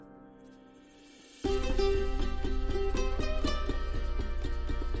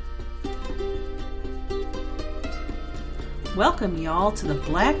Welcome y'all to the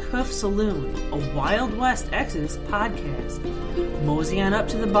Blackhoof Saloon, a Wild West Exodus podcast. Mosey on up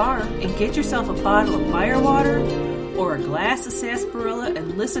to the bar and get yourself a bottle of firewater or a glass of sarsaparilla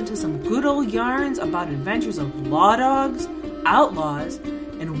and listen to some good old yarns about adventures of law dogs, outlaws,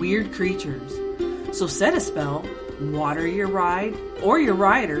 and weird creatures. So set a spell, water your ride or your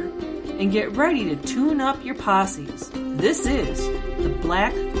rider, and get ready to tune up your posses. This is the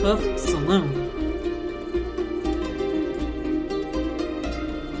Blackhoof Saloon.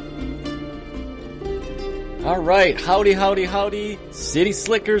 All right, howdy, city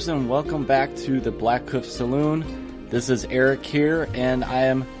slickers, and welcome back to the Blackhoof Saloon. This is Eric here, and I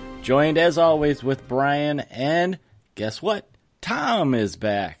am joined as always with Brian, and guess what? Tom is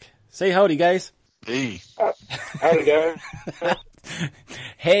back. Say howdy, guys. Hey. Howdy, guys.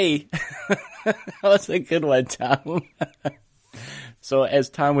 Hey. That was a good one, Tom. So as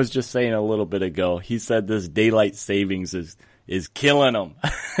Tom was just saying a little bit ago, he said this daylight savings is killing him.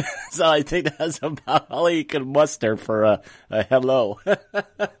 So I think that's about all he could muster for a hello.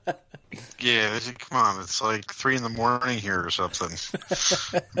 Yeah, come on. It's like 3 a.m. here or something.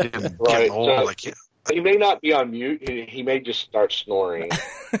 Getting Right. old. So, he may not be on mute. He may just start snoring.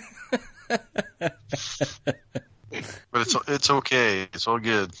 But it's okay. It's all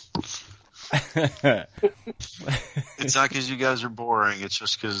good. It's not because you guys are boring. It's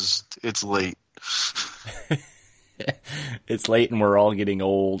just because it's late. It's late and we're all getting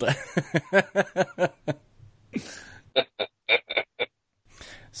old.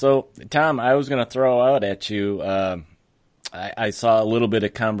 So, Tom, I was going to throw out at you, I saw a little bit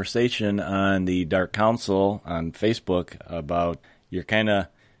of conversation on the Dark Council on Facebook about you're kind of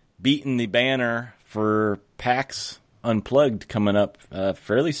beating the banner for PAX Unplugged coming up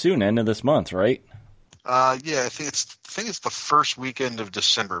fairly soon, end of this month, right? Yeah, I think it's the first weekend of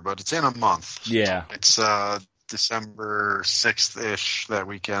December, but it's in a month. Yeah. It's December 6th-ish that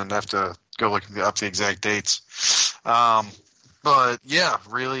weekend. I have to go look up the exact dates. But yeah,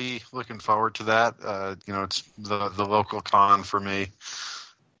 really looking forward to that. It's the local con for me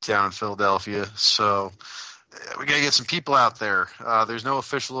down in Philadelphia. So we got to get some people out there. There's no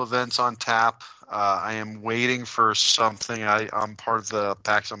official events on tap. I am waiting for something. I'm part of the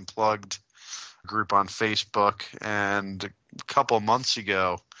PAX Unplugged group on Facebook, and a couple of months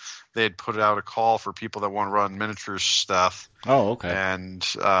ago, they had put out a call for people that want to run miniatures stuff. Oh, okay. And,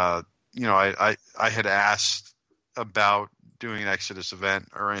 I had asked about doing an Exodus event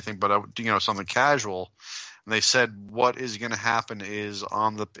or anything, but, something casual. And they said what is going to happen is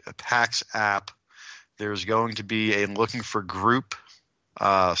on the PAX app, there's going to be a looking for group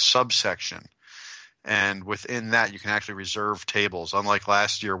subsection. And within that, you can actually reserve tables, unlike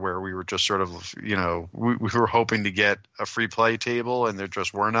last year where we were just sort of, we were hoping to get a free play table and there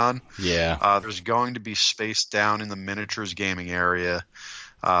just were none. Yeah. There's going to be space down in the miniatures gaming area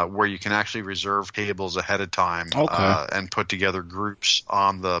where you can actually reserve tables ahead of time. Okay. And put together groups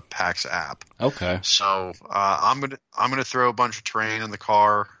on the PAX app. Okay. So I'm gonna throw a bunch of terrain in the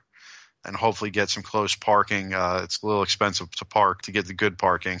car and hopefully get some close parking. It's a little expensive to park to get the good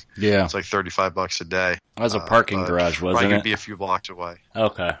parking. Yeah. It's like $35 a day. That was a parking garage, wasn't I it? could be a few blocks away.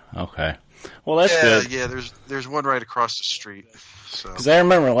 Okay. Well, that's good. Yeah, there's one right across the street. Because I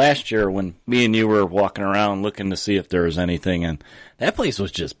remember last year when me and you were walking around looking to see if there was anything, and that place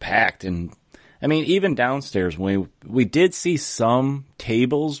was just packed. And, I mean, even downstairs, we did see some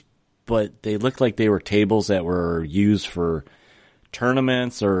tables, but they looked like they were tables that were used for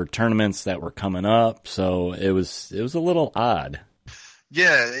tournaments or tournaments that were coming up, so it was a little odd.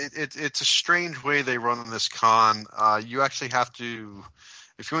 Yeah, it's a strange way they run this con. You actually have to,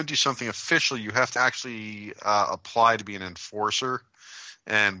 if you want to do something official, you have to actually apply to be an enforcer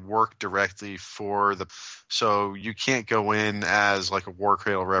and work directly for so you can't go in as like a War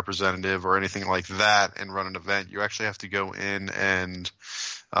Cradle representative or anything like that and run an event. You actually have to go in and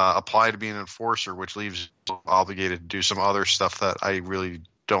apply to be an enforcer, which leaves you obligated to do some other stuff that I really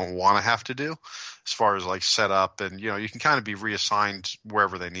don't want to have to do as far as like set up, and you can kind of be reassigned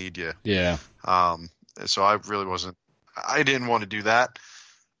wherever they need you. Yeah. So I didn't want to do that,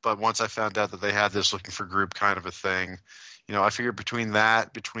 but once I found out that they had this looking for group kind of a thing, I figured between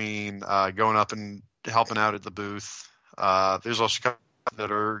going up and helping out at the booth, there's also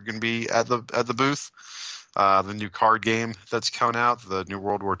that are going to be at the booth. The new card game that's coming out, the new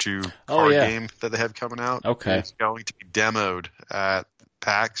World War II card game that they have coming out. Okay. It's going to be demoed at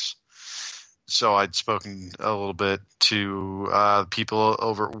PAX. So I'd spoken a little bit to people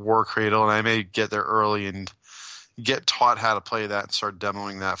over at War Cradle, and I may get there early and get taught how to play that and start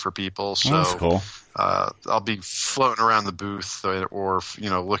demoing that for people. So That's cool. I'll be floating around the booth or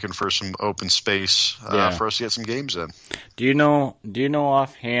looking for some open space for us to get some games in. Do you know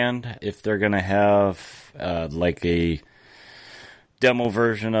offhand if they're going to have like a demo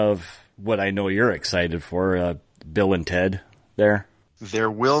version of what I know you're excited for, Bill and Ted there?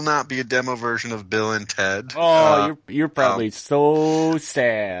 There will not be a demo version of Bill and Ted. Oh, you're probably so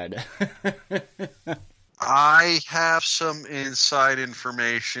sad. I have some inside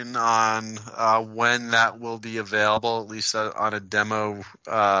information on when that will be available, at least on a demo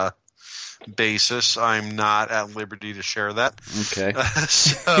basis. I'm not at liberty to share that. Okay.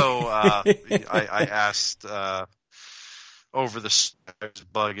 So I asked over the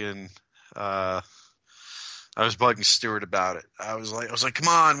I was bugging Stuart about it. I was like, come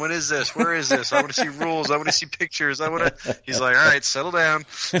on, when is this? Where is this? I want to see rules. I want to see pictures. He's like, all right, settle down.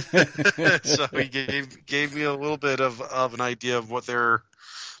 So he gave me a little bit of an idea of what their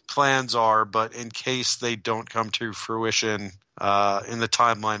plans are, but in case they don't come to fruition in the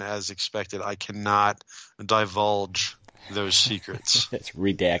timeline as expected, I cannot divulge those secrets. It's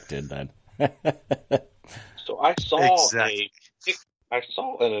redacted then. So I saw Exactly. I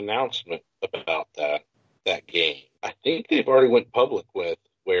saw an announcement about that game. I think they've already went public with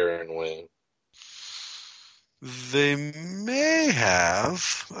where and when. They may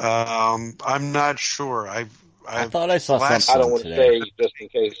have. I'm not sure. I thought I saw something I don't want to today. say just in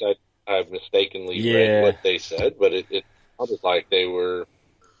case I've mistakenly read what they said, but it sounded like they are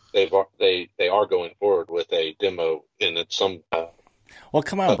going forward with a demo in it some. Well,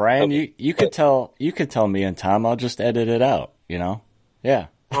 come on, Brian. You could tell me and Tom. I'll just edit it out. Yeah.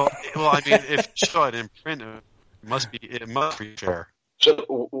 Well, I mean, if you saw it in print, it must be fair.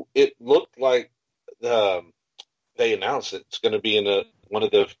 So it looked like they announced it's going to be in one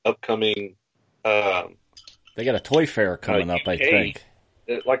of the upcoming. They got a toy fair coming up, I think.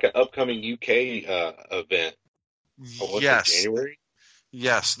 Like an upcoming UK event. Yes. January?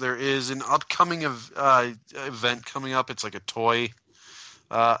 Yes, there is an upcoming event coming up. It's like a toy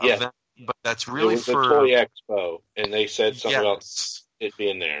event, but that's really for a toy expo, and they said something about it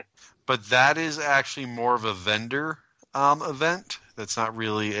being there. But that is actually more of a vendor event. That's not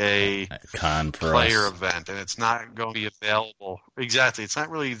really a con for player us. event, and it's not going to be available. Exactly. It's not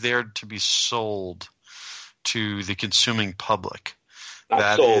really there to be sold to the consuming public.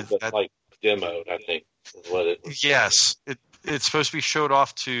 Not sold, but like demoed, I think, is what it was. Yes. It's supposed to be showed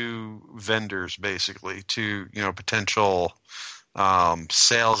off to vendors, basically, to potential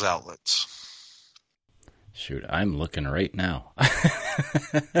sales outlets. Shoot, I'm looking right now.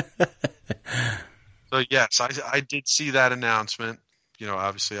 So yes, I did see that announcement.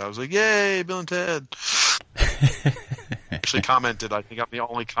 Obviously, I was like, "Yay, Bill and Ted!" Actually, commented. I think I'm the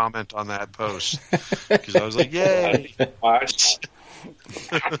only comment on that post because I was like, "Yay!"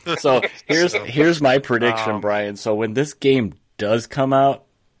 So here's my prediction, Brian. So when this game does come out,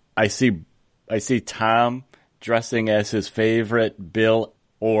 I see Tom dressing as his favorite Bill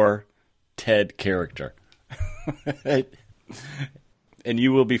or Ted character. And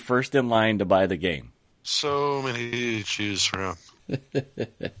you will be first in line to buy the game. So many to choose from. So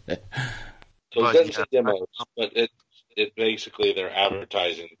it doesn't say demo, but it basically they're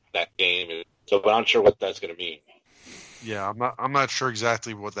advertising that game. So, but I'm sure what that's going to mean. Yeah, I'm not sure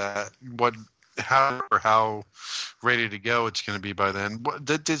exactly how ready to go it's going to be by then.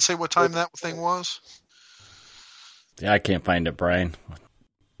 Did it say what time that thing was? Yeah, I can't find it, Brian.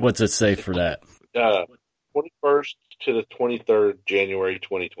 What's it say for that? 21st to the 23rd January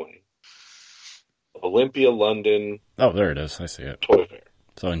 2020. Olympia, London. Oh, there it is. I see it. Toy Fair.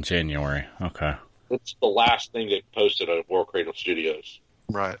 So in January. Okay. It's the last thing they posted on War Cradle Studios.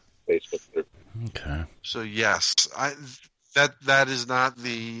 Right. Facebook group. Okay. So yes, that is not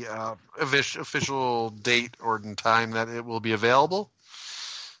the official date or time that it will be available.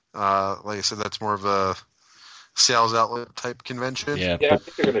 Like I said, that's more of a sales outlet type convention. Yeah, I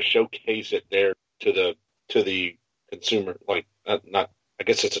think they're going to showcase it there to the consumer. Like not, I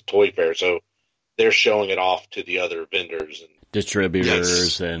guess it's a toy fair, so they're showing it off to the other vendors and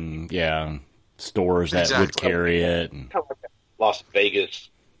distributors and stores that would carry it. And kind of like Las Vegas,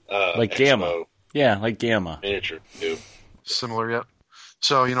 like Expo Gamma. Yeah, like Gamma. Miniature too. Similar, yep.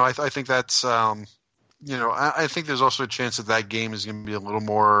 So I think that's I think there's also a chance that game is going to be a little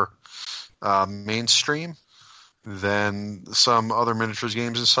more mainstream than some other miniatures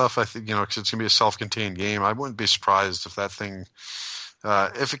games and stuff. I think because it's going to be a self-contained game. I wouldn't be surprised if that thing.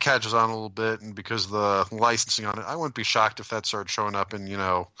 If it catches on a little bit, and because of the licensing on it, I wouldn't be shocked if that started showing up in,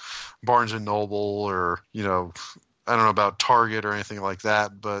 Barnes and Noble or, I don't know about Target or anything like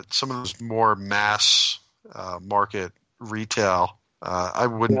that, but some of those more mass market retail, I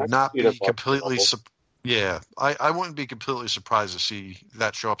would not be completely. I wouldn't be completely surprised to see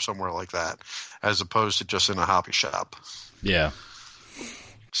that show up somewhere like that, as opposed to just in a hobby shop. Yeah.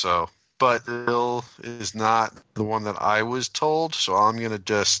 So, but Bill is not the one that I was told, so I'm gonna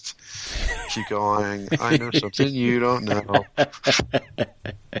just keep going. I know something you don't know.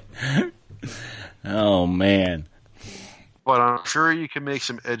 Oh man. But I'm sure you can make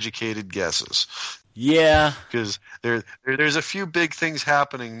some educated guesses. Yeah. Because there's a few big things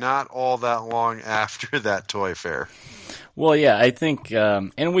happening not all that long after that toy fair. Well, yeah, I think,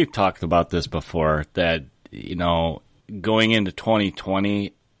 and we've talked about this before, that, going into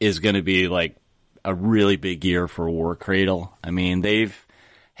 2020 is going to be like a really big year for War Cradle. I mean,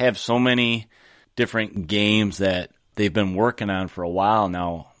 have so many different games that they've been working on for a while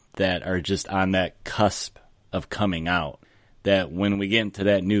now that are just on that cusp of coming out. That when we get into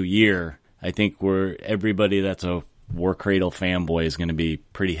that new year, I think everybody that's a War Cradle fanboy is going to be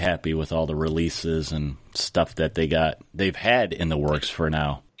pretty happy with all the releases and stuff that they've had in the works for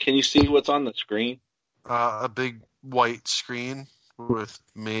now. Can you see what's on the screen? A big white screen with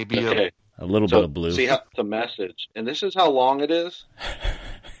maybe a little bit of blue. See how it's a message, and this is how long it is.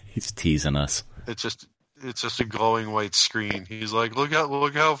 He's teasing us. It's just a glowing white screen. He's like, look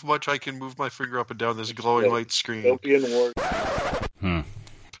how much I can move my finger up and down this glowing white screen. Don't be in war.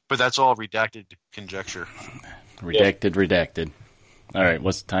 But that's all redacted conjecture. Redacted. All right,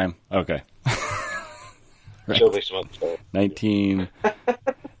 what's the time? Okay. Right. Show me some other stuff.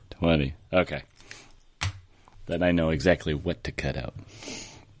 19:20. Okay. Then I know exactly what to cut out.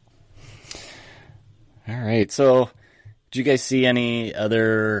 All right, so did you guys see any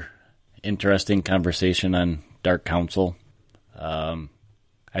other interesting conversation on Dark Council?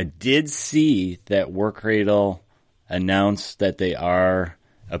 I did see that War Cradle announced that they are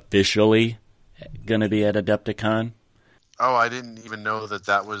officially going to be at Adepticon. Oh, I didn't even know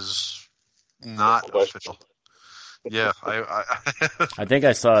that was not official. Yeah, I think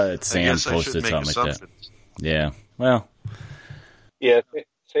I saw it. Sam posted something like that. Yeah, well. Yeah,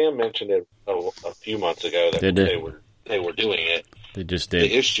 Sam mentioned it a few months ago that they were doing it. They just did.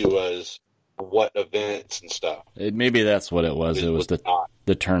 The issue was what events and stuff. Maybe that's what it was. It was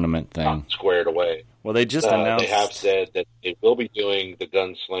the tournament thing. Not squared away. Well, they just announced. They have said that they will be doing the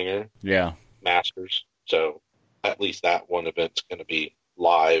Gunslinger Masters. So at least that one event's going to be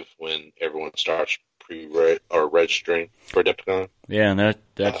live when everyone starts registering for Adepticon. Yeah, and that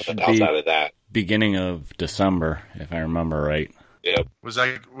should be outside of that, beginning of December, if I remember right. Yeah. Was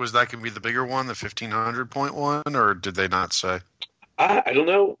that going to be the bigger one, the 1,500 point one, or did they not say? I don't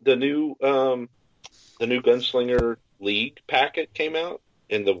know. The new Gunslinger League packet came out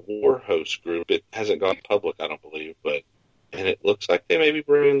in the War Host group. It hasn't gone public, I don't believe, and it looks like they may be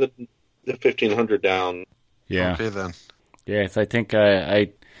bringing the 1,500 down. Yeah. Okay then. Yes, I think a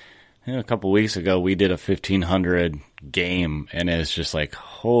couple of weeks ago we did a 1,500 game, and it's just like,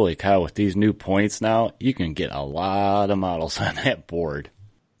 holy cow! With these new points now, you can get a lot of models on that board.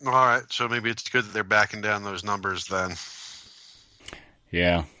 All right, so maybe it's good that they're backing down those numbers then.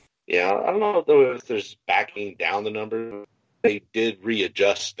 Yeah. Yeah, I don't know though if there's backing down the numbers. They did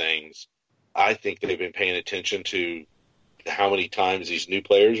readjust things. I think they've been paying attention to how many times these new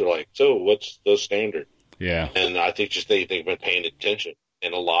players are like, so what's the standard? Yeah. And I think just they've been paying attention.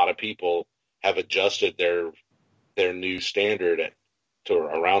 And a lot of people have adjusted their new standard to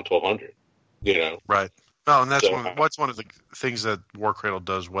around 1,200, Right. Oh, and that's one of the things that War Cradle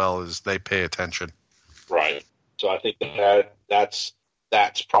does well is they pay attention. Right. So I think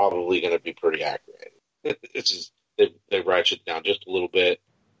that's probably going to be pretty accurate. It's just, they ratcheted down just a little bit,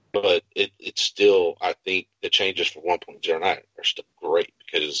 but it's still, I think the changes for 1.09 are still great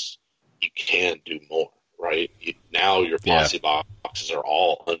because you can do more, right? Now your posse boxes are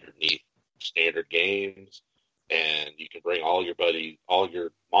all underneath standard games, and you can bring all your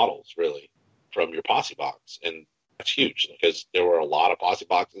models really from your posse box, and that's huge because there were a lot of posse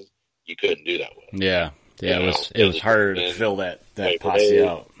boxes you couldn't do that with. Yeah. Yeah, it was harder to fill that posse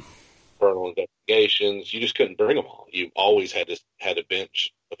out. Infernal Investigations, you just couldn't bring them all. You always had to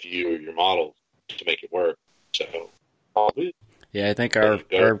bench a few of your models to make it work. So, yeah, I think our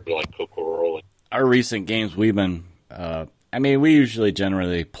recent games we've been. We usually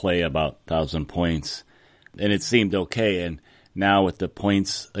generally play about 1,000 points, and it seemed okay. And now with the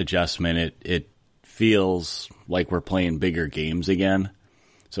points adjustment, it feels like we're playing bigger games again.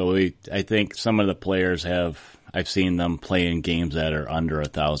 So I think some of the players I've seen them playing games that are under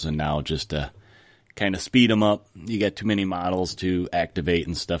 1,000 now just to kind of speed them up. You get too many models to activate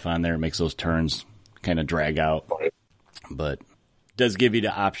and stuff on there. It makes those turns kind of drag out. But does give you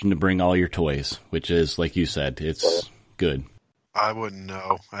the option to bring all your toys, which is, like you said, it's good. I wouldn't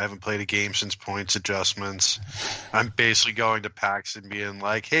know. I haven't played a game since Points Adjustments. I'm basically going to PAX and being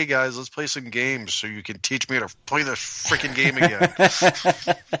like, hey guys, let's play some games so you can teach me how to play this freaking game again.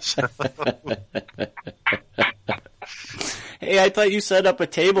 Hey, I thought you set up a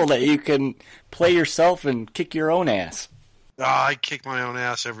table that you can play yourself and kick your own ass. I kick my own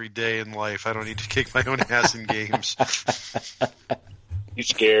ass every day in life. I don't need to kick my own ass in games. You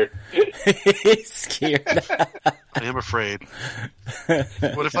scared? He's scared. I am afraid.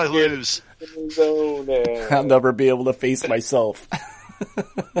 What if I lose? I'll never be able to face myself.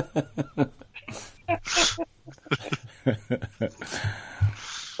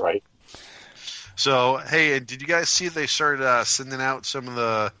 Right. So, hey, did you guys see they started sending out some of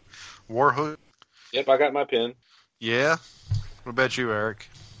the Warhood? Yep, I got my pin. Yeah? What about you, Eric?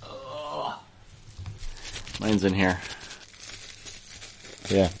 Mine's in here.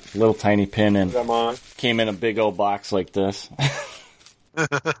 Yeah, little tiny pin, and came in a big old box like this.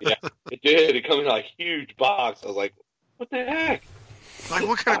 Yeah, it did. It came in like a huge box. I was like, what the heck? Like,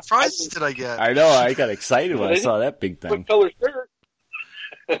 what kind of prizes did I get? I know, I got excited when I saw that big thing. What color shirt?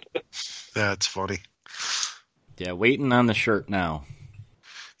 That's funny. Yeah, waiting on the shirt now.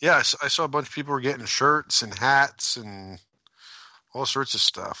 Yeah, I saw a bunch of people were getting shirts and hats and all sorts of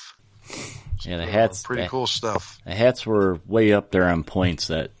stuff. Yeah, the hats. Pretty cool stuff. The hats were way up there on points.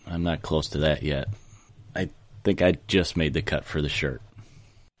 That I'm not close to that yet. I think I just made the cut for the shirt.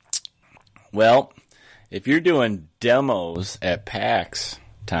 Well, if you're doing demos at PAX,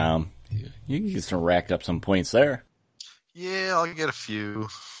 Tom, you can get some rack up some points there. Yeah, I'll get a few.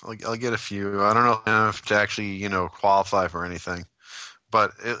 I'll get a few. I don't know if to actually, qualify for anything.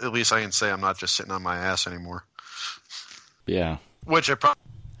 But at least I can say I'm not just sitting on my ass anymore. Yeah. Which I probably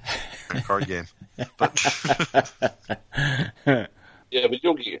a card game. But yeah, but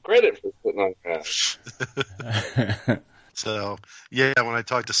you'll get credit for putting on that. So, yeah, when I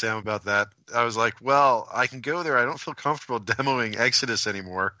talked to Sam about that, I was like, well, I can go there. I don't feel comfortable demoing Exodus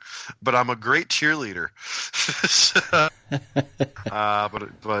anymore, but I'm a great cheerleader.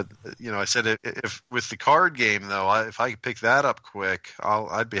 But I said if with the card game, though, if I could pick that up quick,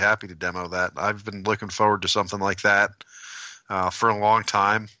 I'd be happy to demo that. I've been looking forward to something like that for a long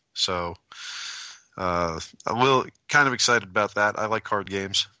time. So I'm kind of excited about that. I like card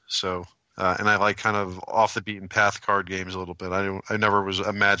games, so and I like kind of off the beaten path card games a little bit. I never was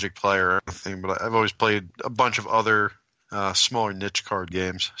a Magic player or anything, but I've always played a bunch of other smaller niche card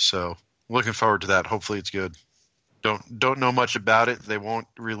games. So looking forward to that. Hopefully it's good. Don't know much about it. They won't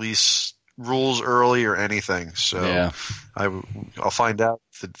release rules early or anything. So yeah. I'll find out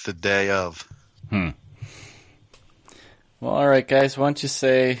the day of. Well, all right, guys. Why don't you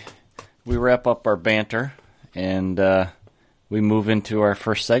say we wrap up our banter and we move into our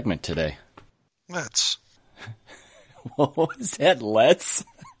first segment today. Let's. What was that? Let's?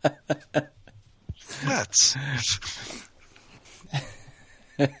 Let's.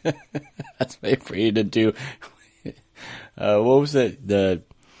 That's my for you to do. What was it?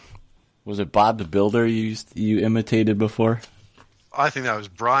 Was it Bob the Builder you imitated before? I think that was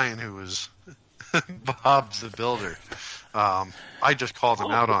Brian who was Bob the Builder. I just called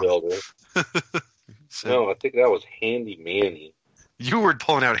him out on it. No, I think that was Handy Manny. You were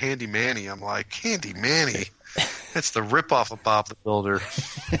pulling out Handy Manny. I'm like, Handy Manny? That's the ripoff of Bob the Builder.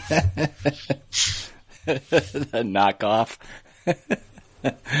 The knockoff.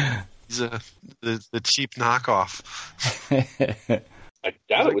 He's the cheap knockoff. I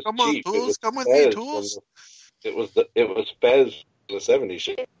doubt it was come cheap. on, Tools. Come with me, Tools. It was Fez in the 70s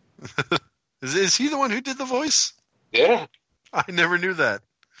show. Is he the one who did the voice? Yeah. I never knew that.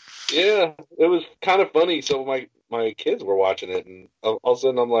 Yeah, it was kind of funny. So my kids were watching it, and all of a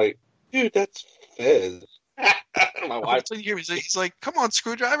sudden I'm like, dude, that's Fez. My wife. He's like, come on,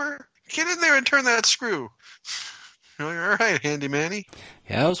 screwdriver. Get in there and turn that screw. You're like, all right, Handy Manny.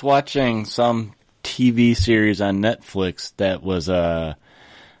 Yeah, I was watching some TV series on Netflix that was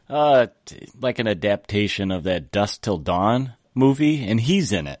like an adaptation of that Dusk Till Dawn movie, and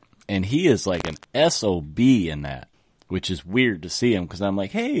he's in it. And he is like an SOB in that, which is weird to see him because I'm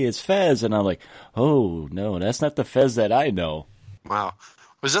like, hey, it's Fez. And I'm like, oh, no, that's not the Fez that I know. Wow.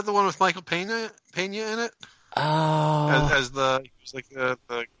 Was that the one with Michael Pena in it? Oh. As the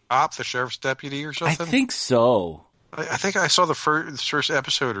cop, the sheriff's deputy or something? I think so. I think I saw the first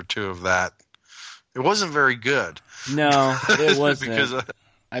episode or two of that. It wasn't very good. No, it wasn't. Because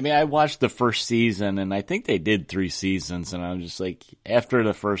I watched the first season, and I think they did 3 seasons, and I was just like, after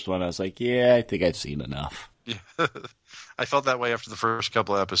the first one, I was like, yeah, I think I've seen enough. Yeah. I felt that way after the first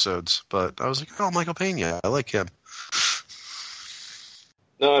couple of episodes, but I was like, oh, Michael Pena, I like him.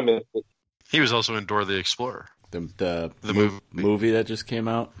 No, I mean, He was also in Dora the Explorer, The movie that just came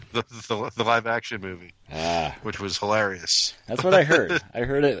out. the live action movie, Ah, which was hilarious. that's what I heard. I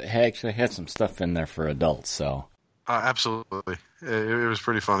heard it actually had some stuff in there for adults. So Absolutely, it was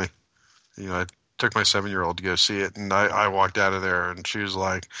pretty funny. I took my 7-year-old to go see it, and I walked out of there, and she's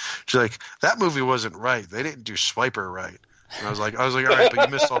like, that movie wasn't right. They didn't do Swiper right. And I was like, all right,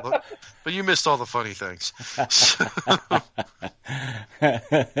 but you missed all the funny things.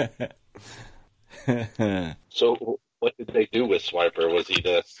 so what did they do with Swiper? Was he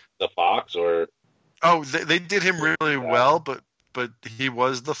the fox or? Oh, they did him really well, but he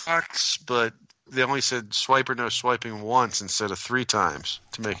was the fox, but they only said Swiper no swiping once instead of 3 times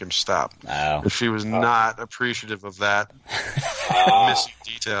to make him stop. wow. She was not appreciative of that missing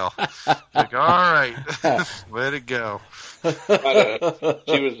detail. Like, all right, let it go. It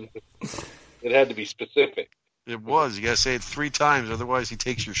had to be specific. It was. You got to say it 3 times, otherwise he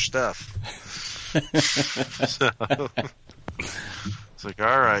takes your stuff. So, it's like,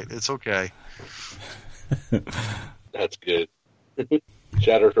 all right, it's okay. That's good.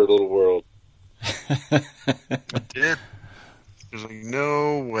 Shattered her little world. It did. There's like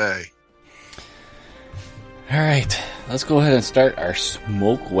no way. All right, let's go ahead and start our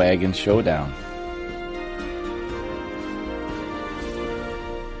Smoke Wagon Showdown.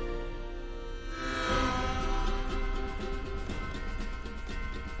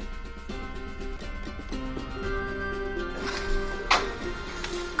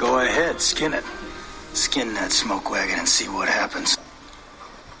 Go ahead, skin it. Skin that smoke wagon and see what happens.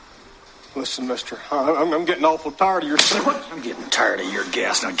 Listen, mister, I'm getting awful tired of your... I'm getting tired of your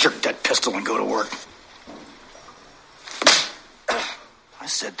gas. Now jerk that pistol and go to work. I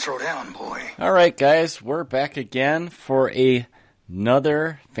said throw down, boy. All right, guys, we're back again for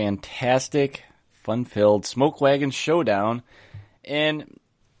another fantastic, fun-filled Smoke Wagon Showdown. And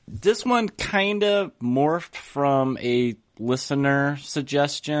this one kind of morphed from a listener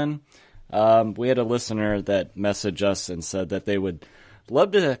suggestion. We had a listener that messaged us and said that they would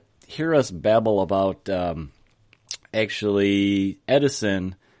love to hear us babble about actually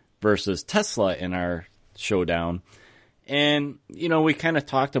Edison versus Tesla in our showdown. And, we kind of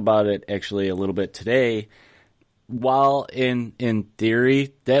talked about it actually a little bit today. While in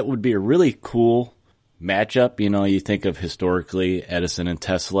theory, that would be a really cool matchup. You think of historically Edison and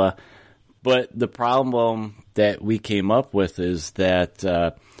Tesla. But the problem that we came up with is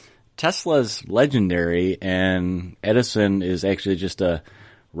that Tesla's legendary and Edison is actually just a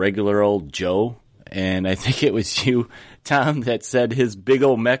regular old Joe. And I think it was you, Tom, that said his big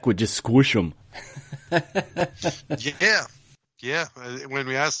old mech would just squish him. Yeah. When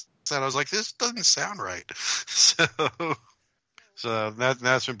we asked that, I was like, this doesn't sound right. So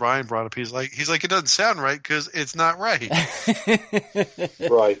that's when Brian brought up. He's like, it doesn't sound right because it's not right.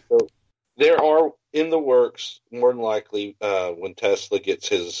 Right. So there are in the works, more than likely, when Tesla gets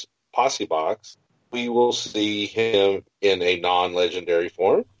his posse box, we will see him in a non-legendary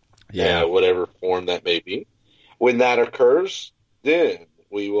form. Yeah. Whatever form that may be. When that occurs, then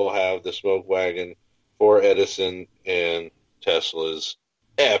we will have the smoke wagon for Edison and Tesla's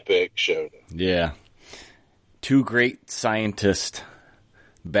epic showdown. Yeah. 2 great scientists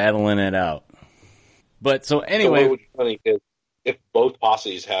battling it out. But so anyway. So what would be funny if both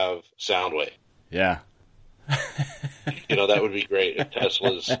posses have Soundwave. Yeah. That would be great if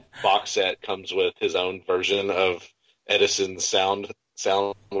Tesla's box set comes with his own version of Edison's sound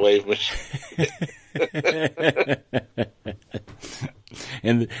wave machine.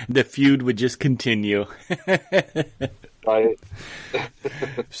 And the feud would just continue. Right.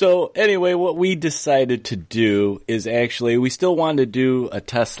 So anyway, what we decided to do is actually, we still wanted to do a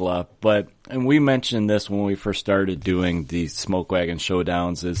Tesla, and we mentioned this when we first started doing the Smoke Wagon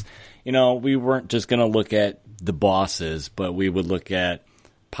Showdowns, is, we weren't just going to look at the bosses, but we would look at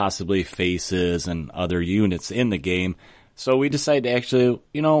possibly faces and other units in the game. So we decided to actually,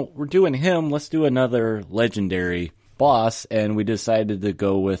 we're doing him, let's do another legendary boss, and we decided to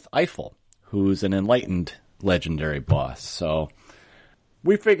go with Eiffel, who's an enlightened legendary boss. So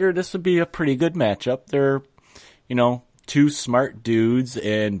we figured this would be a pretty good matchup. They're, 2 smart dudes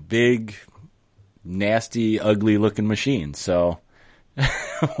and big, nasty, ugly looking machines. So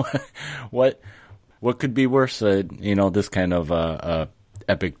what could be worse, this kind of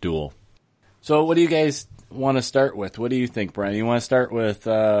epic duel? So what do you guys want to start with? What do you think, Brian? You want to start with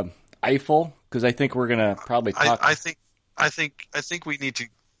Eiffel? Because I think we're gonna probably talk. I think we need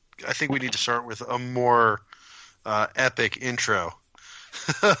to start with a more epic intro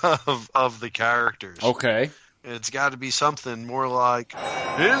of the characters. Okay. It's got to be something more like,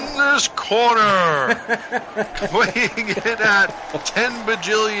 in this corner, weighing in at 10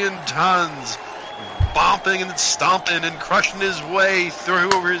 bajillion tons, bomping and stomping and crushing his way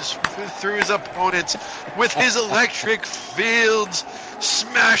through his opponents with his electric fields,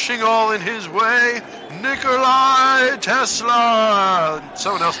 smashing all in his way, Nikolai Tesla.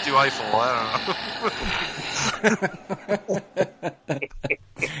 Someone else do Eiffel, I don't know.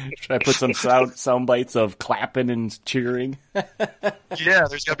 Should I put some sound bites of clapping and cheering? Yeah,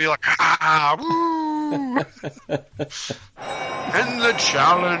 there's got to be like, ah, woo! And the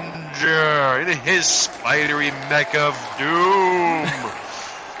challenger in his spidery mech of doom,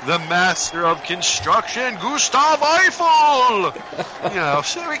 the master of construction, Gustav Eiffel! You know,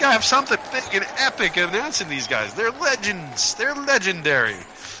 so we gotta have something big and epic announcing these guys. They're legends. They're legendary.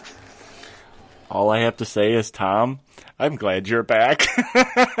 All I have to say is, Tom, I'm glad you're back.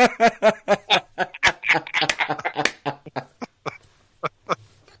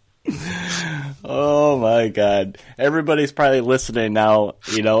 Oh my God. Everybody's probably listening now,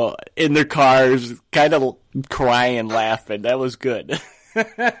 you know, in their cars, kind of crying, laughing. That was good.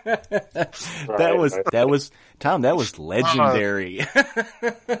 That was Tom, that was legendary.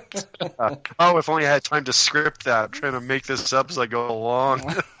 Oh, if only I had time to script that. I'm trying to make this up as I go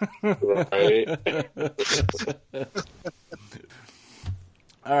along. Right.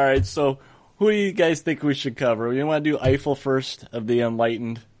 All right, so who do you guys think we should cover? You want to do Eiffel first of the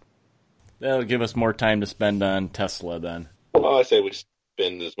Enlightened? That'll give us more time to spend on Tesla then. Well, I say we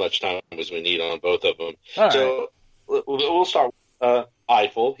spend as much time as we need on both of them. All so we'll start with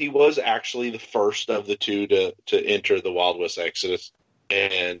Eiffel. He was actually the first of the two to enter the Wild West Exodus,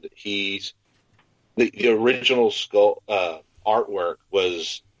 and he's the original skull artwork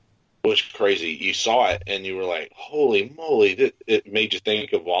was crazy. You saw it and you were like, "Holy moly!" It made you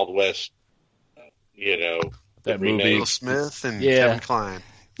think of Wild West. You know, that movie, Will Smith and Kevin Kline.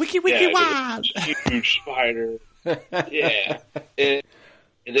 Wiki wild, huge spider. Yeah, and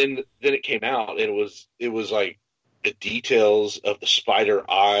then it came out, and it was like the details of the spider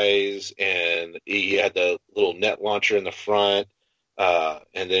eyes, and he had the little net launcher in the front, and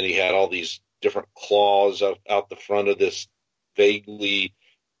then he had all these different claws out the front of this vaguely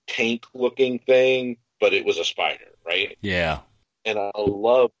tank-looking thing, but it was a spider, right? Yeah. And I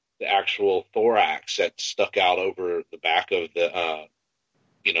love the actual thorax that stuck out over the back of the,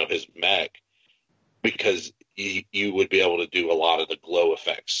 his mech, because you would be able to do a lot of the glow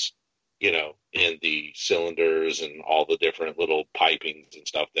effects, in the cylinders and all the different little pipings and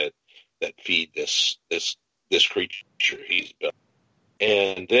stuff that feed this creature he's built.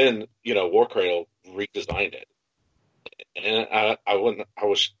 And then, War Cradle redesigned it. And I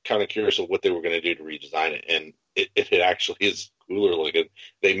was kind of curious of what they were going to do to redesign it. And it actually is cooler looking.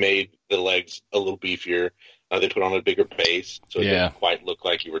 They made the legs a little beefier. They put on a bigger base, so it didn't quite look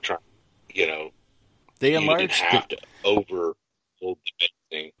like you were trying, They you enlarged didn't have to overhold the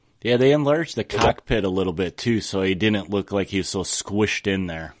thing. Yeah, they enlarged the cockpit a little bit too, so he didn't look like he was so squished in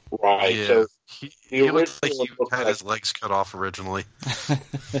there. Right. Yeah. So he looked like he had his legs cut off originally.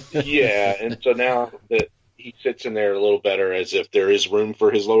 Yeah, and so now that he sits in there a little better, as if there is room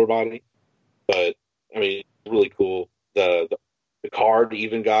for his lower body. But I mean, it's really cool. The card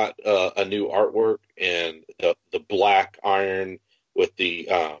even got a new artwork, and the black iron with the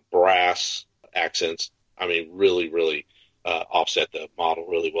brass accents. I mean, really, really offset the model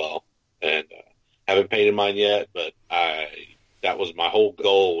really well. And haven't painted mine yet, but that was my whole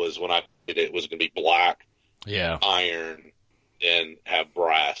goal, was when I did it was going to be black, iron, and have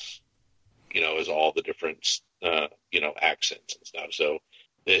brass, as all the different, accents and stuff. So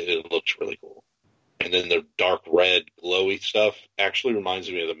it looks really cool. And then the dark red glowy stuff actually reminds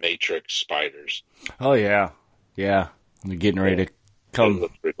me of the Matrix spiders. Oh, yeah. Yeah. They're getting ready to come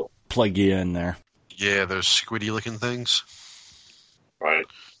cool. plug you in there. Yeah, those squiddy looking things. Right.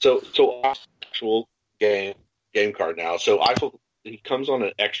 So actual game card now. So Eiffel, he comes on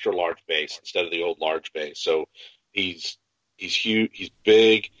an extra large base instead of the old large base. So he's huge, he's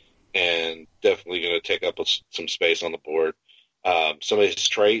big, and definitely going to take up some space on the board. Some of his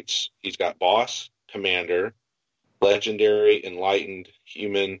traits: he's got boss, commander, legendary, enlightened,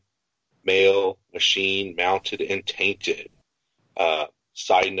 human, male, machine, mounted, and tainted.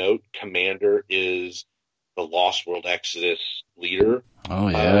 Side note: commander is the Lost World Exodus leader. Oh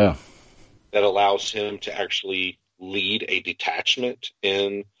yeah. That allows him to actually lead a detachment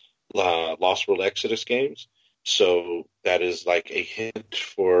in Lost World Exodus games. So that is like a hint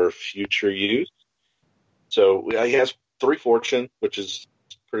for future use. So he has 3 fortune, which is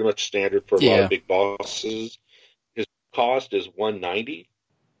pretty much standard for a lot of big bosses. His cost is 190,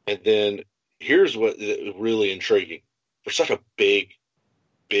 and then here's what is really intriguing. For such a big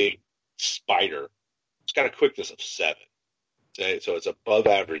spider, it's got a quickness of 7. Okay? So it's above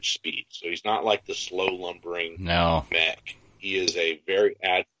average speed. So he's not like the slow lumbering mech. He is a very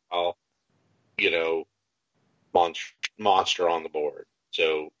agile, monster on the board.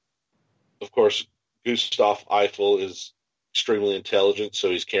 So, of course, Gustav Eiffel is extremely intelligent, so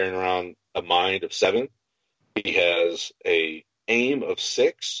he's carrying around a mind of 7. He has a aim of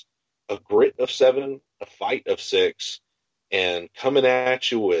 6, a grit of 7, a fight of 6, and coming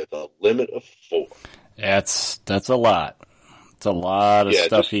at you with a limit of 4. That's a lot. It's a lot of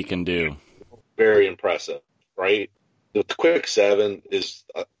stuff he can do. Very impressive, right? The quick 7 is,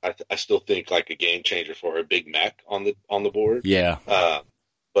 I still think, like a game changer for a big mech on the board. Yeah.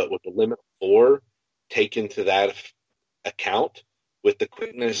 But with the limit of 4 taken to that account, with the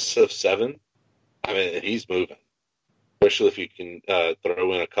quickness of 7, I mean, he's moving. Especially if you can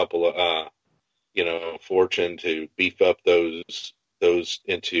throw in a couple of, fortune to beef up those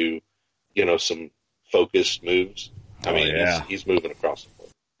into, some focused moves. I mean, he's moving across the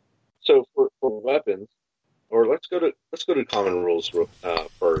board. So for weapons, or let's go to common rules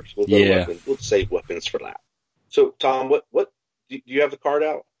first. We'll go to weapons. We'll save weapons for that. So Tom, what do you have the card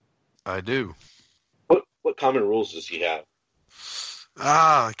out? I do. What common rules does he have?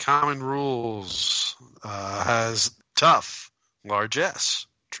 Common rules has tough, largesse,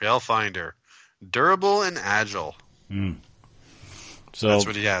 trail finder, durable, and agile. So that's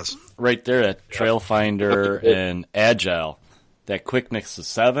what he has. Right there at trail finder and agile. That quickness of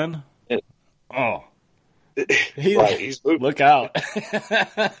 7. Oh. He's moving. Look out.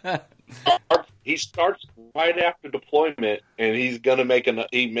 He starts right after deployment, and he's going to make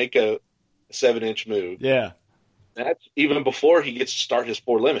a 7-inch move. Yeah. That's even before he gets to start his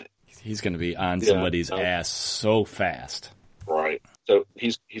 4 limit. He's going to be on somebody's ass so fast. Right. So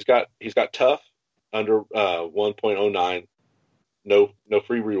he's got tough under 1.09. No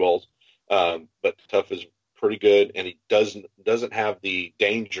free rerolls. But tough is pretty good, and he doesn't have the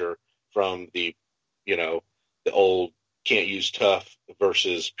danger from the the old can't use tough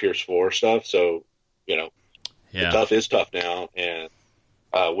versus Pierce 4 stuff. So the tough is tough now, and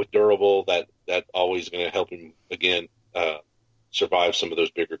with durable, that always going to help him again survive some of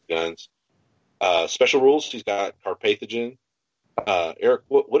those bigger guns. Special rules, he's got Carpathogen. Eric,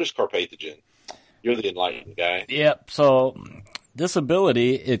 what is Carpathogen? You're the enlightened guy. Yep. So this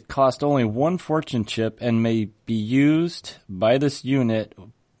ability, it costs only 1 fortune chip and may be used by this unit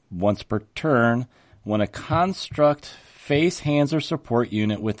once per turn when a construct, face, hands, or support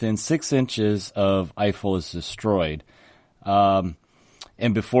unit within 6 inches of Eiffel is destroyed. And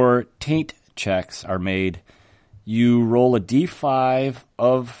before taint checks are made, you roll a d5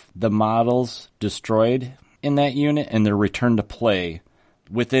 of the models destroyed in that unit, and they're returned to play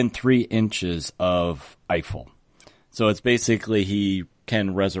within 3 inches of Eiffel. So it's basically he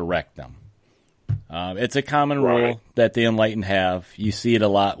can resurrect them. It's a common rule that the Enlightened have. You see it a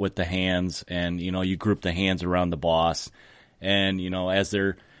lot with the hands, and, you group the hands around the boss. And, as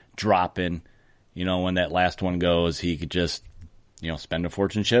they're dropping, when that last one goes, he could just, spend a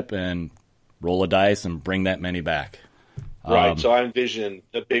fortune chip and roll a dice and bring that many back. Right. So I envision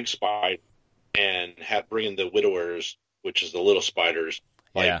the big spider and bringing the widowers, which is the little spiders,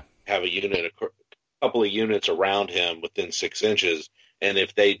 have a couple of units around him within 6 inches. And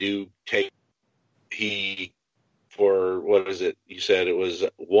if they do take, what is it? You said it was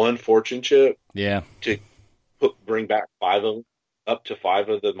 1 fortune chip. Yeah. To bring back up to 5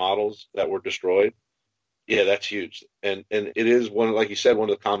 of the models that were destroyed. Yeah, that's huge. And it is like you said, one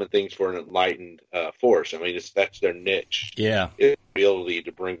of the common things for an enlightened force. I mean, that's their niche. Yeah. The ability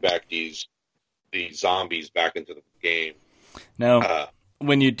to bring back these zombies back into the game. Now,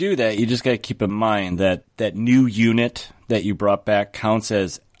 when you do that, you just got to keep in mind that new unit that you brought back counts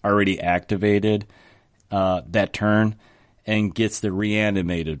as already activated that turn and gets the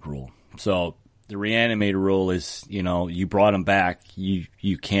reanimated rule. So the reanimated rule is, you brought him back,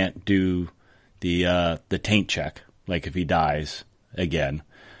 you can't do the taint check, like if he dies again.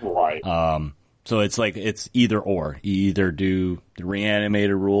 Right. So it's either or. You either do the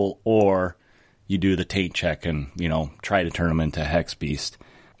reanimated rule or you do the taint check and, try to turn him into Hex Beast.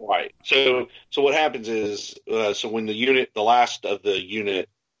 Right. So what happens is, when the last of the unit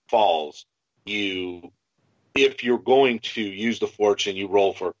falls, if you're going to use the fortune, you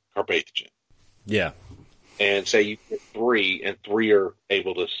roll for Carpathogen. Yeah. And say you get 3, and 3 are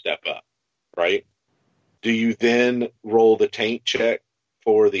able to step up, right? Do you then roll the taint check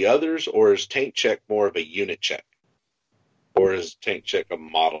for the others, or is taint check more of a unit check? Or is taint check a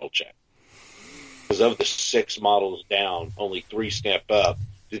model check? Because of the 6 models down, only 3 step up.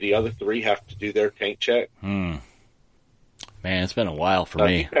 do the other 3 have to do their tank check? Man, it's been a while for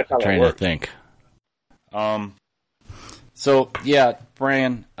me. That's how I'm trying to think. So yeah,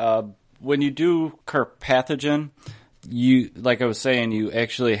 Brian, when you do Carpathogen, you, like I was saying, you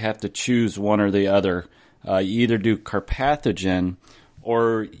actually have to choose one or the other. You either do Carpathogen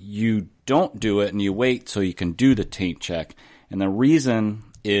or you don't do it and you wait so you can do the taint check. And the reason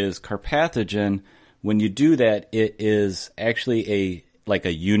is Carpathogen, when you do that, it is actually like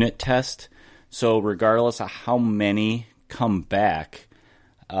a unit test. So regardless of how many come back,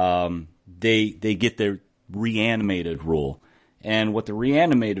 they get their reanimated rule. And what the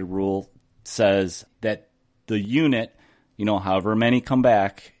reanimated rule says, that the unit, however many come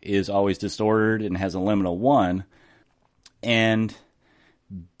back, is always disordered and has a limit of 1. And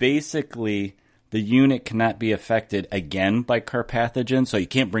basically, the unit cannot be affected again by Carpathogen, so you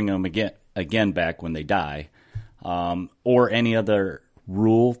can't bring them again back when they die, or any other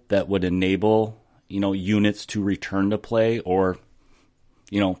rule that would enable units to return to play or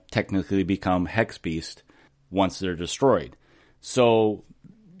technically become Hex Beast once they're destroyed. So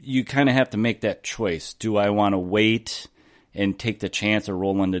you kind of have to make that choice. Do I want to wait and take the chance of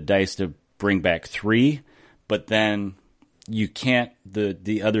rolling the dice to bring back 3, but then you can't,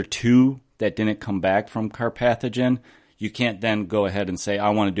 the other 2 that didn't come back from Carpathogen, you can't then go ahead and say, I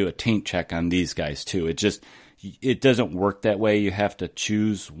want to do a taint check on these guys too. It doesn't work that way. You have to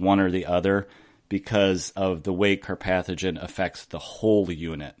choose one or the other because of the way Carpathogen affects the whole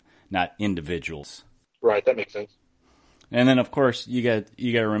unit, not individuals. Right, that makes sense. And then, of course, you got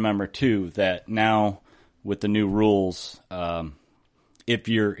to remember too that now with the new rules, if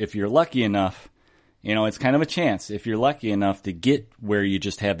you're lucky enough, it's kind of a chance. If you're lucky enough to get where you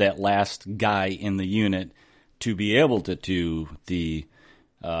just have that last guy in the unit to be able to do the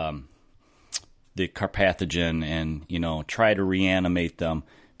Carpathogen and try to reanimate them,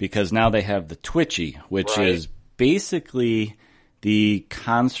 because now they have the Twitchy, which is basically the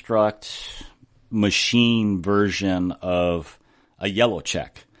construct machine version of a yellow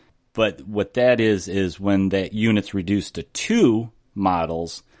check. But what that is when that unit's reduced to 2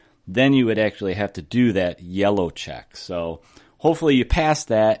 models, then you would actually have to do that yellow check. So hopefully you pass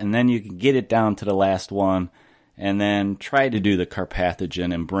that, and then you can get it down to the last one, and then try to do the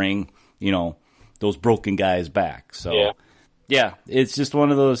Carpathogen and bring, those broken guys back. So yeah, it's just one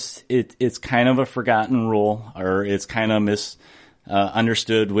of those, it's kind of a forgotten rule, or it's kind of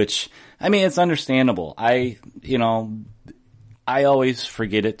misunderstood, which, I mean, it's understandable. I always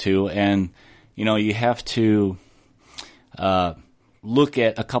forget it too, and, you have to look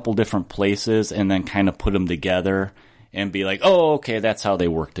at a couple different places and then kind of put them together and be like, oh, okay, that's how they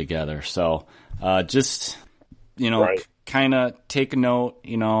work together. So just, kind of take a note,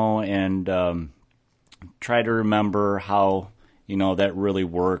 and try to remember how, that really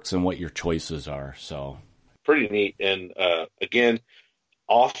works and what your choices are. So pretty neat. And again,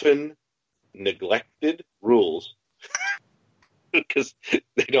 often neglected rules because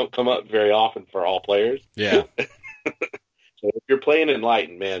they don't come up very often for all players. Yeah. So if you're playing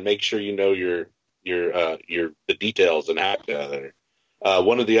Enlightened, man, make sure you know the details and act together.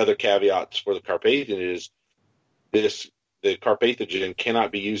 One of the other caveats for the Carpathian is the Carpathogen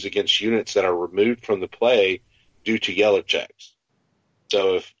cannot be used against units that are removed from the play due to yellow checks.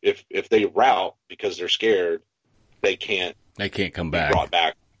 So if they rout because they're scared, they can't come be back. brought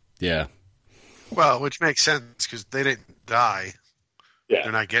back. Yeah. Well, which makes sense because they didn't die. Yeah.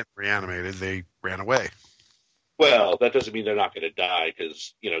 They're not getting reanimated. They ran away. Well, that doesn't mean they're not going to die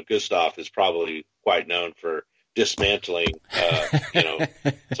because, Gustav is probably quite known for dismantling,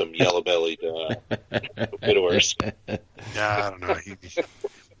 some yellow-bellied widowers. Yeah, I don't know.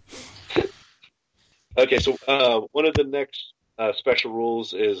 Okay, so one of the next special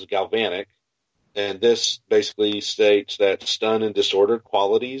rules is galvanic, and this basically states that stun and disordered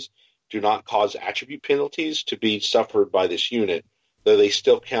qualities do not cause attribute penalties to be suffered by this unit, though they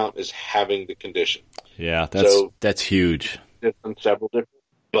still count as having the condition. Yeah, that's huge. Several different,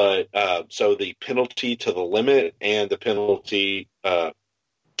 but so the penalty to the limit and the penalty from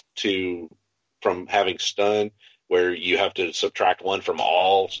having stun, where you have to subtract 1 from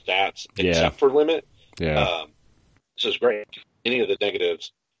all stats except for limit. Yeah. This is great. Any of the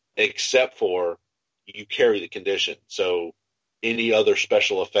negatives, except for you carry the condition. So any other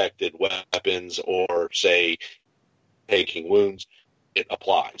special affected weapons or, say, taking wounds, it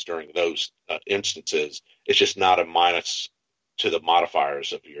applies during those instances. It's just not a minus to the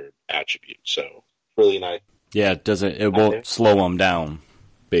modifiers of your attribute. So really nice. Yeah, it won't slow them down,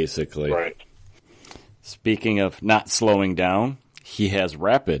 basically. Right. Speaking of not slowing down, he has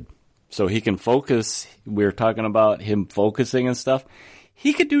rapid. So he can focus. We were talking about him focusing and stuff.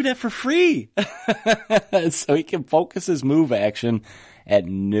 he could do that for free. So he can focus his move action at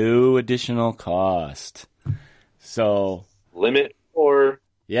no additional cost. So limit or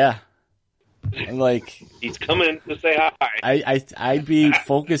yeah, like he's coming to say hi. I'd be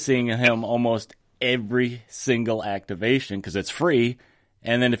focusing him almost every single activation because it's free.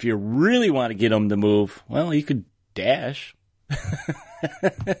 And then if you really want to get him to move, well, you could dash.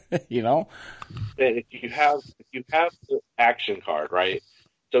 You know, if you have the action card, right?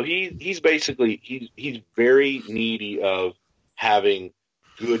 So he's basically he's very needy of having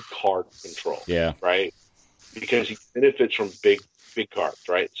good card control. Yeah. Right? Because he benefits from big cards,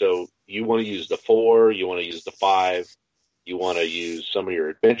 right? So you want to use the 4, you want to use the 5, you want to use some of your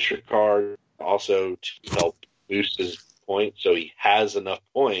adventure cards also to help boost his points, so he has enough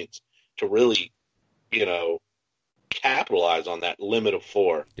points to really, capitalize on that limit of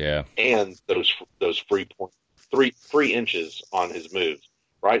 4. Yeah. And those free points, 3 inches on his moves,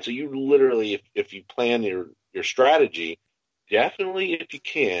 right? So you literally, if you plan your strategy, definitely, if you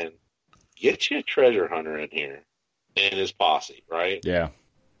can, get you a treasure hunter in here and his posse, right? Yeah.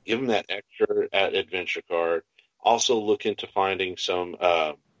 Give him that extra adventure card. Also look into finding some,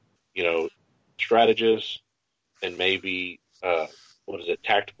 strategists and maybe,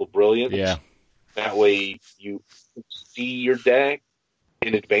 tactical brilliance. Yeah. That way you see your deck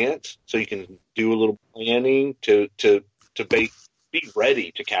in advance, so you can do a little planning to be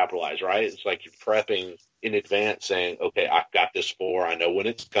ready to capitalize, right? It's like you're prepping in advance saying, okay, I've got this 4, I know when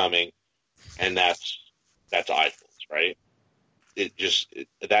it's coming, and that's Eiffels, right?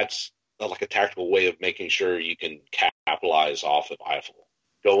 That's like a tactical way of making sure you can capitalize off of Eiffel.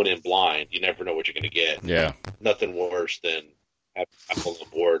 Going in blind, you never know what you're going to get. Yeah. Nothing worse than having Eiffel on the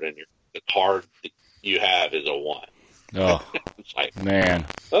board and the card that you have is a 1. Oh, it's like, man.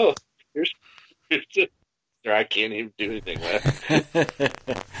 Oh, here's I can't even do anything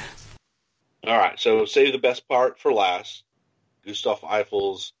with. All right, so save the best part for last. Gustav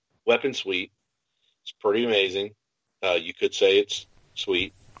Eiffel's weapon suite. It's pretty amazing. You could say it's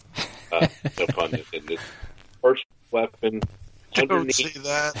sweet. No pun intended. First weapon. Don't say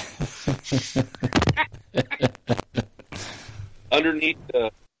that. Underneath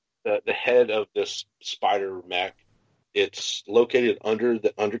the head of this spider mech, it's located under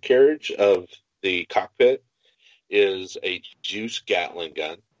the undercarriage of the cockpit, is a Juice Gatling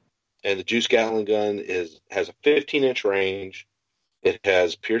gun. And the Juice Gatling gun has a 15-inch range. It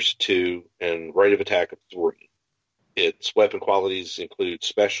has Pierce 2 and rate of attack of 3. Its weapon qualities include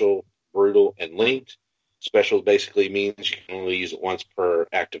special, brutal, and linked. Special basically means you can only use it once per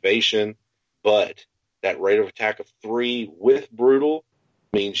activation, but that rate of attack of 3 with brutal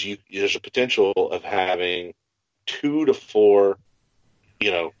means there's a potential of having 2 to 4,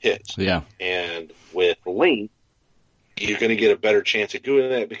 hits. Yeah. And with linked, you're going to get a better chance of doing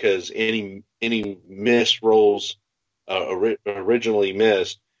that because any missed rolls originally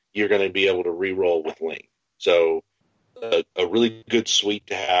missed, you're going to be able to re-roll with link. So a really good suite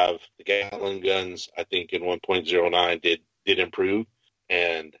to have. The Gatling guns, I think in 1.09 did improve,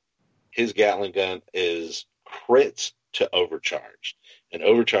 and his Gatling gun is crits to overcharge, and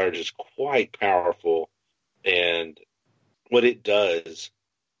overcharge is quite powerful. And what it does,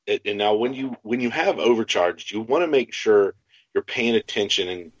 and now when you have overcharged, you want to make sure you're paying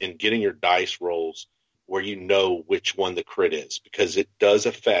attention and getting your dice rolls where you know which one the crit is, because it does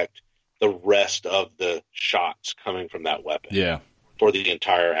affect the rest of the shots coming from that weapon. Yeah. For the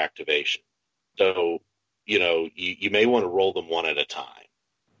entire activation. So, you may want to roll them one at a time,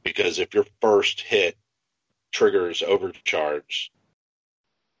 because if your first hit triggers overcharge.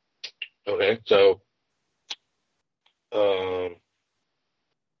 Okay, so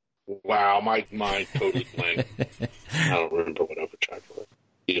wow, my mind totally blank. I don't remember what overcharge was.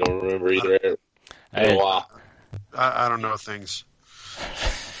 You don't remember either? I don't know things.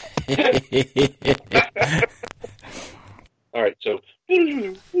 All right, so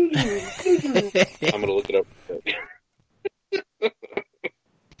I'm going to look it up.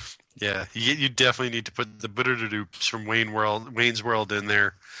 Yeah, you definitely need to put the Buddha-doops from Wayne's World in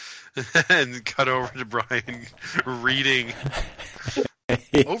there and cut over to Brian reading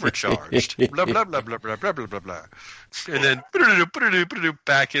overcharged, blah, blah, blah, blah, blah, blah, blah, blah, blah. And then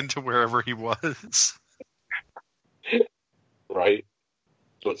back into wherever he was. Right?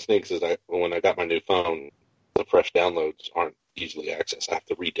 What stinks is when I got my new phone, the fresh downloads aren't easily accessed. I have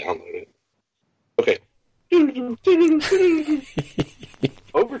to re-download it. Okay.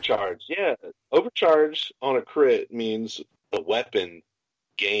 Overcharge, yeah. Overcharge on a crit means the weapon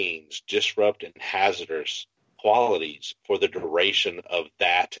gains disrupt and hazardous qualities for the duration of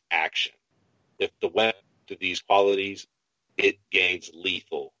that action. If the weapon to these qualities it gains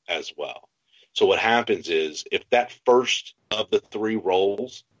lethal as well. So what happens is if that first of the 3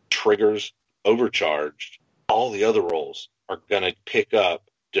 rolls triggers overcharged, all the other rolls are going to pick up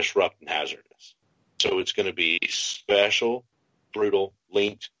disrupt and hazardous. So it's going to be special, brutal,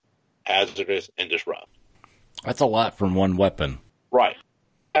 linked, hazardous, and disrupt. That's a lot from one weapon. Right.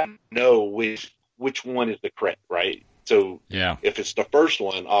 I know which one is the crit, right? So if it's the first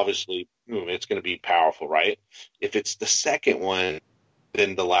one, obviously, it's going to be powerful, right? If it's the second one,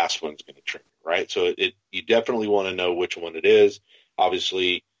 then the last one's going to trigger, right? So you definitely want to know which one it is.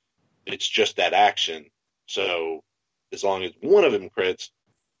 Obviously, it's just that action. So as long as one of them crits,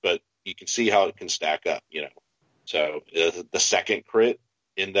 but you can see how it can stack up, So the second crit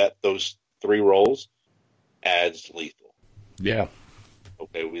in those 3 rolls adds lethal. Yeah.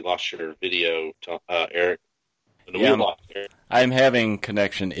 Okay, we lost your video, Eric. Yeah, I'm having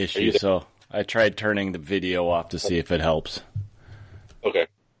connection issues, so I tried turning the video off to see if it helps. Okay.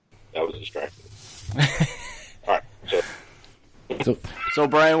 That was distracting. All right. So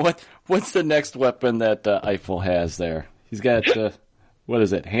Brian, what's the next weapon that Eiffel has there? He's got, what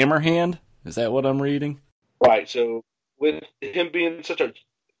is it, Hammer Hand? Is that what I'm reading? Right, so with him being such a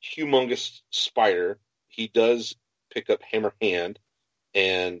humongous spider, he does pick up Hammer Hand,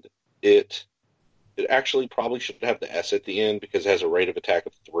 and it actually probably should have the S at the end because it has a rate of attack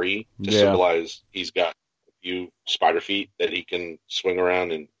of 3 to symbolize he's got a few spider feet that he can swing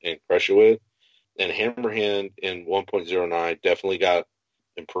around and crush you with. And Hammer Hand in 1.09 definitely got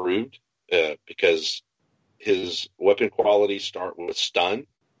improved because his weapon qualities start with stun,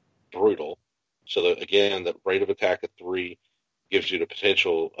 brutal. So that, again, the rate of attack of 3 gives you the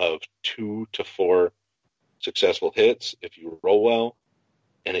potential of 2 to 4 successful hits if you roll well,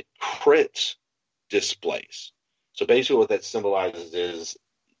 and it crits displace. So basically what that symbolizes is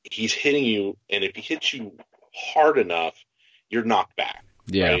he's hitting you, and if he hits you hard enough, you're knocked back.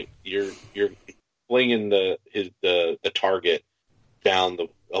 Yeah. Right? You're flinging the target down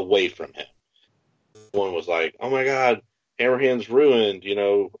away from him. One was like, oh my God, Hammerhand's ruined.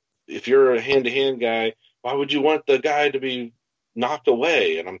 If you're a hand-to-hand guy, why would you want the guy to be knocked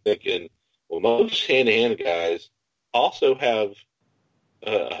away? And I'm thinking, well, most hand-to-hand guys also have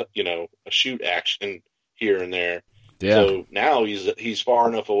a shoot action here and there. Yeah. So now he's far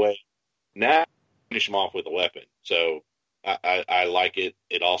enough away. Now finish him off with a weapon. So I like it.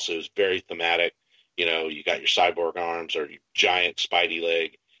 It also is very thematic. You got your cyborg arms or your giant spidey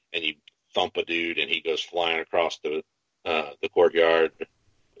leg, and you thump a dude, and he goes flying across the courtyard.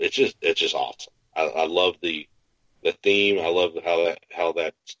 It's just awesome. I love the theme. I love how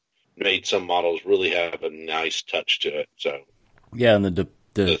that made some models really have a nice touch to it. So yeah, and the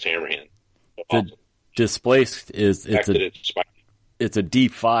Hammerhand. Awesome. The displaced it's a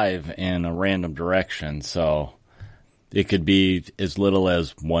D5 in a random direction, so it could be as little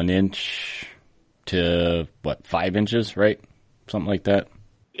as 1 inch to 5 inches, right? Something like that.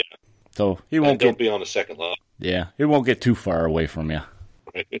 Yeah. So he won't be on the second level. Yeah, he won't get too far away from you.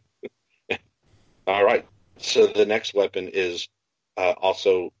 All right. So the next weapon is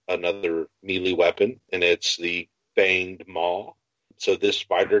also another melee weapon, and it's the Fanged Maw. So this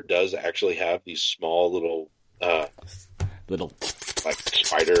spider does actually have these small little like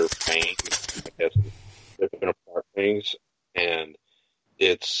spider fangs, I guess, different apart things, and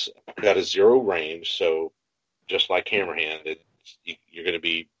it's got a 0 range. So just like Hammerhand, you're going to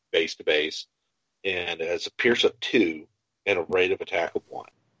be base to base, and it has a pierce of 2 and a rate of attack of 1.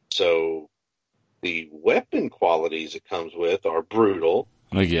 So the weapon qualities it comes with are brutal.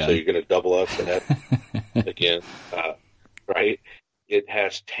 Again. So you're going to double up that again, right? It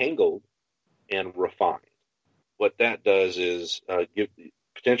has tangled and refined. What that does is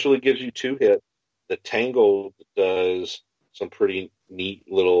potentially gives you 2 hits. The tangled does some pretty neat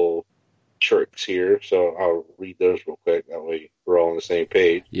little tricks here, so I'll read those real quick. That way we're all on the same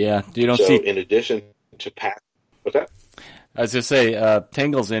page. Yeah, you don't so see. In addition to what's that? I was just say,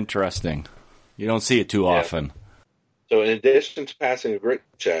 tangle's interesting. You don't see it too often. So in addition to passing a grit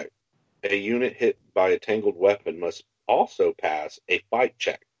check, a unit hit by a tangled weapon must also pass a fight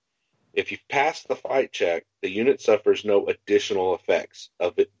check. If you pass the fight check, the unit suffers no additional effects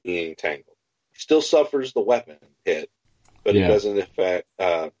of it being tangled. Still suffers the weapon hit, but it doesn't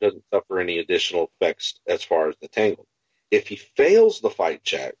suffer any additional effects as far as the tangled. If he fails the fight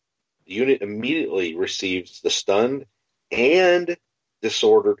check, the unit immediately receives the stunned and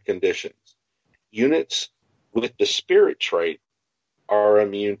disordered conditions. Units with the spirit trait are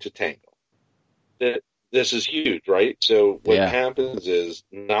immune to tangle. This is huge, right? So what happens is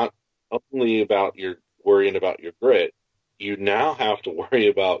not only about your worrying about your grit, you now have to worry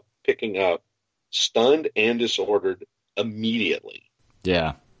about picking up stunned and disordered immediately.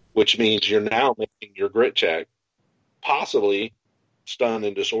 Yeah. Which means you're now making your grit check possibly stunned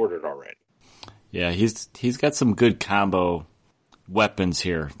and disordered already. Yeah, he's got some good combo weapons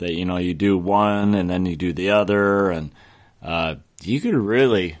here that, you do one and then you do the other, and you could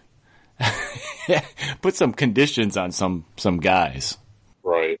really put some conditions on some guys.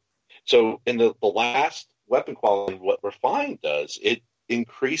 Right. So in the last weapon quality, what Refine does, it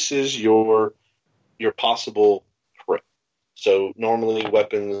increases your possible crit. So normally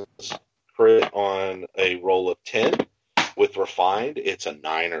weapons crit on a roll of 10. With Refined, it's a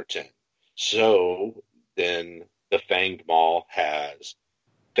 9 or 10. So then the Fanged Maul has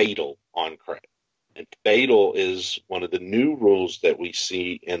Fatal on crit. And Fatal is one of the new rules that we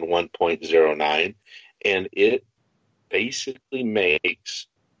see in 1.09, and it basically makes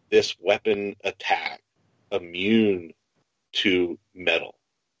this weapon attack immune to metal.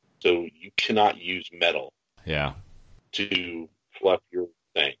 So you cannot use metal to fluff your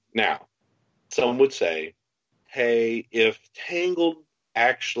thing. Now, some would say, hey, if Tangled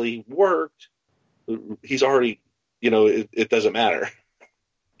actually worked, he's already, it doesn't matter.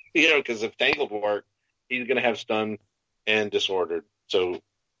 Because if Tangled worked, he's going to have stun and disordered. So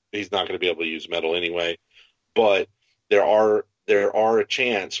he's not going to be able to use metal anyway. But there are a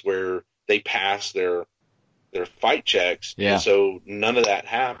chance where they pass their fight checks. Yeah. And so none of that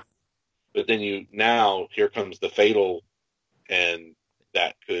happens. But then here comes the Fatal, and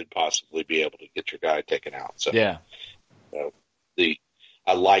that could possibly be able to get your guy taken out. So yeah.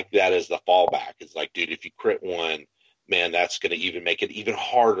 I like that as the fallback. It's like, dude, if you crit one, man, that's going to even make it even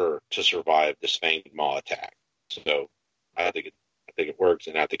harder to survive this Fanged Maw attack. So I think it works,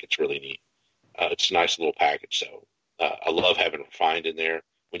 and I think it's really neat. It's a nice little package. So I love having Refined in there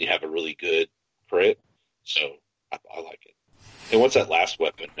when you have a really good crit. So I like it. And what's that last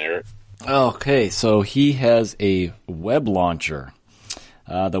weapon, Eric? Okay, so he has a web launcher.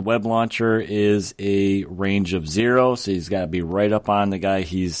 The web launcher is a range of 0, so he's got to be right up on the guy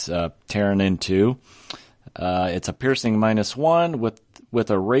he's tearing into. It's a piercing -1 with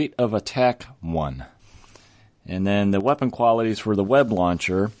a rate of attack 1. And then the weapon qualities for the web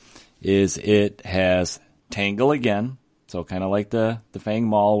launcher is it has Tangle again, so kind of like the Fang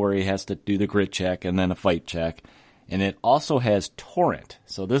Maul where he has to do the grit check and then a fight check. And it also has Torrent.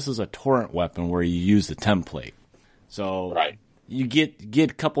 So this is a Torrent weapon where you use the template. So right. You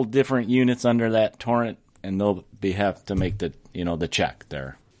get a couple different units under that Torrent, and they'll have to make the check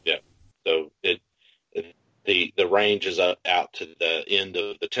there. Yeah. So the range is out to the end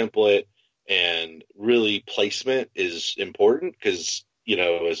of the template, and really placement is important because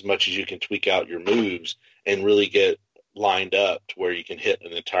as much as you can tweak out your moves and really get lined up to where you can hit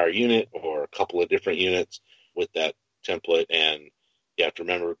an entire unit or a couple of different units with that template. And you have to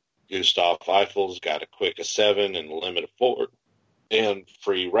remember, Gustav Eiffel's got a quick of 7 and a limit of 4 and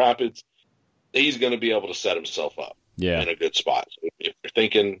free rapids. He's going to be able to set himself up in a good spot. So if you're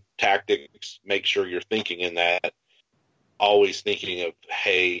thinking tactics, make sure you're thinking in that, always thinking of,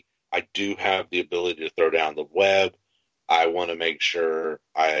 hey, I do have the ability to throw down the web. I want to make sure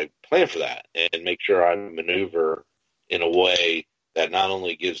I plan for that and make sure I maneuver in a way that not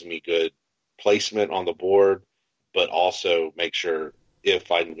only gives me good placement on the board, but also make sure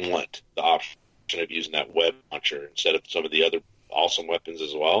if I want the option of using that web launcher instead of some of the other awesome weapons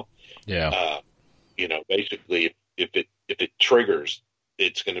as well. Yeah. Basically if it triggers,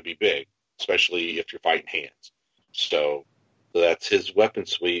 it's going to be big, especially if you're fighting hands. So that's his weapon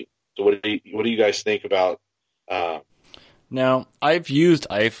suite. So what do you guys think about? Now, I've used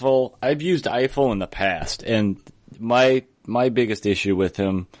Eiffel in the past, and my biggest issue with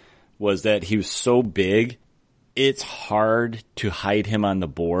him was that he was so big, it's hard to hide him on the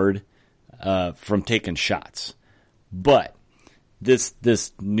board from taking shots. But this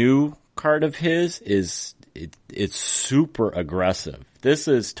new card of his it's super aggressive. This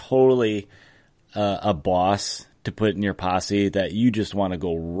is totally a boss to put in your posse that you just want to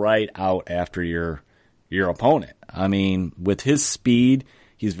go right out after your opponent. I mean, with his speed,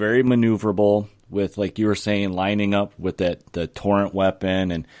 he's very maneuverable with, like you were saying, lining up with the Torrent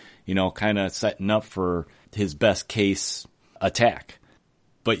weapon and, kind of setting up for his best case attack.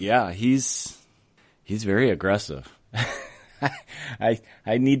 But yeah, he's very aggressive.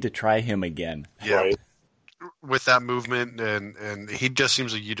 I need to try him again. Yeah. Right. With that movement, and he just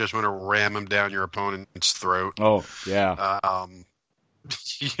seems like you just want to ram him down your opponent's throat. Oh, yeah.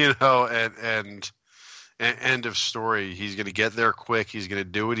 And end of story. He's going to get there quick. He's going to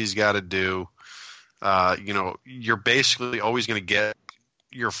do what he's got to do. You're basically always going to get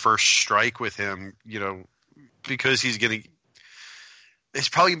your first strike with him, because he's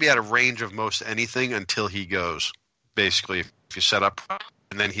probably going to be out of range of most anything until he goes. basically, if you set up,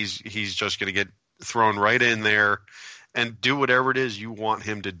 and then he's just going to get thrown right in there and do whatever it is you want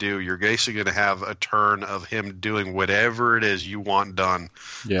him to do. You're basically going to have a turn of him doing whatever it is you want done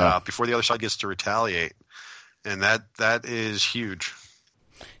before the other side gets to retaliate. And that is huge.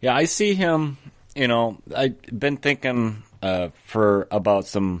 Yeah, I see him, I've been thinking for about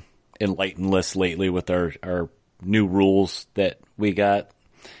some enlightened lists lately with our new rules that we got.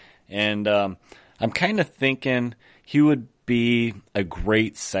 And I'm kind of thinking he would be a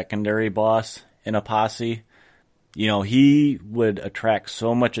great secondary boss in a posse. He would attract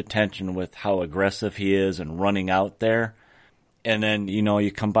so much attention with how aggressive he is and running out there. And then,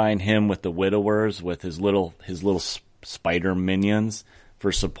 you combine him with the widowers with his little spider minions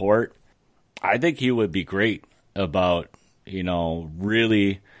for support. I think he would be great about,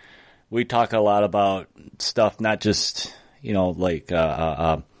 really, we talk a lot about stuff, not just,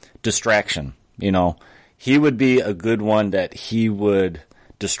 distraction. He would be a good one that he would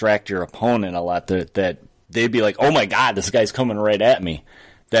distract your opponent a lot, that they'd be like, oh my God, this guy's coming right at me.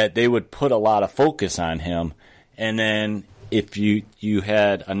 That they would put a lot of focus on him. And then if you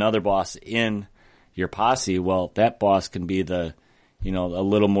had another boss in your posse, well, that boss can be a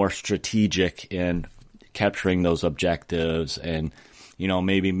little more strategic in capturing those objectives and,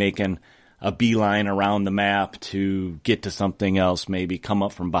 maybe making a beeline around the map to get to something else, maybe come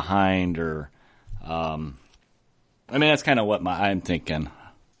up from behind or, that's kind of what I'm thinking.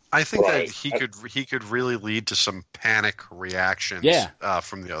 I think that he could really lead to some panic reactions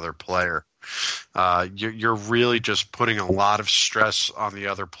from the other player. You're really just putting a lot of stress on the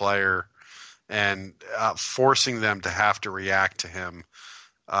other player and forcing them to have to react to him,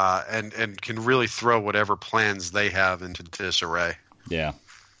 and can really throw whatever plans they have into disarray. Yeah,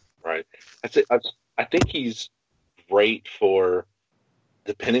 right. I think he's great for,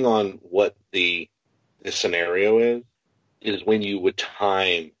 depending on what the scenario is when you would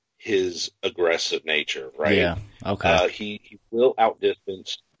time his aggressive nature, right? Yeah. Okay. He will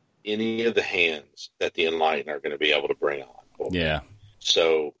outdistance any of the hands that the Enlightened are going to be able to bring on. Yeah.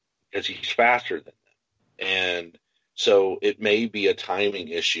 So, because he's faster than them. And so it may be a timing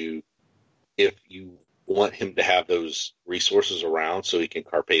issue if you want him to have those resources around so he can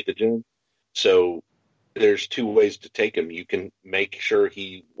Carpathogen. So there's two ways to take him. You can make sure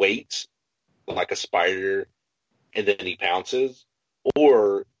he waits like a spider and then he pounces,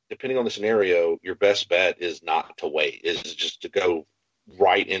 or depending on the scenario, your best bet is not to wait, is just to go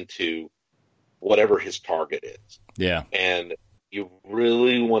right into whatever his target is. Yeah. And you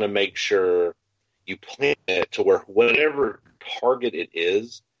really want to make sure you plan it to where whatever target it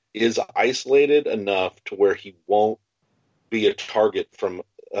is isolated enough to where he won't be a target from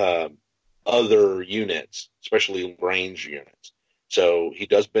other units, especially range units. So he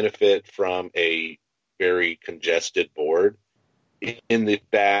does benefit from a very congested board, in the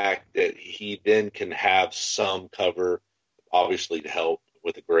fact that he then can have some cover, obviously to help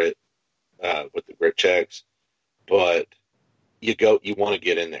with the grit checks, but you want to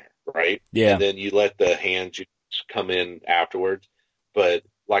get in there, right? Yeah. And then you let the hands come in afterwards. But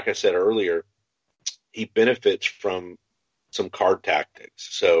like I said earlier, he benefits from some card tactics.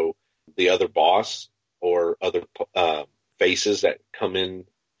 So the other boss or other faces that come in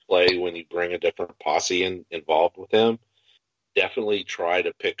play when you bring a different posse involved with him, definitely try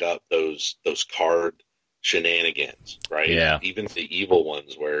to pick up those card shenanigans, right? Yeah. Even the evil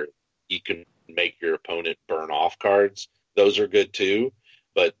ones where you can make your opponent burn off cards, those are good too.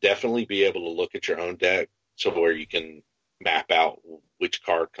 But definitely be able to look at your own deck so where you can map out which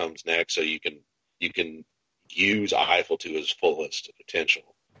card comes next, so you can use Eiffel to his fullest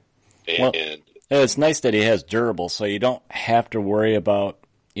potential. And it's nice that he has durable, so you don't have to worry about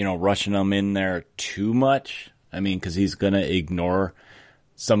rushing him in there too much. I mean, because he's going to ignore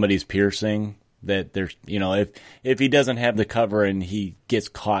somebody's piercing. That there's, if he doesn't have the cover and he gets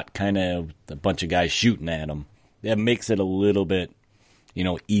caught, kind of a bunch of guys shooting at him, that makes it a little bit,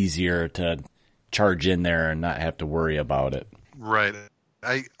 easier to charge in there and not have to worry about it. Right.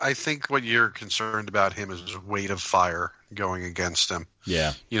 I think what you're concerned about him is weight of fire going against him.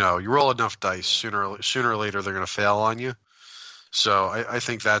 Yeah. You roll enough dice, sooner or later they're going to fail on you. So I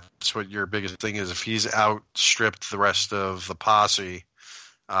think that's what your biggest thing is. If he's outstripped the rest of the posse,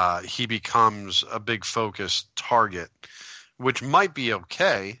 he becomes a big focus target, which might be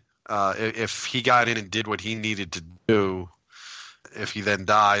okay if he got in and did what he needed to do. If he then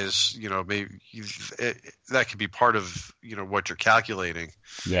dies, maybe that could be part of what you're calculating.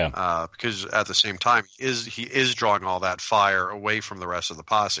 Yeah. Because at the same time, he is drawing all that fire away from the rest of the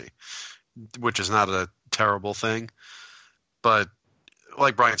posse, which is not a terrible thing. But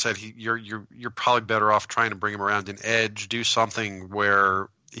like Brian said, you're probably better off trying to bring him around an edge, do something where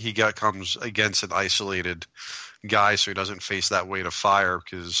he comes against an isolated guy, so he doesn't face that weight of fire.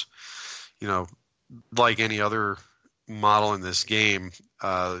 Because, like any other model in this game,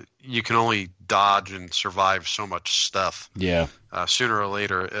 you can only dodge and survive so much stuff. Yeah. Sooner or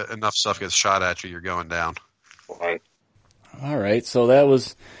later, enough stuff gets shot at you, you're going down. Right. All right, so that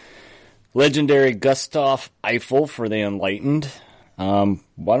was legendary Gustav Eiffel for the Enlightened.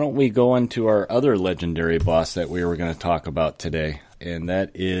 Why don't we go into our other legendary boss that we were going to talk about today, and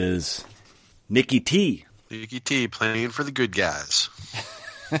that is Nicky T. Nicky T playing for the good guys.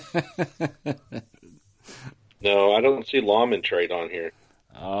 No, I don't see Lawman Trade on here.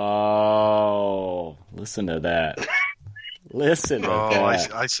 Oh, listen to that. Listen to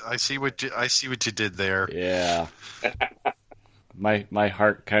that. I see what you did there. Yeah. My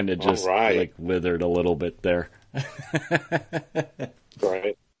heart kind of just like withered a little bit there.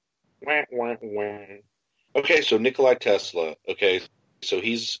 Right. Okay, so Nikolai Tesla. Okay, so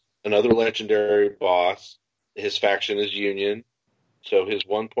he's another legendary boss. His faction is Union. So his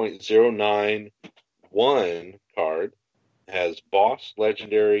 1.091 card has boss,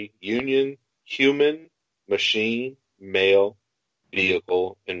 legendary, Union, human, machine, male,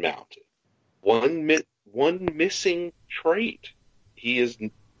 vehicle, and mounted. One missing trait. He is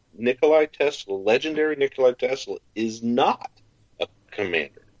Nikolai Tesla. Legendary Nikolai Tesla is not a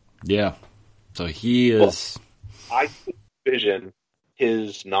commander. Yeah. So he is. Well, I could envision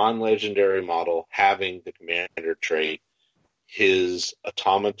his non-legendary model having the commander trait. His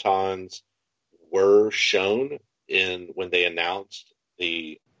automatons were shown when they announced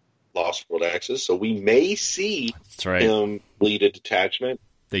the Lost World Access, so we may see him lead a detachment.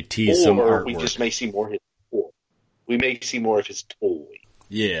 They tease some artwork. We just may see more of his toy. We may see more of his toy.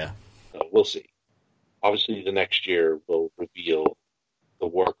 Yeah. We'll see. Obviously, the next year will reveal the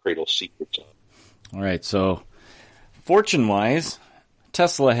War Cradle secrets. All right, so fortune-wise,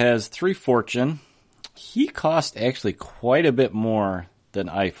 Tesla has 3 fortune. He cost actually quite a bit more than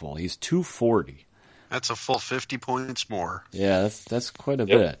Eiffel. He's 240. That's a full 50 points more. Yeah, that's quite a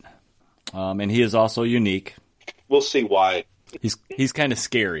bit. And he is also unique. We'll see why. He's kind of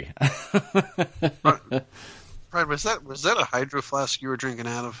scary. Right, was that a hydro flask you were drinking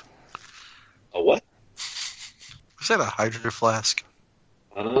out of? A what? Was that a hydro flask?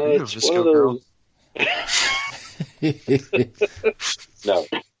 It's one of those. No.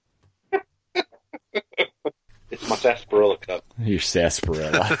 It's my sarsaparilla cup. Your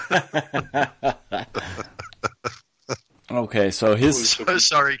sarsaparilla. Okay, so his...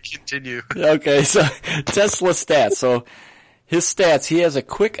 Sorry, continue. Okay, so Tesla stats. So his stats, he has a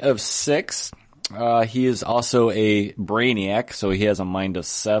quick of 6. He is also a brainiac, so he has a mind of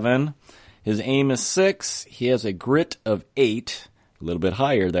 7. His aim is 6. He has a grit of 8, a little bit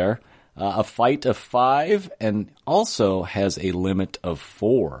higher there. A fight of 5, and also has a limit of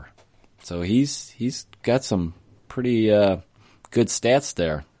 4. So he's got some pretty good stats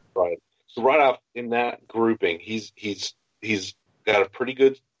there. Right. So right off in that grouping, he's got a pretty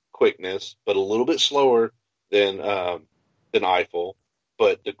good quickness, but a little bit slower than Eiffel.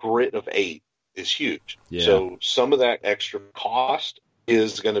 But the grit of 8 is huge. Yeah. So some of that extra cost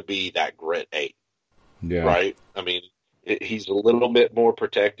is going to be that grit 8. Yeah. Right. I mean, he's a little bit more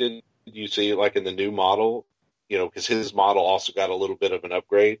protected. You see, like in the new model, because his model also got a little bit of an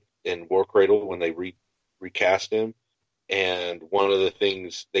upgrade in War Cradle when they recast him. And one of the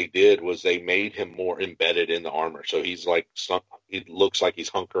things they did was they made him more embedded in the armor. So he's like, he looks like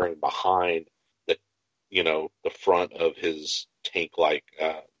he's hunkering behind the front of his tank-like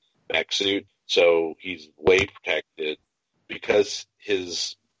mech suit. So he's way protected because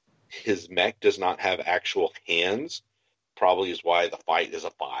his mech does not have actual hands. Probably is why the fight is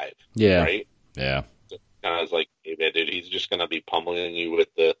a 5. Yeah. Right? Yeah. Kind of like, hey, man, dude, he's just going to be pummeling you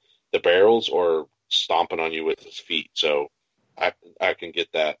with the barrels or stomping on you with his feet. So I can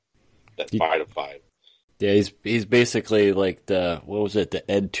get that fight of 5. Yeah, he's basically like the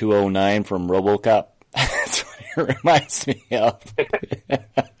Ed 209 from RoboCop. That's what it reminds me of.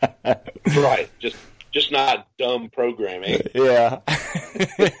 Right. Just not dumb programming. Yeah.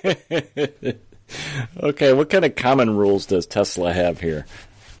 Okay, what kind of common rules does Tesla have here?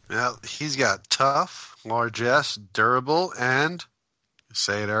 Well, he's got tough, largesse, durable, and...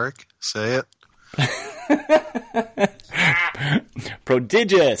 Say it, Eric. Say it.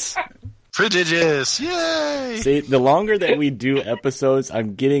 Prodigious. Prodigious. Yay! See, the longer that we do episodes,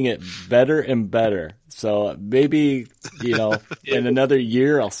 I'm getting it better and better. So maybe, in another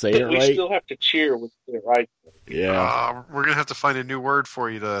year I'll say it right. We still have to cheer with the right. Yeah. We're gonna have to find a new word for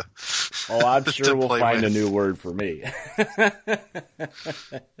you to. Oh, I'm sure we'll find with. a new word for me.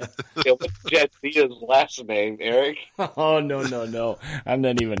 What's Jadzidah's last name, Eric? Oh, no. I'm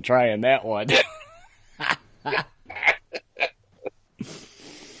not even trying that one.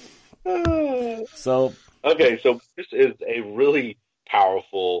 So this is a really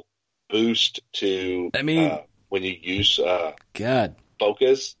powerful boost to when you use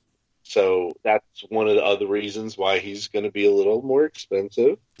focus. So that's one of the other reasons why he's going to be a little more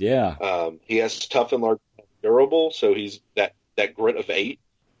expensive. Yeah. He has tough and large, durable, so he's that grit of 8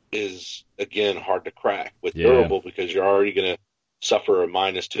 is again hard to crack with durable because you're already going to suffer a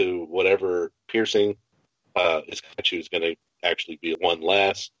 -2 whatever piercing is going to actually be 1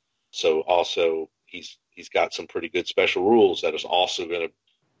 less. So also he's got some pretty good special rules that is also going to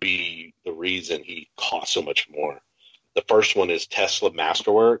be the reason he costs so much more. The first one is Tesla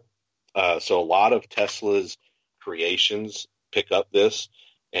Masterwork. So a lot of Tesla's creations pick up this,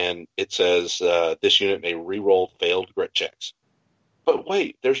 and it says this unit may re-roll failed grit checks. But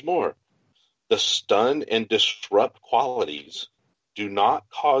wait, there's more. The stun and disrupt qualities do not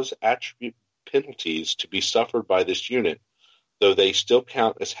cause attribute penalties to be suffered by this unit, though they still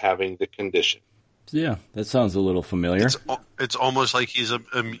count as having the condition. Yeah, that sounds a little familiar. It's almost like he's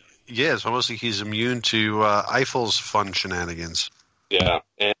it's almost like he's immune to Eiffel's fun shenanigans. Yeah,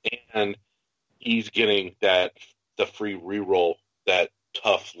 and he's getting the free reroll that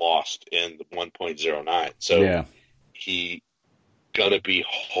Tough lost in the 1.09. So he gonna be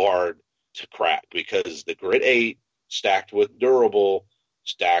hard to crack because the grit 8 stacked with durable,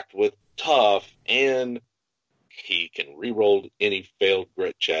 stacked with tough, and he can reroll any failed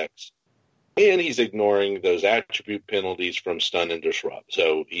grit checks. And he's ignoring those attribute penalties from stun and disrupt.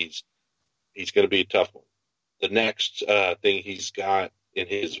 So he's going to be a tough one. The next thing he's got in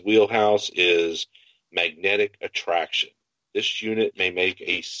his wheelhouse is magnetic attraction. This unit may make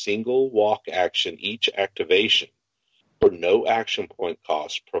a single walk action each activation for no action point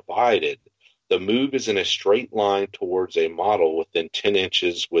cost, provided the move is in a straight line towards a model within 10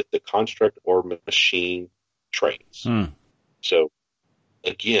 inches with the construct or machine traits. So,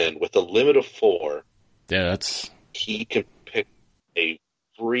 again, with a limit of 4, he can pick a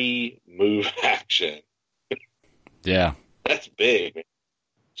free move action. Yeah. That's big,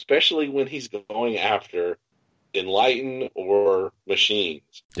 especially when he's going after Enlighten or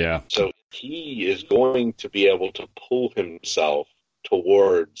machines. Yeah. So he is going to be able to pull himself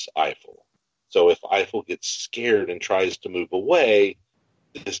towards Eiffel. So if Eiffel gets scared and tries to move away,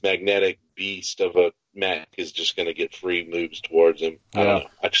 this magnetic beast of a mech is just going to get free moves towards him. I don't know.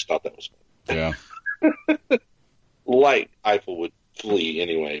 I just thought that was fun. Yeah. Like Eiffel would flee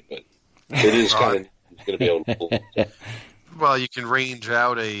anyway, but it is kind of going to be able to pull himself. Well, you can range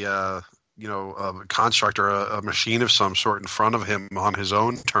out a construct or a machine of some sort in front of him on his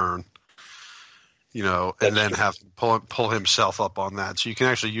own turn, and then have him pull himself up on that. So you can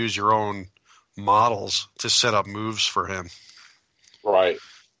actually use your own models to set up moves for him. Right.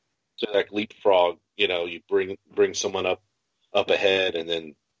 So like leapfrog, you bring someone up ahead and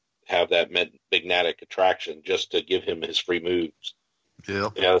then have that magnetic attraction just to give him his free moves. Yeah.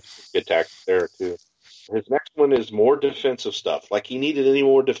 Yeah, that's a good tactic there too. His next one is more defensive stuff. Like he needed any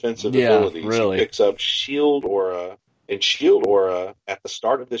more defensive abilities. Really. He picks up Shield Aura. And Shield Aura, at the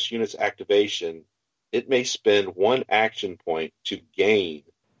start of this unit's activation, it may spend 1 action point to gain,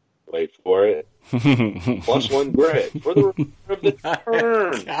 wait for it, +1 grit for the remainder of the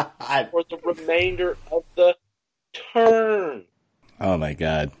turn. God. For the remainder of the turn. Oh, my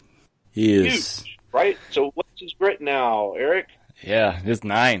God. He is... Huge, right? So what's his grit now, Eric? Yeah, it's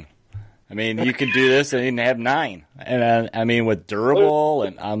 9. I mean, you could do this and have 9. And with durable,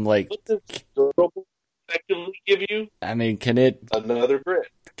 and I'm like... What does durable effectively give you? I mean, can it... Another grit.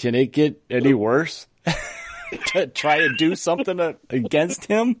 Can it get any worse? To try to do something against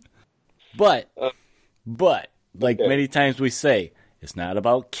him? But, many times we say, it's not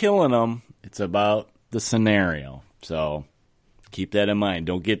about killing him, it's about the scenario. So, keep that in mind.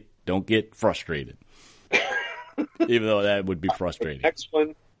 Don't get frustrated. Even though that would be frustrating. Next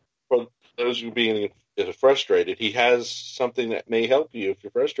one, for those who are being frustrated, he has something that may help you if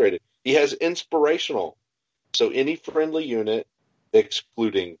you're frustrated. He has inspirational. So any friendly unit,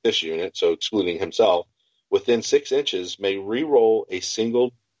 excluding this unit, so excluding himself, within 6 inches may re-roll a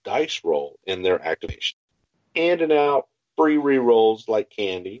single dice roll in their activation. Handing out free re-rolls like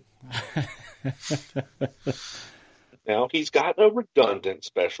candy. Now, he's got a redundant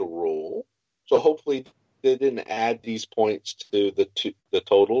special rule, so hopefully they didn't add these points to the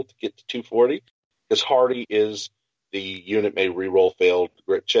total to get to 240, because Hardy is the unit may re-roll failed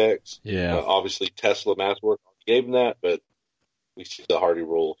grit checks. Yeah. Obviously, Tesla Masterwork gave him that, but we see the Hardy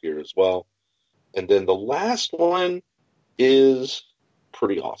rule here as well. And then the last one is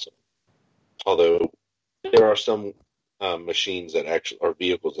pretty awesome. Although there are some machines that actually are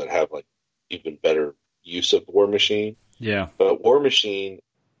vehicles that have like even better use of War Machine. Yeah. But War Machine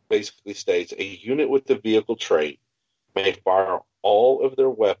basically states a unit with the vehicle trait may fire all of their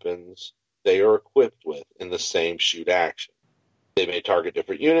weapons they are equipped with in the same shoot action. They may target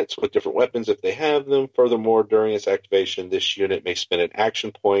different units with different weapons if they have them. Furthermore, during its activation, this unit may spend an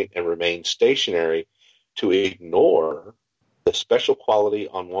action point and remain stationary to ignore the special quality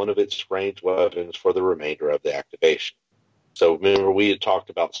on one of its ranged weapons for the remainder of the activation. So remember, we had talked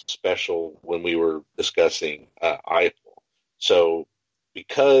about special when we were discussing Eiffel. So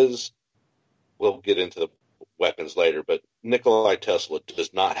because we'll get into the weapons later, but Nikolai Tesla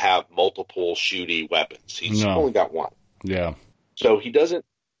does not have multiple shooty weapons. He's only got one. Yeah. So he doesn't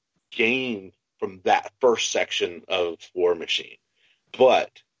gain from that first section of War Machine. But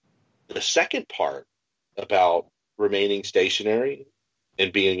the second part about remaining stationary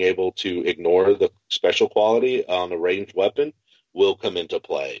and being able to ignore the special quality on a ranged weapon will come into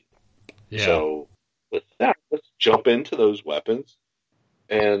play. Yeah. So with that, let's jump into those weapons.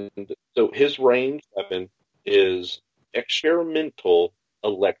 And so his ranged weapon is experimental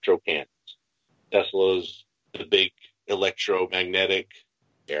electro cannons. Tesla's the big electromagnetic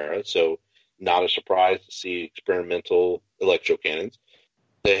era, so not a surprise to see experimental electro cannons.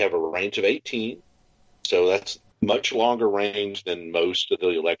 They have a range of 18, so that's much longer range than most of the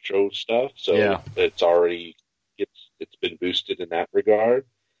electro stuff. So it's already it's been boosted in that regard.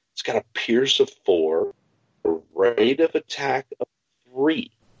 It's got a pierce of 4, a rate of attack of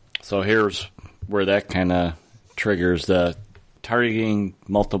 3. So here's where that kind of triggers the targeting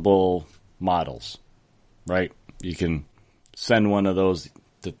multiple models, right? You can send one of those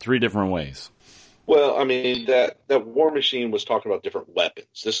to 3 different ways. Well, I mean, that War Machine was talking about different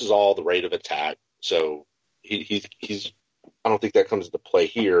weapons. This is all the rate of attack. So he's I don't think that comes into play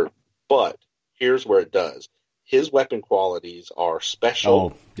here, but here's where it does. His weapon qualities are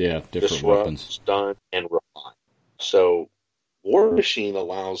special, different disrupt, weapons, stun, and refine. So War Machine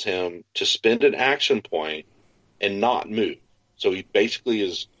allows him to spend an action point and not move. So he basically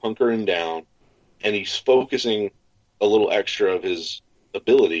is hunkering down, and he's focusing a little extra of his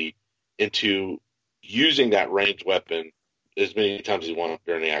ability into using that ranged weapon as many times as you want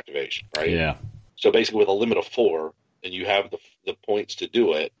during the activation, right? Yeah. So basically with a limit of 4, and you have the points to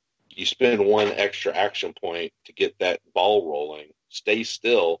do it, you spend 1 extra action point to get that ball rolling, stay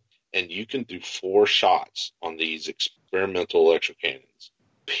still, and you can do 4 shots on these experimental electro cannons.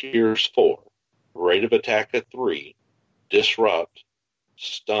 Pierce 4, rate of attack of 3, disrupt,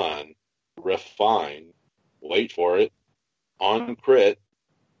 stun, refine, wait for it, on crit,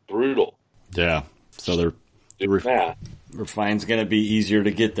 brutal. Yeah. So refine's going to be easier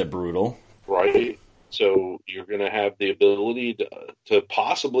to get the brutal. Right. So you're going to have the ability to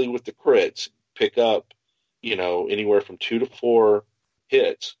possibly with the crits pick up, anywhere from 2 to 4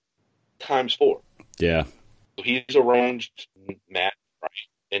 hits times 4. Yeah. So he's a ranged match, right?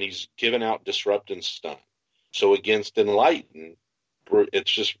 And he's given out disrupt and stun. So against enlighten,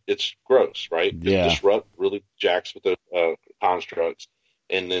 it's gross, right? Yeah. Disrupt really jacks with the constructs,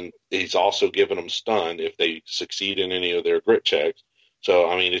 and then he's also giving them stun if they succeed in any of their grit checks. So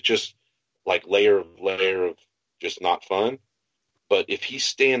I mean, it's just like layer of just not fun. But if he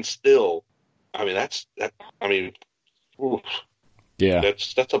stands still, I mean that's. Oof,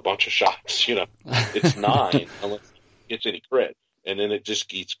 that's a bunch of shots. It's 9 unless he gets any crit, and then it just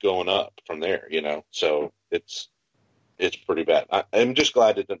keeps going up from there. So it's pretty bad. I'm just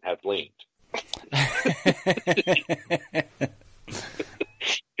glad it didn't have leaned.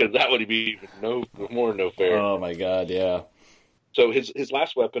 Because that would be even no fair. Oh my god, yeah. So his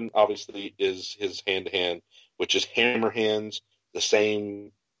last weapon obviously is his hand-to-hand, which is hammer hands, the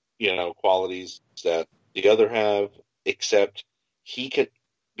same qualities that the other have, except he can,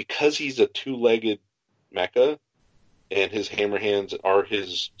 because he's a 2-legged mecha, and his hammer hands are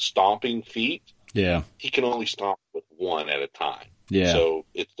his stomping feet. Yeah, he can only stomp with 1 at a time. Yeah, so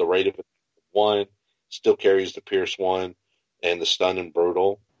it's the rate of 1, still carries the pierce 1 and the stun and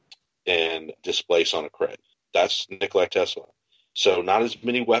brutal, and displace on a crit. That's Nikolai Tesla. So not as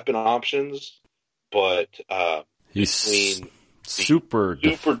many weapon options, but he's super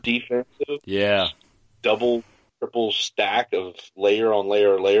defensive. Yeah, double, triple stack of layer on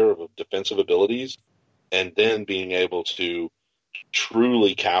layer of defensive abilities, and then being able to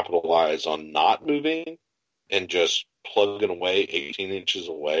truly capitalize on not moving and just plugging away 18 inches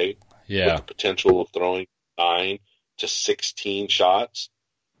away. Yeah, with the potential of throwing 9 to 16 shots.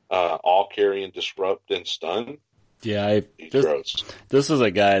 all carry and disrupt and stun. Yeah, this is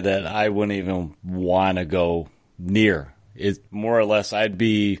a guy that I wouldn't even want to go near. It's more or less I'd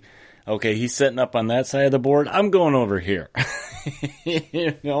be, okay, he's setting up on that side of the board. I'm going over here.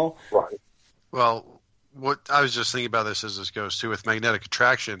 You know? Right. Well, what I was just thinking about this as this goes too with magnetic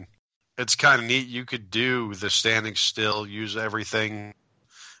attraction. It's kind of neat. You could do the standing still, use everything.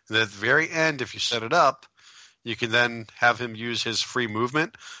 And at the very end, if you set it up, you can then have him use his free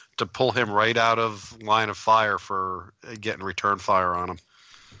movement to pull him right out of line of fire for getting return fire on him.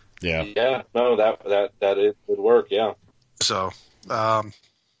 Yeah. Yeah. No, that it would work. Yeah. So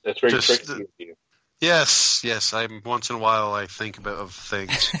that's very tricky of you. Yes. I'm once in a while I think of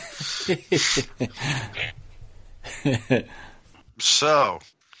things. So,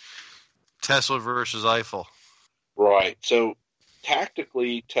 Tesla versus Eiffel. Right. So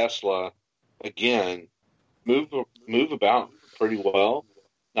tactically, Tesla again move about pretty well.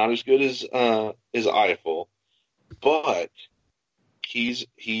 Not as good as Eiffel, but he's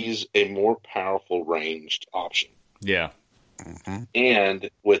a more powerful ranged option. Yeah. Mm-hmm. And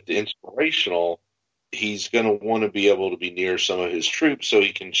with the inspirational, he's going to want to be able to be near some of his troops so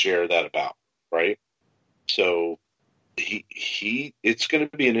he can share that about, right? So it's going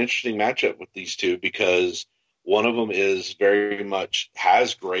to be an interesting matchup with these two because one of them is very much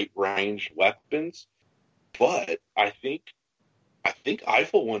has great ranged weapons, but I think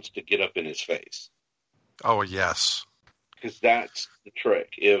Eiffel wants to get up in his face. Oh yes, because that's the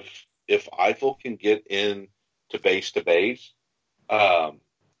trick. If Eiffel can get in to base, I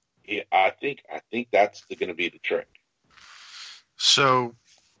think that's going to be the trick. So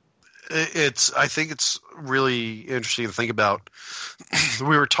I think it's really interesting to think about.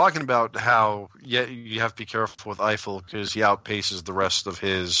 We were talking about how you have to be careful with Eiffel because he outpaces the rest of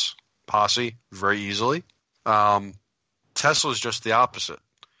his posse very easily. Tesla's just the opposite.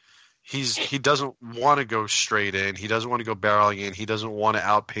 He doesn't want to go straight in. He doesn't want to go barreling in. He doesn't want to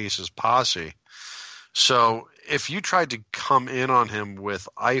outpace his posse. So if you tried to come in on him with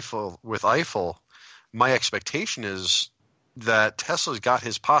Eiffel, my expectation is that Tesla's got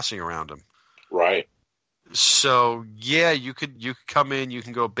his posse around him. Right. So yeah, you could come in, you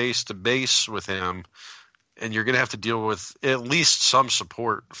can go base to base with him, and you're going to have to deal with at least some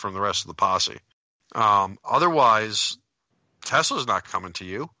support from the rest of the posse. Otherwise, Tesla's not coming to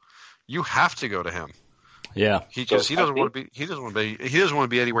you. You have to go to him. Yeah, because he doesn't want to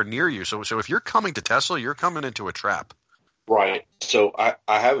be anywhere near you. So if you're coming to Tesla, you're coming into a trap. Right. So I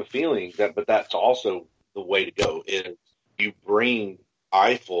have a feeling but that's also the way to go is you bring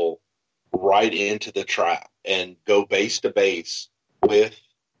Eiffel right into the trap and go base to base with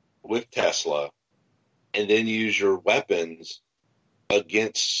Tesla, and then use your weapons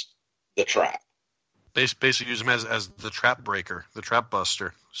against the trap. Basically, use him as the trap breaker, the trap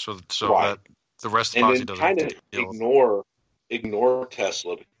buster, so right. that the rest of the posse doesn't. And then kind of ignore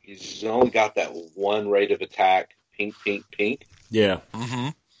Tesla because he's only got that one rate of attack, pink. Yeah. Mm-hmm.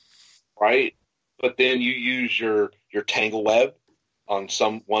 Right, but then you use your tangle web on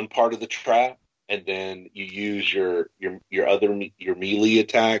one part of the trap, and then you use your melee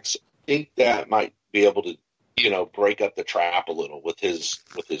attacks. I think that might be able to break up the trap a little with his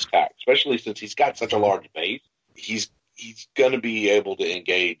attack, especially since he's got such a large base. He's going to be able to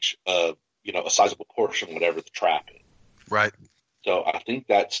engage a sizable portion, whatever the trap is. Right. So I think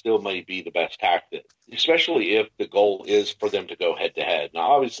that still may be the best tactic, especially if the goal is for them to go head to head.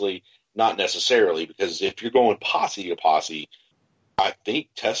 Now, obviously, not necessarily, because if you're going posse to posse, I think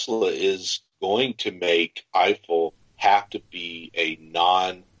Tesla is going to make Eiffel have to be a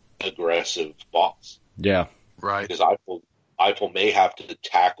non-aggressive boss. Yeah. Right. Because Eiffel may have to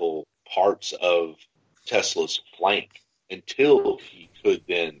tackle parts of Tesla's flank until he could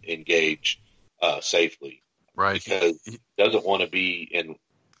then engage safely. Right. Because he doesn't want to be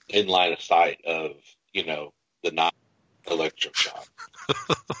in line of sight of, the non-electroshock.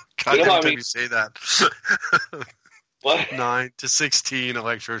 God damn I mean? you say that. What? 9 to 16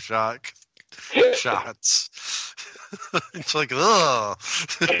 electroshock shots. It's like, ugh.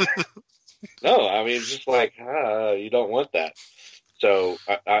 No, I mean, it's just like, you don't want that. So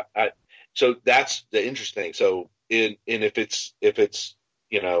so that's the interesting thing. So if it's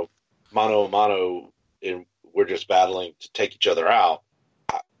mano a mano, and we're just battling to take each other out,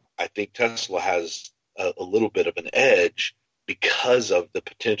 I think Tesla has a little bit of an edge because of the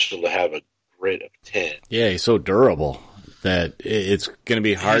potential to have a grit of 10. Yeah, he's so durable that it's going to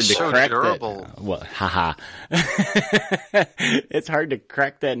be hard to crack durable. that. Well, haha. It's hard to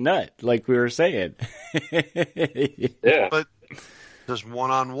crack that nut, like we were saying. Yeah. But just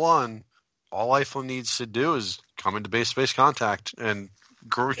one-on-one, all Eiffel needs to do is come into base-to-base contact, and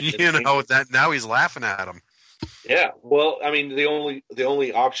That now he's laughing at him. Yeah, well, I mean, the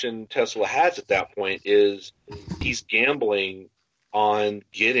only option Tesla has at that point is he's gambling on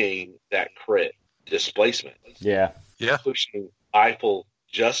getting that crit displacement. Yeah. Pushing Eiffel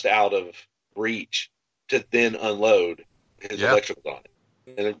just out of reach to then unload his electricals on it.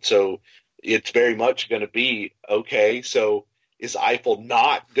 And so it's very much going to be, okay, so is Eiffel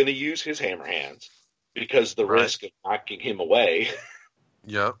not going to use his hammer hands because the risk of knocking him away?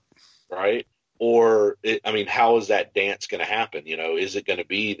 Yep. Right? Or, how is that dance going to happen? Is it going to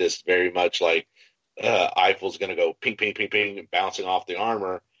be this very much like Eiffel's going to go ping, ping, ping, ping, bouncing off the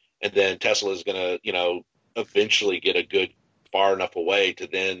armor, and then Tesla's going to, eventually get a good far enough away to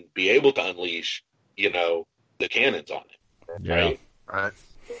then be able to unleash, the cannons on it. Right? Right.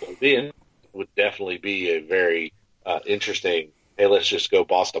 So then would definitely be a very interesting, hey, let's just go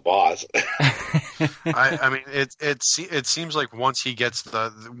boss to boss. It seems like once he gets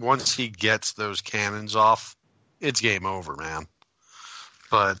those cannons off, it's game over, man.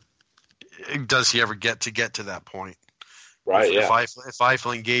 But does he ever get to that point? Right. If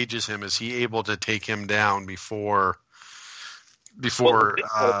Eiffel engages him, is he able to take him down before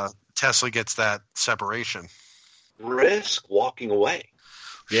Tesla gets that separation? Risk walking away.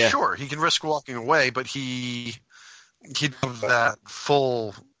 Yeah. Sure, he can risk walking away, but he does that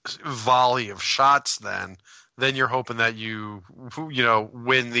full volley of shots. Then you're hoping that you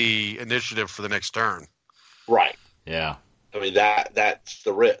win the initiative for the next turn. Right. Yeah. That's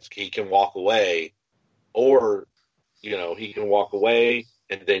the risk. He can walk away, or he can walk away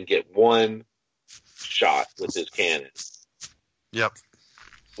and then get one shot with his cannon. Yep.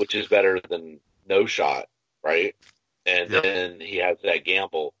 Which is better than no shot, right? And then he has that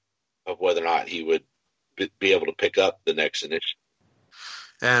gamble of whether or not he would be able to pick up the next initiative.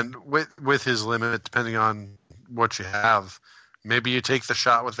 And with his limit, depending on what you have, maybe you take the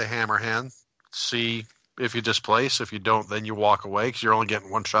shot with the hammer hand, see if you displace. If you don't, then you walk away because you're only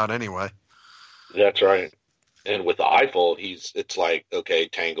getting one shot anyway. That's right. And with the Eiffel, it's like, okay,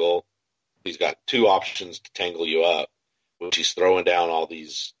 tangle. He's got two options to tangle you up, which he's throwing down all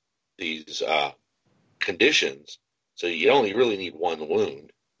these conditions. So you only really need one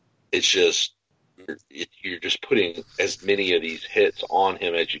wound. It's just you're just putting as many of these hits on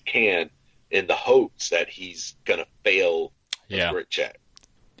him as you can in the hopes that he's going to fail the grit check.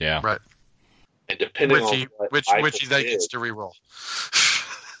 Yeah. Right. And depending on which he then gets to reroll.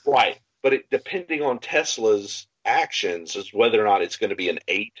 Right. But depending on Tesla's actions is whether or not it's going to be an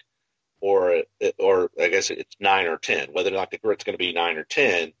 8 or I guess it's 9 or 10. Whether or not the grit's going to be 9 or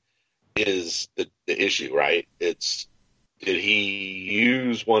 10 is the issue, right? Did he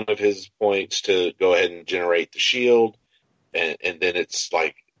use one of his points to go ahead and generate the shield? And then it's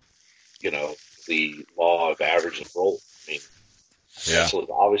like, the law of average and roll. Tesla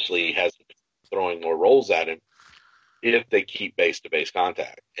obviously has throwing more rolls at him if they keep base-to-base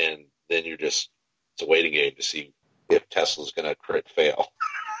contact. And then it's a waiting game to see if Tesla's going to crit fail.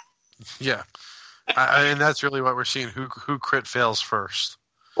 Yeah. And that's really what we're seeing. Who crit fails first.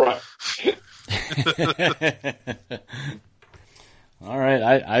 Right. All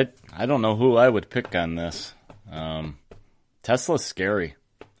right. I don't know who I would pick on this. Tesla's scary.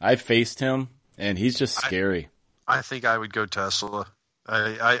 I faced him, and he's just scary. I think I would go Tesla.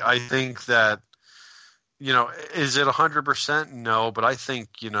 I think that, is it 100%? No, but I think,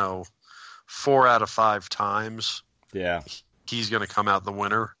 4 out of 5 times he's going to come out the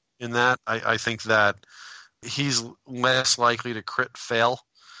winner in that. I think that he's less likely to crit fail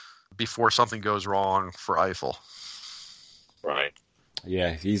before something goes wrong for Eiffel. Right.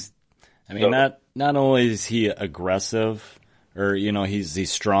 Yeah, not only is he aggressive or,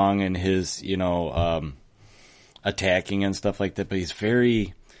 he's strong in his, attacking and stuff like that, but he's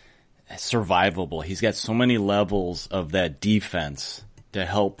very survivable. He's got so many levels of that defense to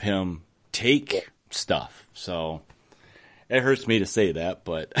help him take stuff. So it hurts me to say that,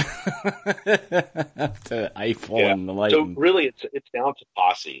 but to Eiffel and the light. So really it's down to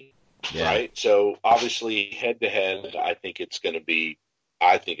posse, right? So obviously head to head, I think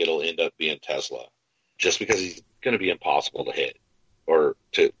it'll end up being Tesla just because he's going to be impossible to hit or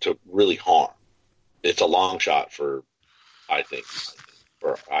to really harm. It's a long shot for Eiffel.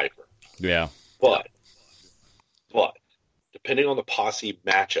 Yeah. But depending on the posse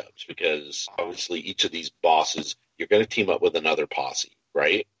matchups, because obviously each of these bosses, you're going to team up with another posse,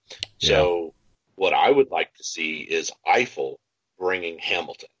 right? Yeah. So what I would like to see is Eiffel bringing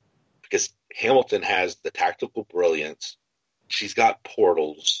Hamilton, because Hamilton has the tactical brilliance. She's got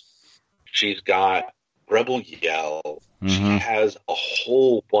portals. She's got Rebel Yell. Mm-hmm. She has a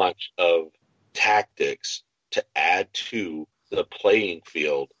whole bunch of tactics to add to the playing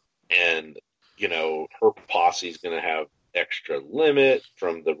field, and her posse is going to have extra limit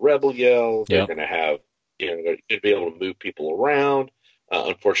from the Rebel Yell. They're going to have, they're going to be able to move people around.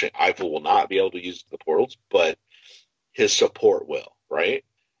 Unfortunately, Eiffel will not be able to use the portals, but his support will, right?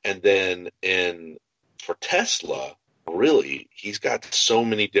 And then for Tesla, really, he's got so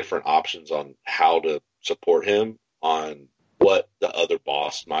many different options on how to support him on what the other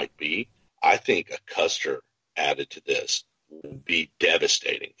boss might be. I think a Custer added to this would be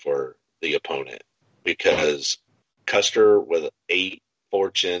devastating for the opponent, because Custer with 8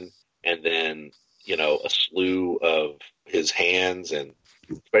 fortune and then, a slew of his hands, and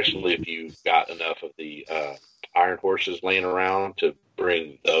especially if you've got enough of the Iron Horses laying around to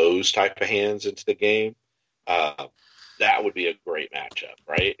bring those type of hands into the game, that would be a great matchup,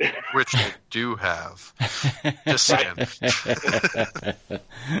 right? Which they do have. Just saying.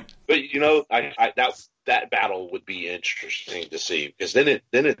 But that battle would be interesting to see, because I think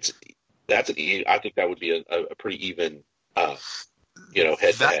that would be a pretty even head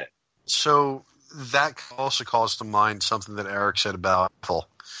to head. So that also calls to mind something that Eric said about Eiffel.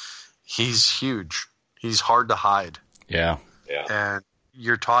 He's huge. He's hard to hide. Yeah. And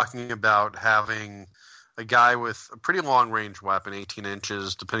you're talking about having a guy with a pretty long range weapon, 18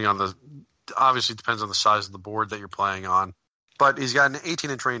 inches, obviously depends on the size of the board that you're playing on. But he's got an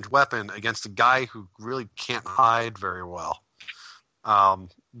 18-inch range weapon against a guy who really can't hide very well.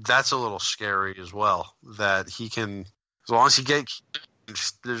 That's a little scary as well, that he can, as long as he gets,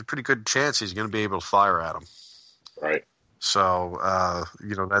 there's a pretty good chance he's going to be able to fire at him. Right. So,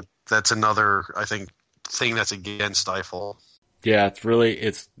 that's another, I think, thing that's against Eiffel. Yeah,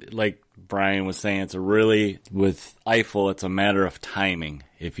 it's like Brian was saying, with Eiffel, it's a matter of timing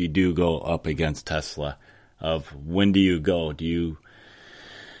if you do go up against Tesla, of when do you go? Do you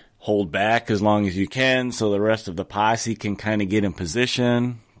hold back as long as you can so the rest of the posse can kind of get in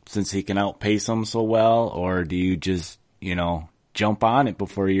position since he can outpace them so well, or do you just, jump on it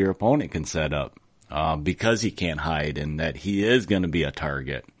before your opponent can set up because he can't hide and that he is going to be a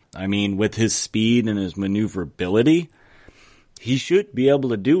target? I mean, with his speed and his maneuverability, he should be able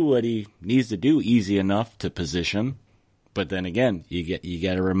to do what he needs to do easy enough to position. But then again, you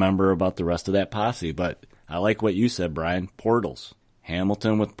got to remember about the rest of that posse. But I like what you said, Brian. Portals.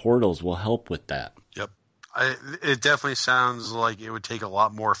 Hamilton with portals will help with that. Yep. It definitely sounds like it would take a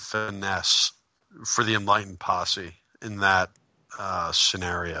lot more finesse for the Enlightened posse in that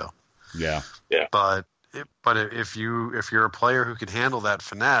scenario. Yeah. But if you're a player who can handle that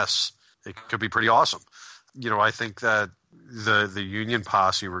finesse, it could be pretty awesome. I think that the Union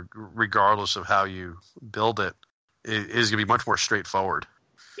posse, regardless of how you build it, is going to be much more straightforward.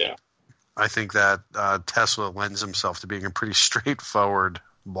 Yeah. I think that Tesla lends himself to being a pretty straightforward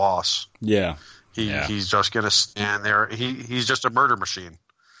boss. Yeah. He's just going to stand there. He's just a murder machine.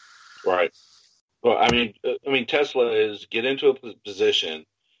 Right. Well, I mean, Tesla is get into a position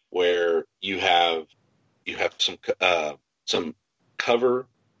where you have some cover,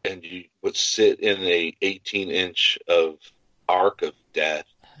 and you would sit in a 18-inch of arc of death,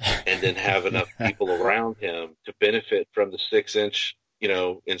 and then have enough people around him to benefit from the 6-inch,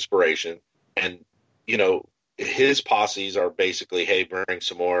 inspiration. And, his posses are basically, hey, bring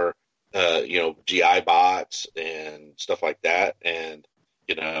some more, GI bots and stuff like that. And,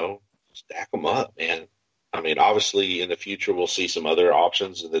 stack them up, man. I mean, obviously in the future, we'll see some other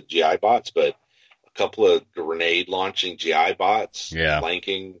options of the GI bots, but a couple of grenade launching GI bots,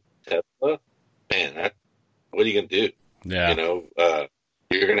 flanking Tesla, man, what are you going to do? Yeah.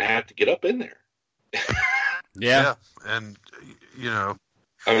 You're going to have to get up in there. Yeah. And,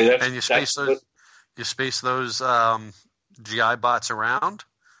 I mean, and you space those GI bots around.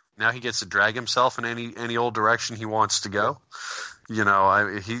 Now he gets to drag himself in any old direction he wants to go.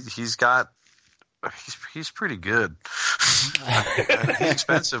 He's pretty good. He's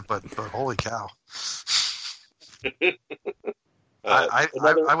expensive, but holy cow. I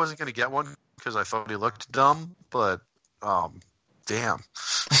wasn't going to get one because I thought he looked dumb, but damn.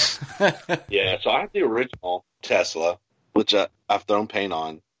 Yeah, so I have the original Tesla, which I've thrown paint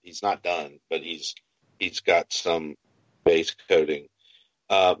on. He's not done, but he's got some base coating.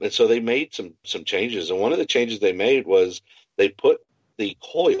 And so they made some changes, and one of the changes they made was they put the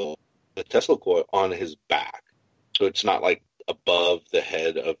Tesla coil, on his back, so it's not like above the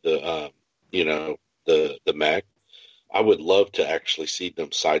head of the the mech. I would love to actually see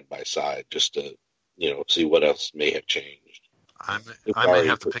them side by side, just to see what else may have changed. I may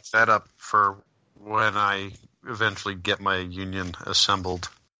have to pick that up for when I eventually get my Union assembled.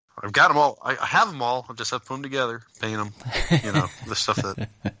 I've got them all. I have them all. I just have to put them together, paint them. The stuff that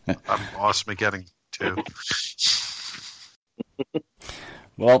I'm awesome at getting too.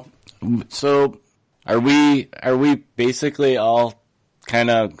 Well, so are we basically all kind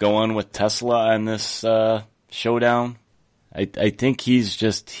of going with Tesla on this showdown? I think he's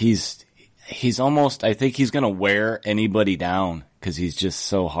almost, I think he's going to wear anybody down because he's just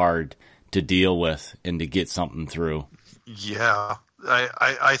so hard to deal with and to get something through. Yeah.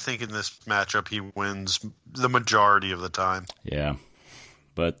 I think in this matchup he wins the majority of the time. Yeah.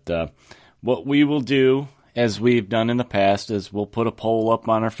 But what we will do, as we've done in the past, is we'll put a poll up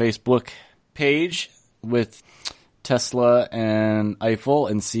on our Facebook page with Tesla and Eiffel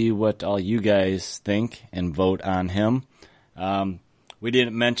and see what all you guys think and vote on him. We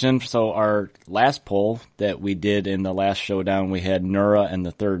didn't mention, so our last poll that we did in the last showdown, we had Nura and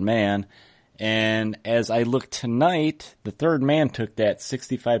the Third Man. And as I look tonight, the Third Man took that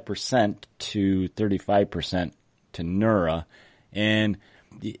 65% to 35% to Nura. And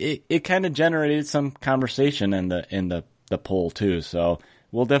it kind of generated some conversation in the poll too. So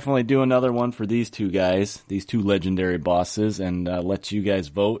we'll definitely do another one for these two guys, these two legendary bosses, and let you guys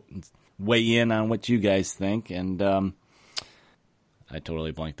vote, and weigh in on what you guys think. And I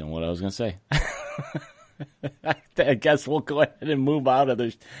totally blanked on what I was going to say. I guess we'll go ahead and move out of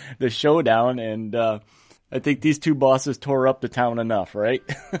the showdown. And I think these two bosses tore up the town enough, right?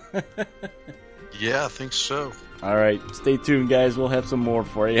 Yeah, I think so. All right, stay tuned, guys. We'll have some more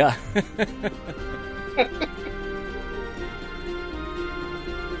for you.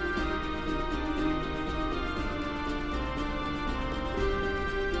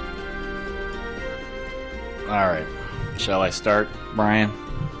 All right. Shall I start, Brian?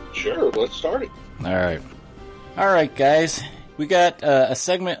 Sure, let's start it. All right, guys. We got a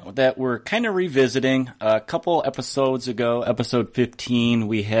segment that we're kind of revisiting. A couple episodes ago, episode 15,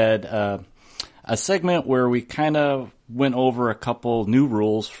 we had a segment where we kind of went over a couple new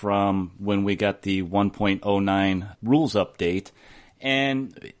rules from when we got the 1.09 rules update.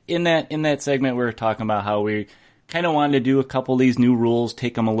 And in that segment, we were talking about how we kind of wanted to do a couple of these new rules,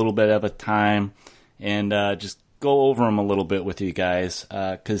 take them a little bit at a time, and just go over them a little bit with you guys.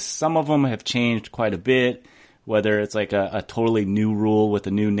 Because some of them have changed quite a bit, whether it's like a totally new rule with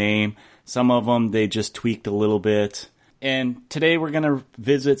a new name. Some of them, they just tweaked a little bit. And today we're going to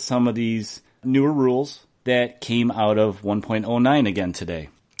visit some of these newer rules that came out of 1.09 again today.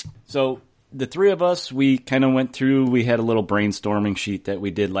 So the three of us, we kind of went through, we had a little brainstorming sheet that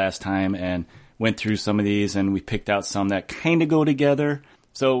we did last time and went through some of these, and we picked out some that kind of go together.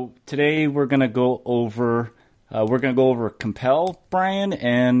 So today we're going to go over Compel, Brian,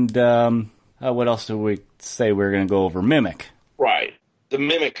 and what else do we say? We're going to go over Mimic. Right. The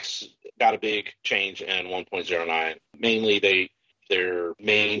Mimics got a big change in 1.09. Mainly their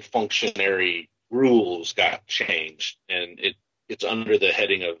main functionary rules got changed, and it's under the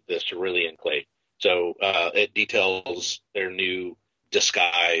heading of the Cerulean Clade. So it details their new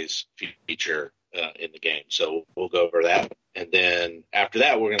disguise feature in the game. So we'll go over that. And then after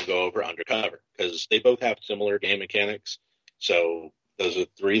that, we're going to go over Undercover, because they both have similar game mechanics. So those are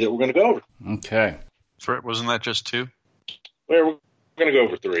three that we're going to go over. Okay. Wasn't that just two? We're going to go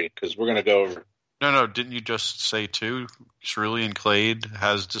over three, because we're going to go over... No, didn't you just say two? Cerulean Clade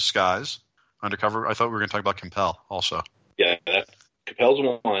has disguise. Undercover? I thought we were going to talk about Compel also. Yeah, that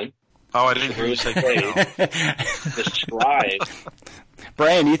Compel's one. Oh, I didn't hear you say Clade. The Scribe.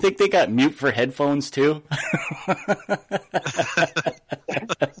 Brian, you think they got mute for headphones too?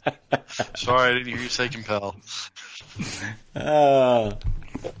 Sorry, I didn't hear you say Compel.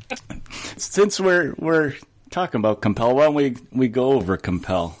 Since we're talking about Compel, why don't we go over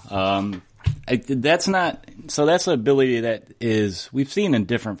Compel? That's an ability that is we've seen in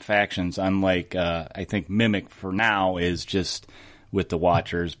different factions. Unlike I think Mimic for now is just with the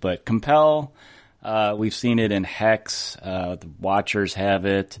Watchers, but Compel, we've seen it in Hex. The Watchers have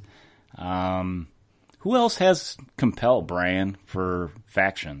it. Who else has Compel, Brian, for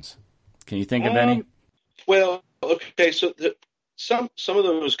factions? Can you think of any? Well, okay, so some of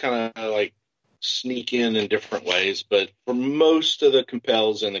those kind of like sneak in different ways, but for most of the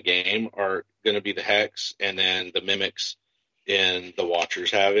Compels in the game are going to be the Hex, and then the Mimics and the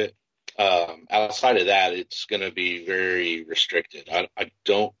Watchers have it. Outside of that, it's going to be very restricted. I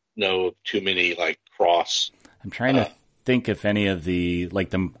don't know of too many like cross. I'm trying to think if any of the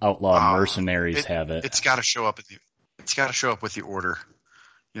outlaw mercenaries have it. It's got to show up with the Order.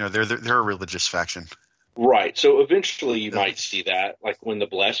 You know, they're a religious faction. Right. So eventually you might see that, like when the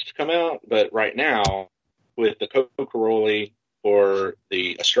Blessed come out. But right now, with the Kokoroli or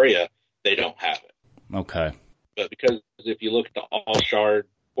the Estrella, they don't have it. Okay. But because if you look at the All Shard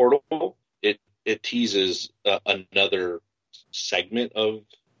portal, it teases another segment of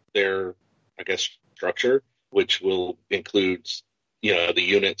their, I guess, structure. which will include, the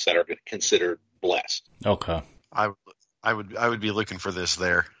units that are considered blessed. Okay. I would be looking for this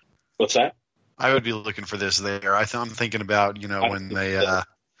there. What's that? I would be looking for this there. I'm thinking about, when they,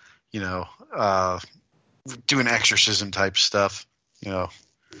 doing exorcism type stuff, compel.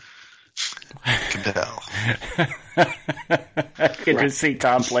 I can just see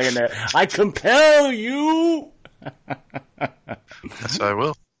Tom playing that. I compel you. That's what I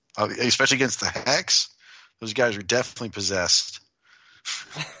will. Especially against the Hex. Those guys are definitely possessed.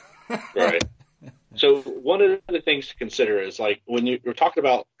 Right. So one of the things to consider is, like, when you're talking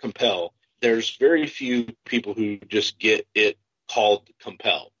about compel, there's very few people who just get it called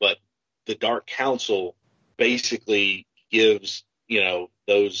compel, but the Dark Council basically gives,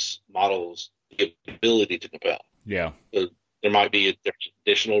 those models the ability to compel. Yeah. So there might be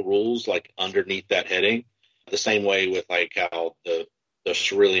additional rules like underneath that heading, the same way with like how the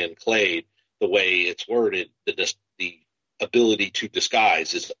cerulean clade, the way it's worded, the ability to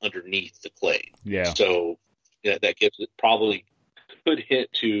disguise is underneath the clade. Yeah. So that gives it probably could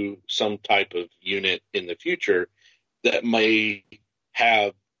hint to some type of unit in the future that may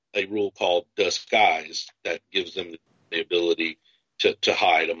have a rule called disguise that gives them the ability to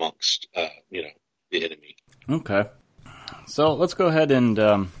hide amongst, the enemy. Okay. So let's go ahead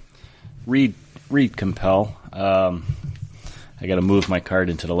and read compel. I got to move my card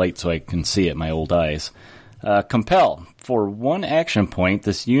into the light so I can see it, my old eyes. Compel. For one action point,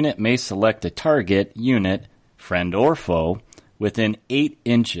 this unit may select a target unit, friend or foe, within 8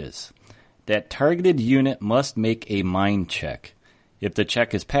 inches. That targeted unit must make a mind check. If the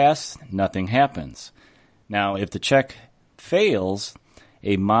check is passed, nothing happens. Now, if the check fails,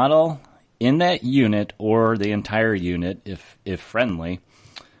 a model in that unit or the entire unit, if friendly,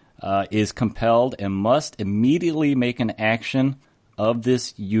 is compelled and must immediately make an action of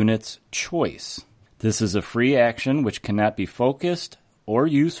this unit's choice. This is a free action which cannot be focused or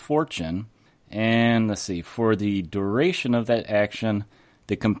use fortune. And let's see, for the duration of that action,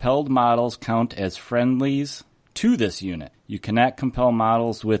 the compelled models count as friendlies to this unit. You cannot compel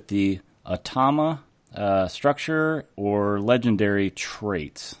models with the automa structure or legendary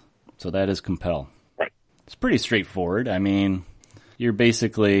traits. So that is compel. Right. It's pretty straightforward. I mean, you're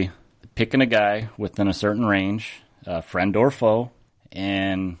basically picking a guy within a certain range, friend or foe,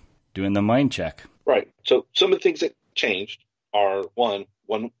 and doing the mind check. Right. So some of the things that changed are one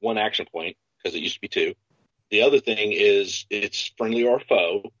action point, because it used to be 2. The other thing is it's friendly or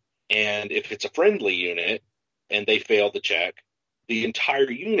foe, and if it's a friendly unit and they fail the check, the entire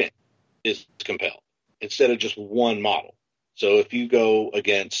unit is compelled instead of just one model. So if you go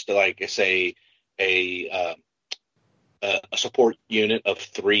against, like, say, a support unit of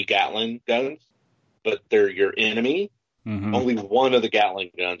 3 Gatling guns, but they're your enemy, only one of the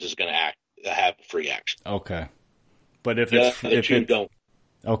Gatling guns is going to have a free action. Okay. But if you don't.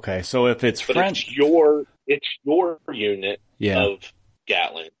 Okay, so if it's it's your unit of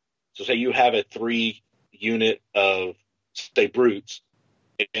Gatling. So say you have a 3 unit of, say, brutes,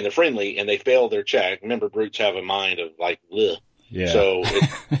 and they're friendly, and they fail their check. Remember, brutes have a mind of like, bleh. Yeah. So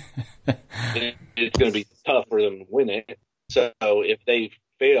it's going to be tough for them to win it. So if they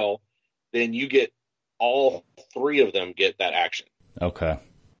fail, then you get all 3 of them get that action. Okay.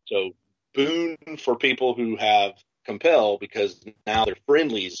 So boon for people who have compel, because now their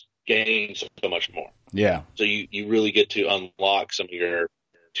friendlies gain so much more. Yeah. So you really get to unlock some of your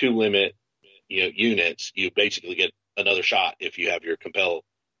 2 limit units. You basically get another shot if you have your compel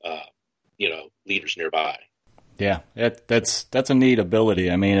leaders nearby. Yeah, that's a neat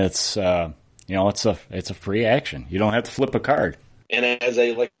ability. I mean, it's it's a free action. You don't have to flip a card. And as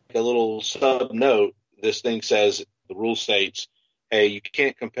a little sub note, this thing says, the rule states, hey, you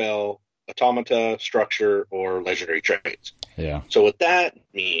can't compel automata, structure, or legendary traits. Yeah. So what that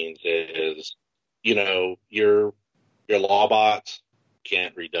means is, your law bots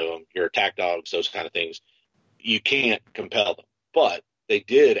can't redo them, your attack dogs, those kind of things, you can't compel them. But they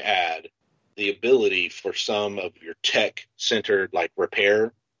did add the ability for some of your tech-centered, like,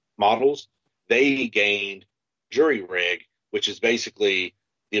 repair models. They gained jury rig, which is basically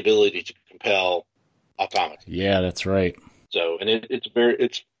the ability to compel automata. Yeah, that's right. So, and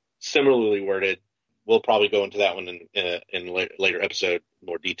it's similarly worded. We'll probably go into that one in a later episode,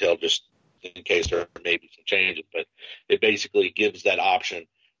 more detail, just in case there may be some changes. But it basically gives that option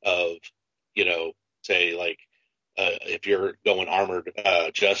of, say, like, if you're going armored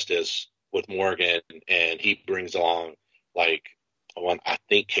justice with Morgan, and he brings along, like, one, I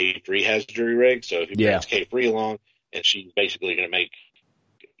think K3 has jury rig, so if he brings K3 along, and she's basically going to make,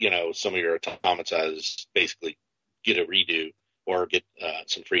 some of your automatas basically get a redo, or get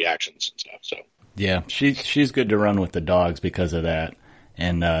some free actions and stuff. So yeah, she's good to run with the dogs because of that,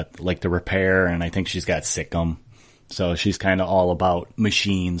 and like the repair, and I think she's got Sick'em, so she's kind of all about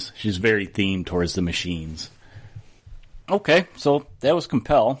machines. She's very themed towards the machines. Okay, so that was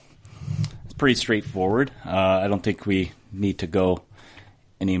Compel. It's pretty straightforward. I don't think we need to go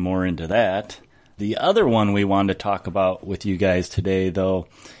any more into that. The other one we wanted to talk about with you guys today, though,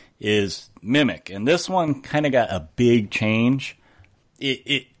 is Mimic, and this one kind of got a big change.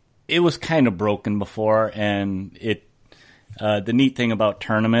 It was kind of broken before, and the neat thing about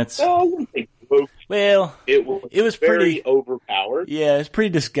tournaments. Well, it was pretty overpowered. Yeah, it's pretty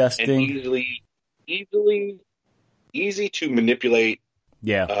disgusting. And easy to manipulate.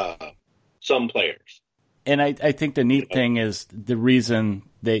 Yeah, some players. And I think the neat thing is the reason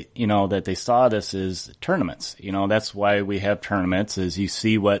that they saw this is tournaments. That's why we have tournaments, is you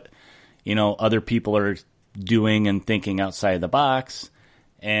see what, other people are doing and thinking outside the box.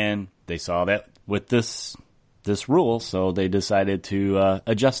 And they saw that with this rule, so they decided to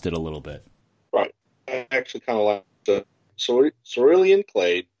adjust it a little bit. Right. I actually kind of like the Cerulean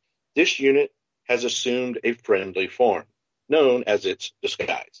Clade. This unit has assumed a friendly form, known as its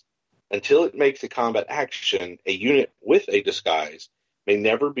disguise. Until it makes a combat action, a unit with a disguise may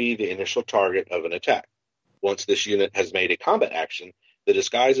never be the initial target of an attack. Once this unit has made a combat action, the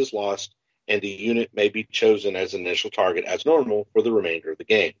disguise is lost, and the unit may be chosen as an initial target as normal for the remainder of the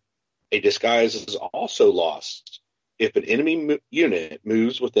game. A disguise is also lost if an enemy unit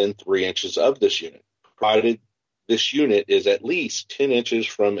moves within 3 inches of this unit, provided this unit is at least 10 inches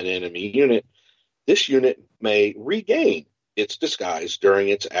from an enemy unit. This unit may regain its disguise during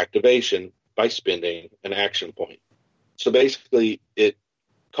its activation by spending an action point. So basically, it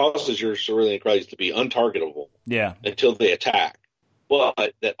causes your Cerulean Clades to be untargetable until they attack.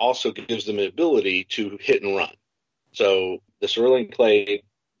 But that also gives them the ability to hit and run. So the Cerulean Clade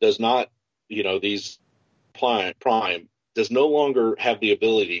does not, these Prime does no longer have the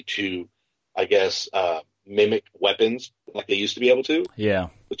ability to, mimic weapons like they used to be able to. Yeah.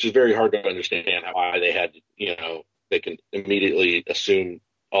 Which is very hard to understand why they had, they can immediately assume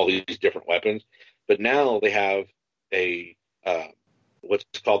all these different weapons. But now they have a what's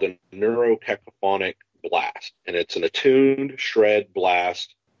called a neurocacophonic blast, and it's an attuned shred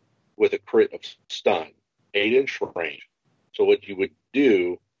blast with a crit of stun, 8-inch range. So what you would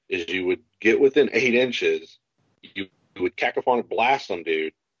do is you would get within 8 inches, you would cacophonic blast some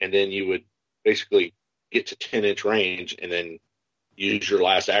dude, and then you would basically get to 10-inch range, and then use your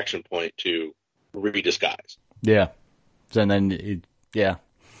last action point to redisguise. Yeah. And then,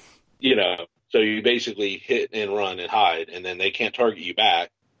 so you basically hit and run and hide, and then they can't target you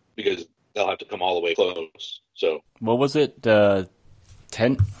back because they'll have to come all the way close. So what was it? 10?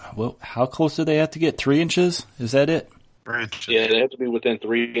 Well, how close do they have to get? 3 inches? Is that it? 3 inches. Yeah, they have to be within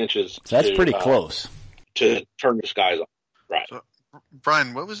 3 inches. So that's pretty close to turn the skies on. Right. So,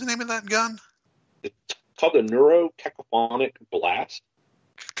 Brian, what was the name of that gun? It's called a neurocacophonic blast.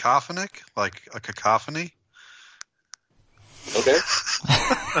 Cacophonic? Like a cacophony? Okay.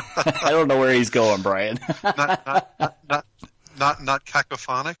 I don't know where he's going, Brian. not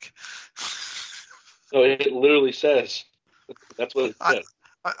cacophonic. No, it literally says. That's what it says.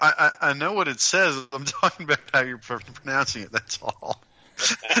 I know what it says. I'm talking about how you're pronouncing it. That's all.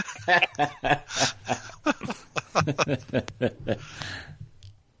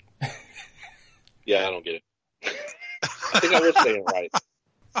 Yeah, I don't get it. I think I was saying it right.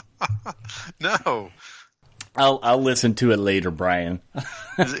 No. I'll listen to it later, Brian.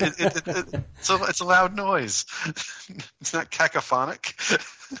 It's a loud noise. It's not cacophonic.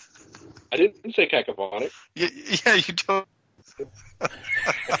 I didn't say cacophonic. Yeah, you don't.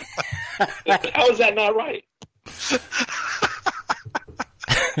 How is that not right?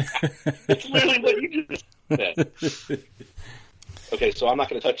 It's literally what you just said. Okay, so I'm not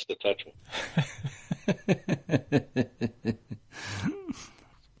going to touch the touch one.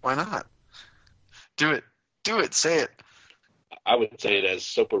 Why not? Do it. Do it. Say it. I would say it as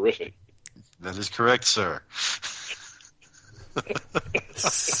soporific. That is correct, sir.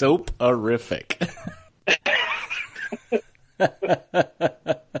 Soap-orific.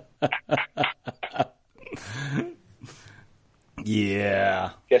 Yeah.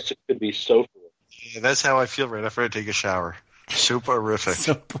 Guess it could be soporific. Yeah, that's how I feel right after I take a shower. Soporific.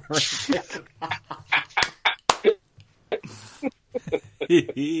 Soporific.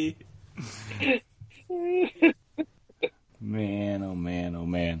 Man, oh man, oh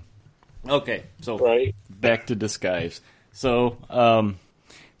man. Okay, so back to disguise. So,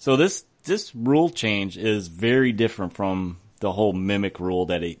 this rule change is very different from the whole mimic rule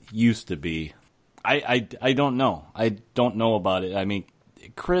that it used to be. I don't know. I don't know about it. I mean,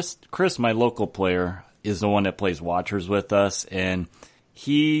 Chris, my local player, is the one that plays Watchers with us, and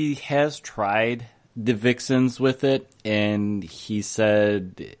he has tried the Vixens with it, and he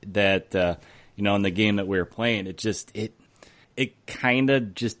said that, in the game that we were playing, it kind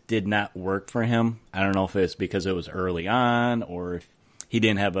of just did not work for him. I don't know if it's because it was early on or if he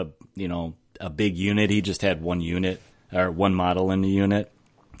didn't have a big unit. He just had one unit or one model in the unit.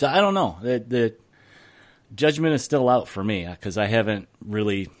 So I don't know. The judgment is still out for me because I haven't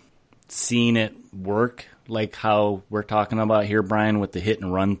really seen it work like how we're talking about here, Brian, with the hit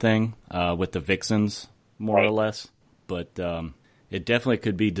and run thing, with the Vixens, more or less. But it definitely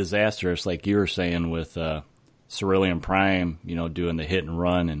could be disastrous, like you were saying, with Cerulean Prime, doing the hit and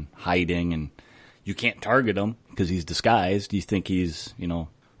run and hiding, and you can't target him because he's disguised. You think he's,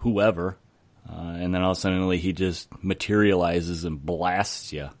 whoever, and then all of a sudden he just materializes and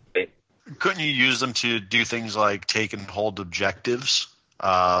blasts you. Couldn't you use them to do things like take and hold objectives,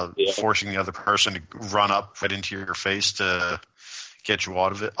 forcing the other person to run up right into your face to get you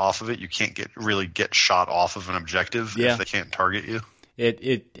off of it? You can't really get shot off of an objective if they can't target you.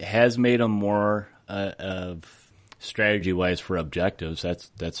 It has made them more of strategy-wise for objectives.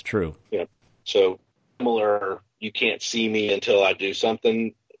 That's true. Yeah. So similar, you can't see me until I do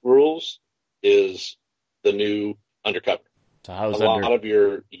something rules is the new undercover. So how's a lot of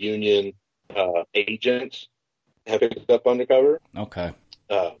your Union agents have picked up undercover. Okay.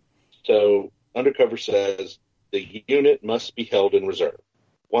 So undercover says the unit must be held in reserve.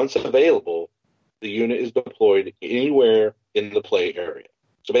 Once available, the unit is deployed anywhere in the play area.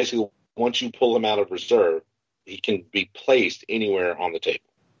 So basically, once you pull him out of reserve, he can be placed anywhere on the table.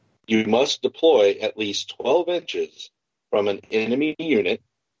 You must deploy at least 12 inches from an enemy unit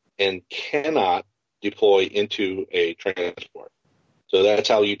and cannot deploy into a transport. So that's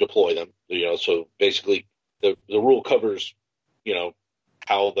how you deploy them. So basically the rule covers,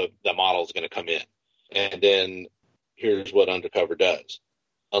 how the model is going to come in. And then here's what undercover does.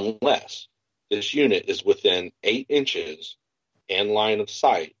 Unless this unit is within 8 inches and line of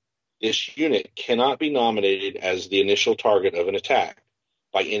sight, this unit cannot be nominated as the initial target of an attack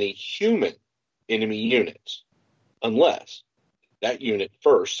by any human enemy units unless that unit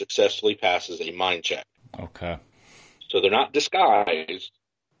first successfully passes a mind check. Okay. So they're not disguised.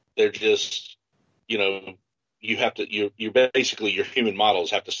 They're just, you have to, you're basically, your human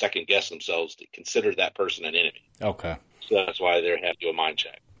models have to second guess themselves to consider that person an enemy. Okay. So that's why they have to do a mind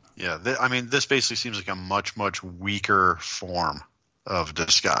check. Yeah. This basically seems like a much, much weaker form of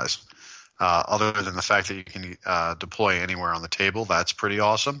disguise. Other than the fact that you can deploy anywhere on the table, that's pretty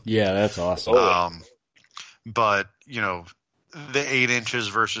awesome. Yeah, that's awesome. But, the 8 inches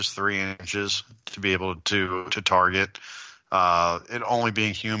versus 3 inches to be able to target, it only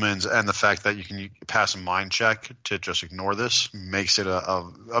being humans, and the fact that you can pass a mind check to just ignore this makes it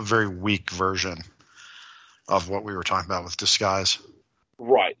a very weak version of what we were talking about with disguise.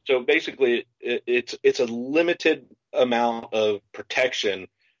 Right. So basically, it's a limited amount of protection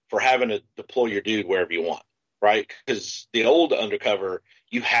for having to deploy your dude wherever you want, right? Because the old undercover,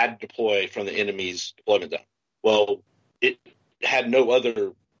 you had to deploy from the enemy's deployment zone. Well, it had no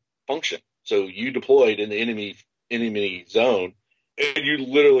other function. So you deployed in the enemy zone, and you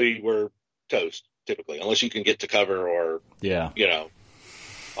literally were toast, typically, unless you can get to cover or,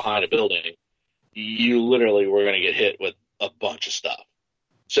 behind a building. You literally were going to get hit with a bunch of stuff.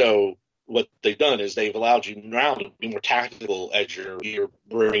 So what they've done is they've allowed you now to be more tactical as you're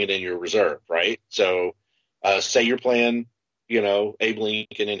bringing in your reserve, right? So say you're playing, Abe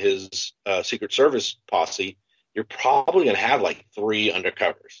Lincoln and his Secret Service posse, you're probably going to have like 3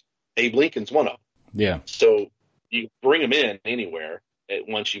 undercovers. Abe Lincoln's one of them. Yeah. So you bring them in anywhere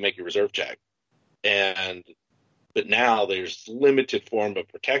once you make your reserve check. But now there's limited form of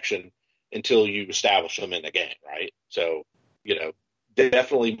protection until you establish them in the game, right? So,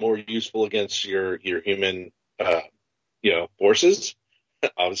 definitely more useful against your human, forces.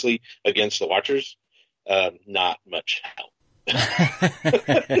 Obviously, against the Watchers, not much help.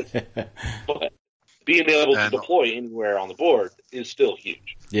 But being able to deploy anywhere on the board is still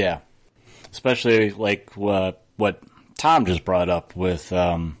huge. Yeah, especially like what Tom just brought up with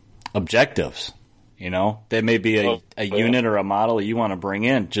objectives. There may be a unit or a model you want to bring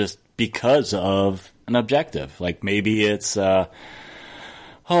in just because of an objective. Like maybe it's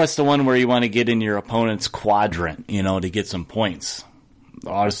it's the one where you want to get in your opponent's quadrant, to get some points.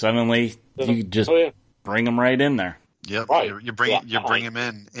 Suddenly, you just bring them right in there. Yep, right. You bring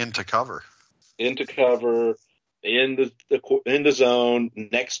them into cover. Into cover, in the zone,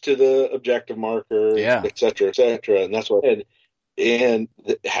 next to the objective marker, et cetera, and that's what. having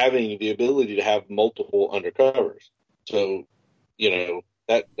the ability to have multiple undercovers. So,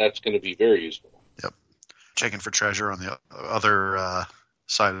 that's going to be very useful. Yep. Checking for treasure on the other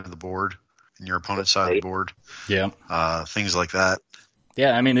side of the board, and your opponent's side of the board. Yeah. Things like that.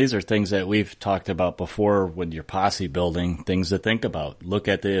 Yeah, I mean, these are things that we've talked about before when you're posse building, things to think about. Look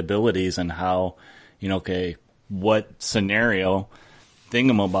at the abilities and how, what scenario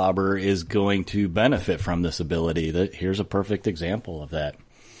Thingamabobber is going to benefit from this ability. Here's a perfect example of that.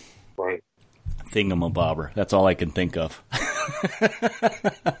 Right. Thingamabobber. That's all I can think of.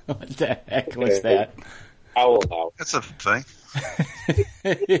 What the heck was that? I will allow it. That's a thing.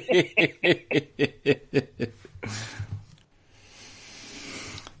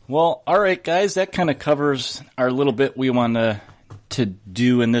 Well, all right, guys, that kind of covers our little bit we want to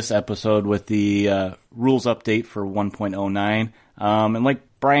do in this episode with the rules update for 1.09. And like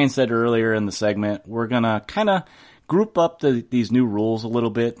Brian said earlier in the segment, we're going to kind of group up these new rules a little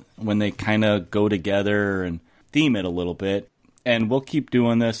bit when they kind of go together and theme it a little bit. And we'll keep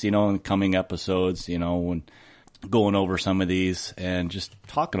doing this, in coming episodes, when going over some of these and just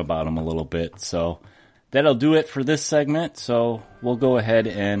talking about them a little bit. So that'll do it for this segment. So we'll go ahead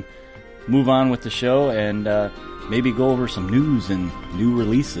and move on with the show and maybe go over some news and new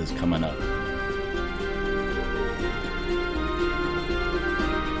releases coming up.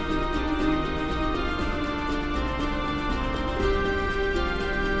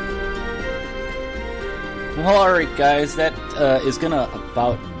 Well, all right, guys, that is going to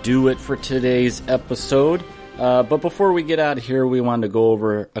about do it for today's episode. But before we get out of here, we wanted to go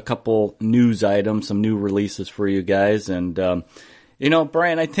over a couple news items, some new releases for you guys. And,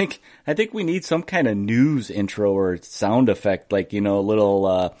 Brian, I think we need some kind of news intro or sound effect, like,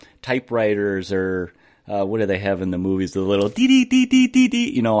 little typewriters or what do they have in the movies? The little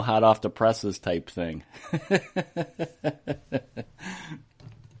dee-dee-dee-dee-dee-dee, hot off the presses type thing.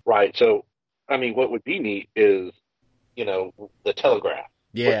 Right. So, what would be neat is, the telegraph.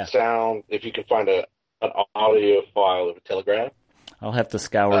 Yeah. What sound, if you can find an audio file of a telegraph. I'll have to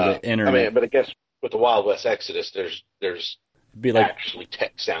scour the internet. But I guess with the Wild West Exodus, there's it'd be like, actually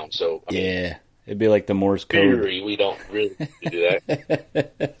text sound. So, it'd be like the Morse code. Theory, we don't really do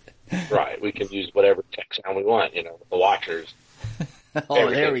that. Right. We can use whatever text sound we want, the watchers. Oh,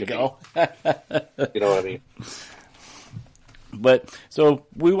 there we go. You know what I mean? But so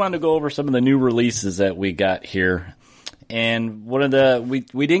we wanted to go over some of the new releases that we got here. And one of we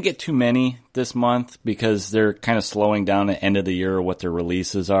didn't get too many this month because they're kind of slowing down at the end of the year what their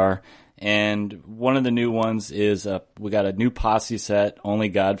releases are. And one of the new ones is we got a new posse set, Only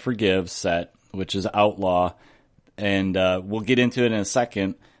God Forgives set, which is Outlaw. And we'll get into it in a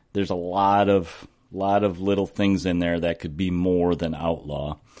second. There's a lot of little things in there that could be more than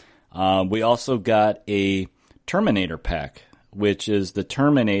Outlaw. We also got a Terminator pack, which is the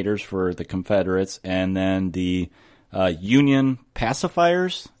Terminators for the Confederates, and then the Union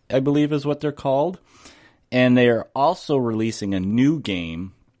Pacifiers, I believe is what they're called. And they are also releasing a new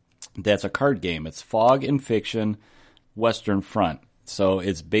game that's a card game. It's Fog and Fiction Western Front. So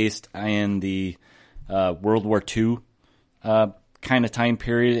it's based in the World War II kind of time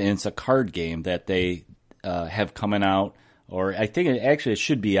period, and it's a card game that they have coming out, or I think it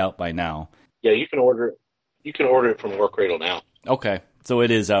should be out by now. Yeah, you can order it. You can order it from War Cradle now. Okay, so it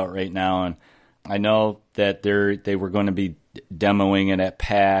is out right now, and I know that they were going to be demoing it at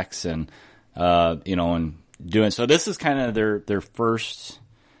PAX and and doing so. This is kind of their first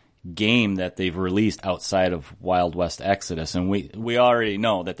game that they've released outside of Wild West Exodus, and we already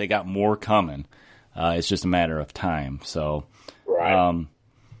know that they got more coming. It's just a matter of time. So, right.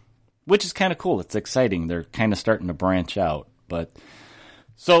 Which is kind of cool. It's exciting. They're kind of starting to branch out, but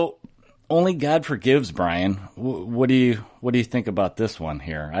so. Only God Forgives, Brian. What do you think about this one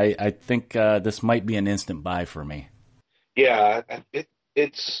here? I think this might be an instant buy for me. Yeah,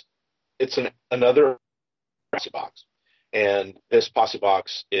 it's another posse box, and this posse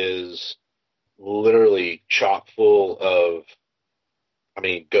box is literally chock full of,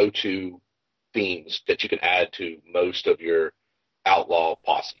 go-to themes that you can add to most of your outlaw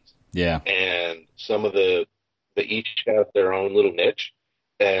posses. Yeah, and some of they each have their own little niche.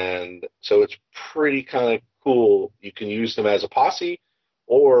 And so it's pretty kind of cool. You can use them as a posse,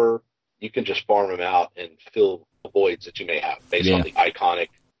 or you can just farm them out and fill the voids that you may have based on the iconic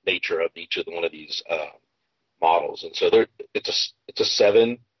nature of each of one of these models. And so it's a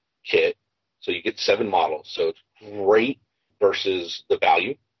 7 kit, so you get 7 models. So it's great versus the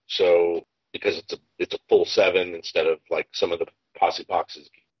value. So because it's a full 7 instead of like some of the posse boxes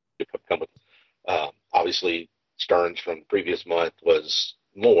you come with. Obviously, Stearns from the previous month was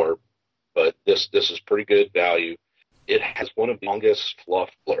more, but this is pretty good value. it has one of the longest fluff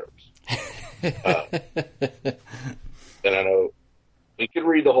blurbs. And I know we could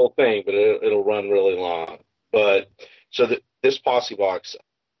read the whole thing, but it'll run really long. But so this posse box,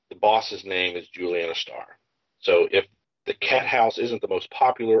 the boss's name is Juliana Starr. So if the Cat House isn't the most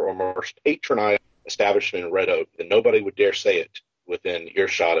popular or most patronized establishment in Red Oak, then nobody would dare say it within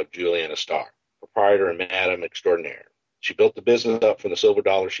earshot of Juliana Starr, proprietor and madam extraordinaire. She built the business up from the silver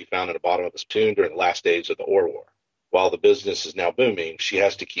dollar she found at the bottom of the spittoon during the last days of the ore war. While the business is now booming, she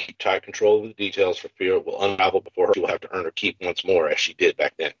has to keep tight control of the details for fear it will unravel before her. She will have to earn her keep once more, as she did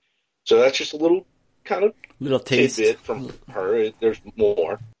back then. So that's just a little kind of taste tidbit from her. There's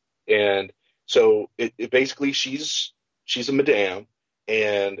more. And so it basically, she's a madame,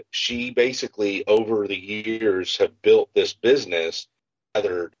 and she basically, over the years, have built this business,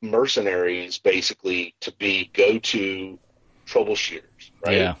 other mercenaries, basically, to be go-to troubleshooters,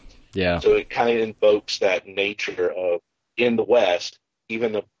 right? Yeah. Yeah. So it kind of invokes that nature of, in the West,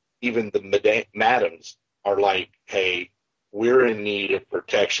 even the madams are like, hey, we're in need of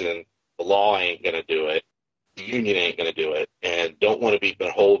protection. The law ain't going to do it. The union ain't going to do it, and don't want to be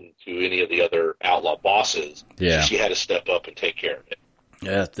beholden to any of the other outlaw bosses. Yeah. So she had to step up and take care of it.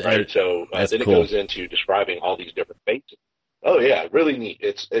 Yeah. Right. So then cool. It goes into describing all these different faces. Oh yeah, really neat.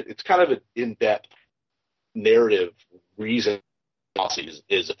 It's kind of an in-depth narrative reason bosses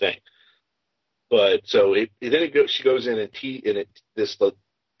is a thing. But so she goes in and teases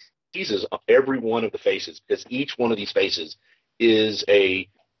every one of the faces, because each one of these faces is a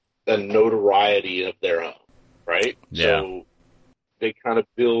notoriety of their own, right? Yeah. So they kind of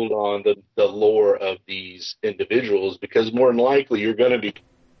build on the lore of these individuals, because more than likely you're going to be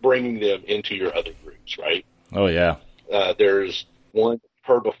bringing them into your other groups, right? Oh, yeah. There's one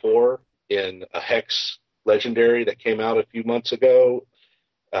heard before in a Hex Legendary that came out a few months ago,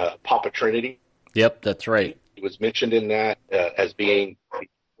 Papa Trinity. Yep, that's right. He was mentioned in that as being a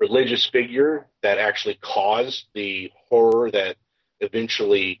religious figure that actually caused the horror that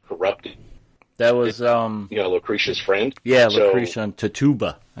eventually corrupted. That was Lucretia's friend. Yeah, Lucretia and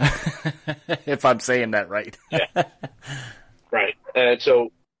Tituba, if I'm saying that right. Yeah. Right. And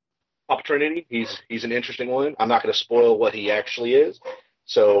so Papa Trinity, he's an interesting one. I'm not going to spoil what he actually is.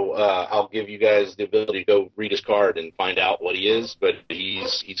 So I'll give you guys the ability to go read his card and find out what he is, but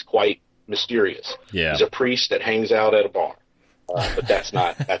he's quite mysterious. Yeah. He's a priest that hangs out at a bar. But that's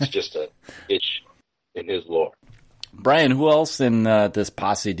just a itch in his lore. Brian, who else in this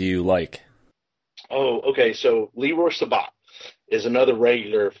posse do you like? Oh, okay. So Leroy Sabat is another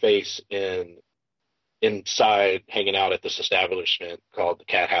regular face inside hanging out at this establishment called the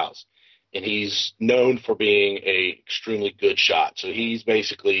Cat House. And he's known for being a extremely good shot. So he's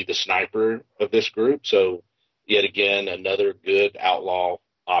basically the sniper of this group. So yet again, another good outlaw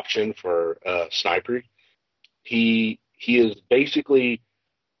option for sniper. He is basically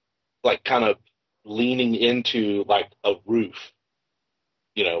like kind of leaning into like a roof,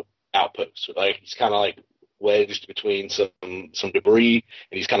 outpost. Like he's kind of like wedged between some debris,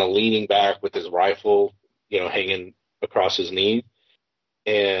 and he's kind of leaning back with his rifle, hanging across his knee.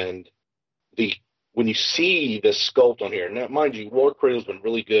 And when you see the sculpt on here, now mind you, War Cradle's been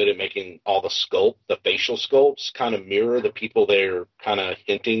really good at making all the facial sculpts kind of mirror the people they're kind of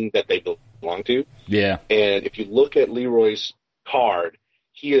hinting that they belong to. Yeah. And if you look at Leroy's card,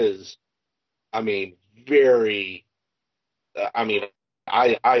 he is, very, I'm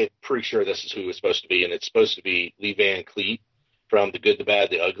pretty sure this is who it's supposed to be, and it's supposed to be Lee Van Cleet from The Good, the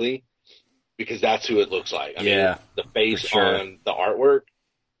Bad, the Ugly, because that's who it looks like. The face on the artwork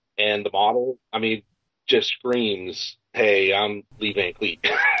and the model, just screams, hey, I'm Lee Van Cleet.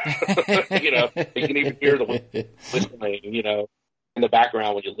 You can even hear the whistling, in the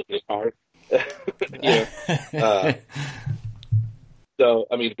background when you look at his card. So,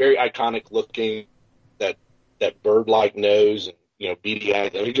 very iconic looking, that bird-like nose and, beady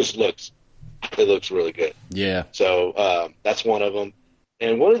eyes. It looks really good. Yeah. So that's one of them.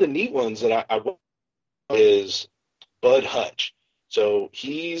 And one of the neat ones that I is Bud Hutch. So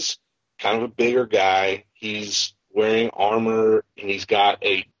he's kind of a bigger guy. He's wearing armor, and he's got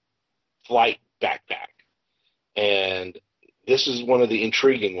a flight backpack. And this is one of the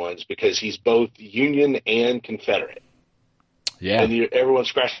intriguing ones because he's both Union and Confederate. Yeah. And everyone's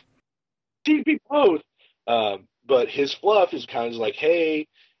scratching, he'd be both. But his fluff is kind of like, hey,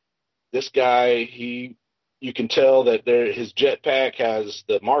 this guy, you can tell that his jetpack has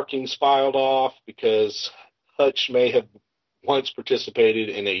the markings filed off because Hutch may have once participated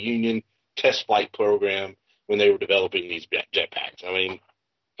in a Union test flight program when they were developing these jetpacks.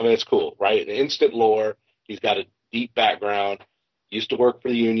 It's cool, right? An instant lore. He's got a deep background. Used to work for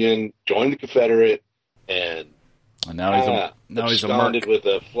the Union, joined the Confederate, and And now he's a merc. With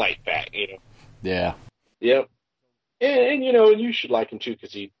a flight pack, you know. Yeah. Yep. And you know, you should like him too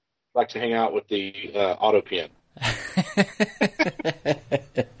because he likes to hang out with the auto piano.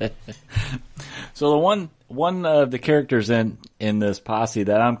 So the one of the characters in this posse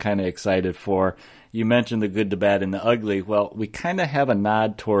that I'm kind of excited for, you mentioned the good, the bad, and the ugly. Well, we kind of have a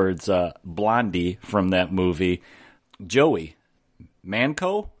nod towards Blondie from that movie, Joey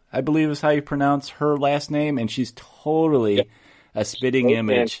Manco, I believe is how you pronounce her last name, and she's totally a spitting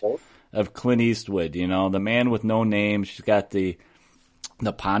image of Clint Eastwood. You know, the man with no name. She's got the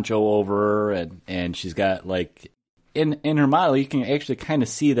poncho over her, and she's got like in her model, you can actually kind of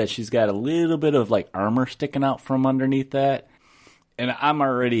see that she's got a little bit of like armor sticking out from underneath that. And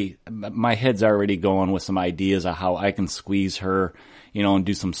my head's already going with some ideas of how I can squeeze her, you know, and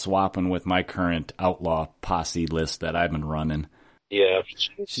do some swapping with my current outlaw posse list that I've been running. Yeah,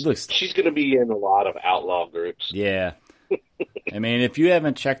 she's going to be in a lot of outlaw groups. Yeah. I mean, if you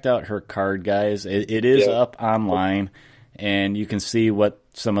haven't checked out her card, guys, it is up online, and you can see what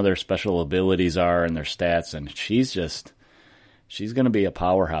some of their special abilities are and their stats, and she's going to be a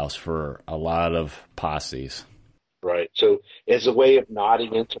powerhouse for a lot of posses. Right. So as a way of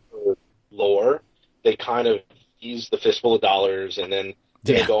nodding into her lore, they kind of use the fistful of dollars, and then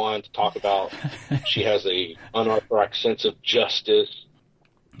they go on to talk about she has a unorthodox sense of justice.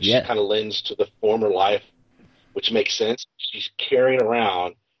 She kind of lends to the former life, which makes sense. She's carrying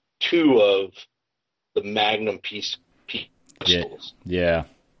around 2 of the Magnum pistols. Yeah.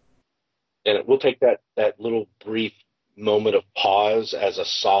 And we'll take that little brief moment of pause as a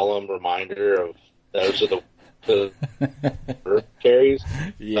solemn reminder of those are the Earth carries.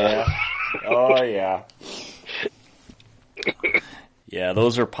 Yeah. Oh, yeah. Yeah,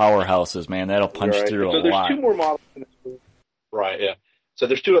 those are powerhouses, man. That'll punch through a lot. So there's 2 more models in this movie. Right, yeah. So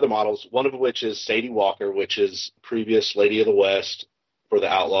there's 2 other models, one of which is Sadie Walker, which is previous Lady of the West for the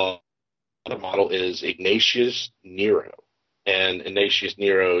Outlaw. The other model is Ignatius Nero. And Ignatius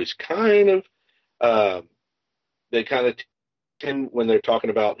Nero is kind of, they kind of tend, when they're talking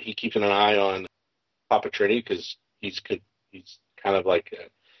about, he keeps an eye on Papa Trini because he's kind of like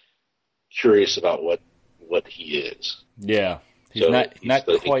curious about what he is. Yeah. He's so not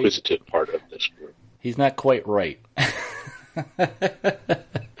the quite inquisitive part of this group. He's not quite right. Papa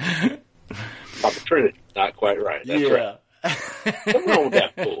Trinity, not quite right. That's right. Nothing wrong with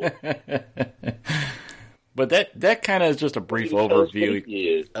that fool. But that kind of is just a brief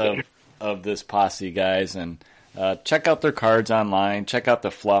overview of this posse, guys. And check out their cards online. Check out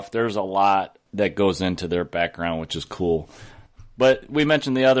the fluff. There's a lot that goes into their background, which is cool. But we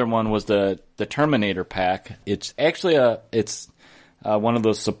mentioned the other one was the Terminator pack. It's actually one of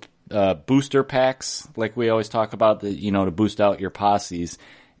those booster packs, like we always talk about, to boost out your posses.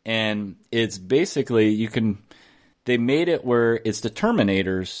 And it's basically they made it where it's the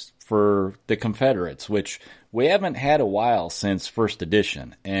Terminators for the Confederates, which we haven't had a while since first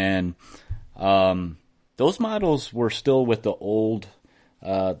edition. And those models were still with the old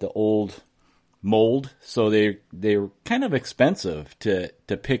mold, so they were kind of expensive to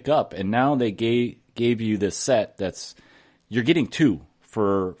pick up. And now they gave you this set that's you're getting 2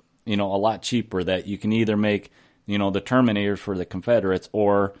 for a lot cheaper. That you can either make the Terminators for the Confederates,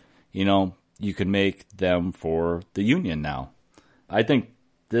 or you can make them for the Union now. I think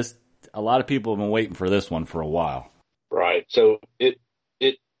a lot of people have been waiting for this one for a while. Right. So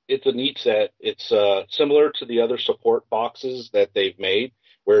it's a neat set. It's similar to the other support boxes that they've made,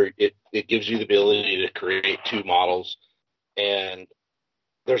 where it gives you the ability to create 2 models, and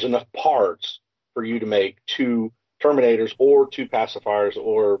there's enough parts for you to make 2 Terminators or 2 pacifiers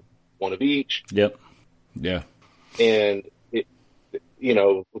or 1 of each. Yep. Yeah. And the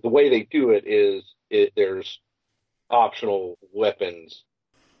way they do it is there's optional weapons,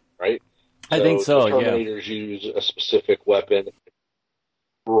 right? I think so. The Terminators use a specific weapon.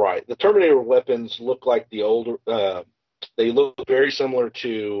 Right. The Terminator weapons look like the older. They look very similar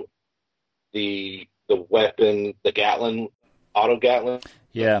to the weapon, the Gatling, auto Gatling.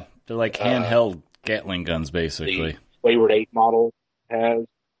 Yeah, they're like handheld Gatling guns, basically. The Wayward 8 model has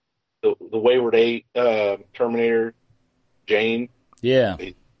the Wayward 8 Terminator, Jane. Yeah,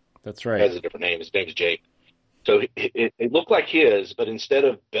 that's right. Has a different name. His name's Jake. So it looked like his, but instead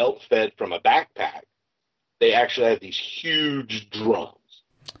of belt fed from a backpack, they actually have these huge drums.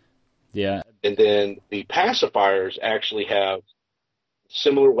 Yeah. And then the pacifiers actually have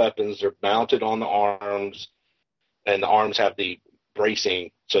similar weapons. They're mounted on the arms, and the arms have the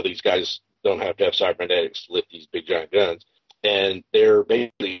bracing, so these guys don't have to have cybernetics to lift these big giant guns. And they're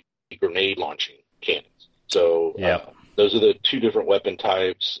basically grenade launching cannons. So those are the 2 different weapon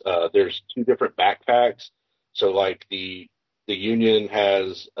types. There's 2 different backpacks. So like the Union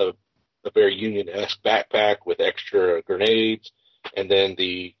has a very Union-esque backpack with extra grenades, and then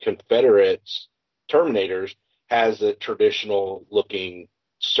the Confederates Terminators has a traditional looking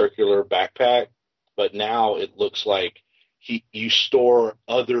circular backpack, but now it looks like you store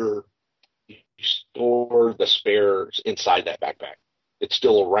the spares inside that backpack. It's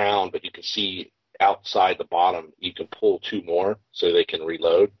still around, but you can see outside the bottom, you can pull two more so they can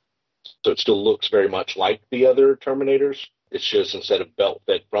reload. So it still looks very much like the other Terminators. It's just instead of belt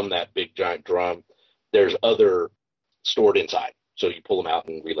fed from that big giant drum, there's other stored inside. So you pull them out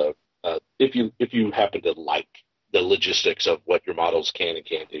and reload. If you happen to like the logistics of what your models can and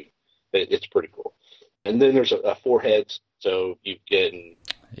can't do, it's pretty cool. And then there's a four heads, so you get,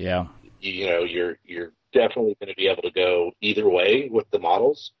 you're definitely going to be able to go either way with the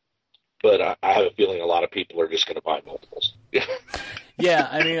models. But I have a feeling a lot of people are just going to buy multiples. Yeah,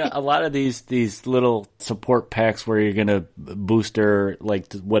 I mean, a lot of these little support packs where you're going to booster,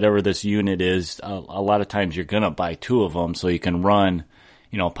 like, whatever this unit is, a lot of times you're going to buy two of them so you can run,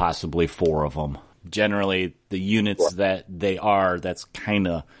 possibly four of them. Generally, the units that's kind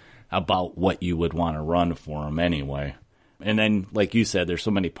of about what you would want to run for them anyway. And then, like you said, there's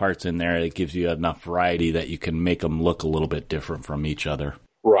so many parts in there, it gives you enough variety that you can make them look a little bit different from each other.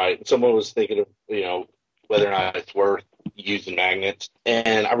 Right. Someone was thinking of, whether or not it's worth using magnets.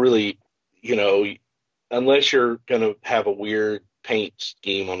 And I really, unless you're going to have a weird paint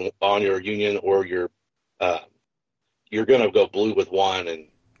scheme on your Union, or you're going to go blue with one and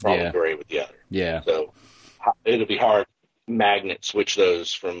probably gray with the other. Yeah. So it'll be hard to magnet switch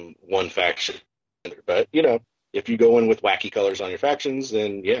those from one faction. But, if you go in with wacky colors on your factions,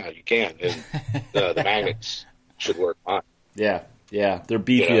 then yeah, you can. And the magnets should work fine. Yeah. Yeah, they're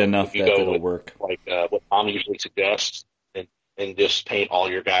beefy enough that it'll work. Like what Tom usually suggests, and just paint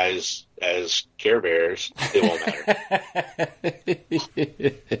all your guys as Care Bears, it won't matter.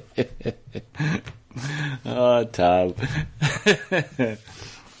 Oh, Tom.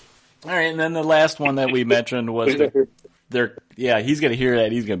 All right, and then the last one that we mentioned was he's going to hear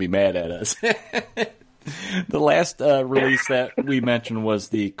that. He's going to be mad at us. The last release that we mentioned was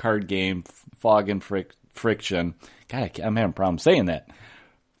the card game Fog and Friction. God, I'm having a problem saying that.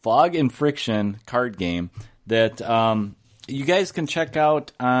 Fog and Friction card game that you guys can check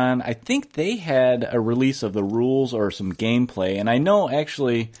out on, I think they had a release of the rules or some gameplay. And I know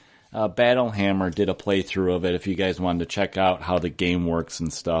actually Battlehammer did a playthrough of it if you guys wanted to check out how the game works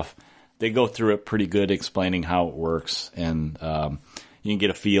and stuff. They go through it pretty good explaining how it works. And you can get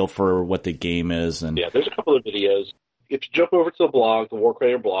a feel for what the game is. And yeah, there's a couple of videos. If you jump over to the blog, the War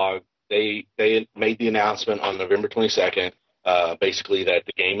Creator blog, They made the announcement on November 22nd, basically that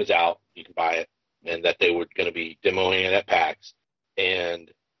the game is out, you can buy it, and that they were going to be demoing it at PAX.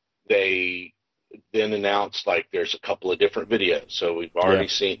 And they then announced, like, there's a couple of different videos. So we've already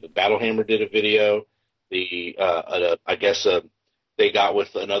seen, the Battlehammer did a video. I guess they got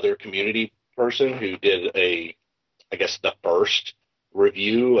with another community person who did the first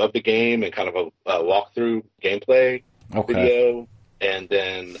review of the game and kind of a walkthrough gameplay video. And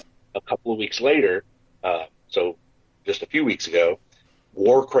then a couple of weeks later, so just a few weeks ago,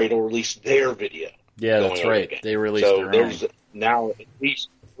 War Cradle released their video. Yeah, that's right. They released their own. There's now at least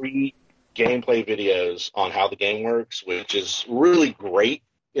 3 gameplay videos on how the game works, which is really great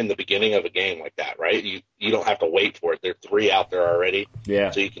in the beginning of a game like that, right? You don't have to wait for it. There are 3 out there already.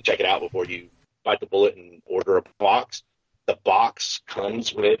 Yeah. So you can check it out before you bite the bullet and order a box. The box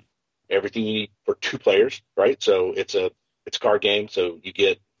comes with everything you need for 2 players, right? So it's a card game, so you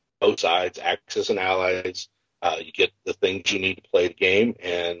get both sides, Axis and Allies. You get the things you need to play the game,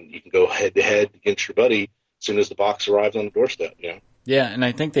 and you can go head-to-head against your buddy as soon as the box arrives on the doorstep, Yeah, and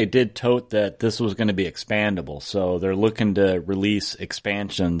I think they did tote that this was going to be expandable, so they're looking to release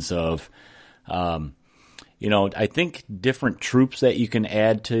expansions of, I think different troops that you can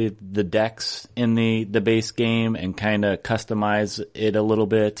add to the decks in the base game and kind of customize it a little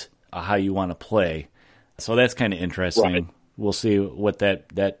bit, how you want to play. So that's kind of interesting. Right. We'll see what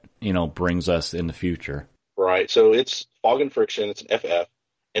that brings us in the future. Right. So it's Fog and Friction. It's an FF,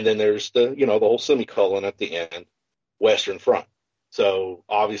 and then there's the whole semicolon at the end, Western Front. So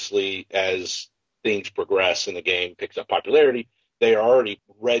obviously, as things progress and the game picks up popularity, they are already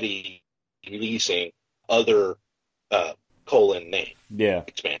ready releasing other name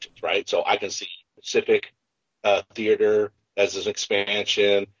expansions. Right. So I can see Pacific Theater as an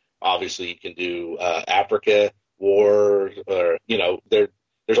expansion. Obviously, you can do Africa War, or there's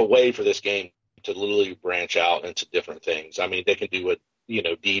a way for this game to literally branch out into different things. I mean, they can do a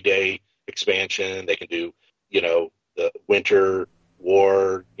D-Day expansion. They can do the Winter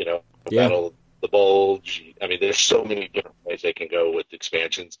War, Battle of the Bulge. I there's so many different ways they can go with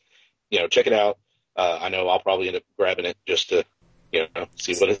expansions. Check it out. I know I'll probably end up grabbing it just to,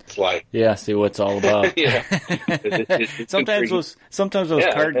 see what it's like. Yeah, see what it's all about. Yeah. Sometimes those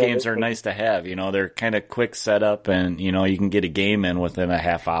card games are nice to have. They're kind of quick setup, and you can get a game in within a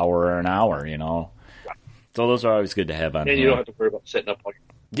half hour or an hour. So those are always good to have on. And you don't have to worry about setting up all your...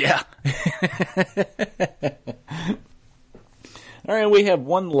 Yeah. All right, we have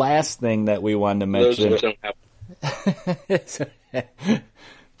one last thing that we wanted to mention. Those of us don't have...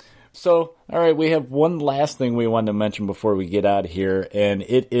 So, all right, we have one last thing we wanted to mention before we get out of here, and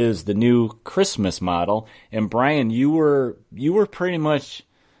it is the new Christmas model. And Brian, you were pretty much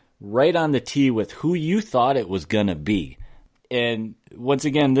right on the tee with who you thought it was going to be. And once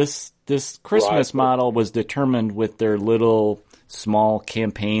again, this Christmas model was determined with their little small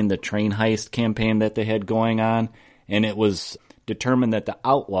campaign, the train heist campaign that they had going on, and it was determined that the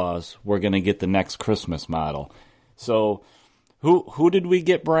Outlaws were going to get the next Christmas model. So who did we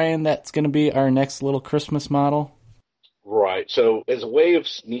get, Brian, that's going to be our next little Christmas model? Right. So as a way of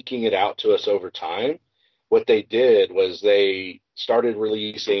sneaking it out to us over time, what they did was they started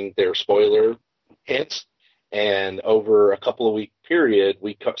releasing their spoiler hints, and over a couple of week period,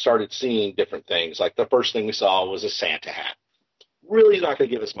 we started seeing different things. Like the first thing we saw was a Santa hat. Really not going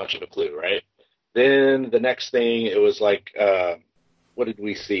to give us much of a clue, right? Then the next thing, it was like, what did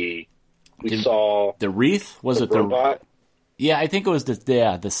we see? We saw the wreath. Was it robot? Yeah, I think it was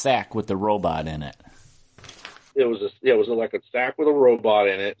the sack with the robot in it. It was like a sack with a robot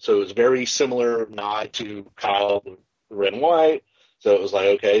in it. So it was very similar nod to Kyle, the red and white. So it was like,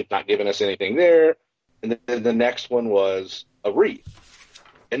 okay, not giving us anything there. And then the next one was a wreath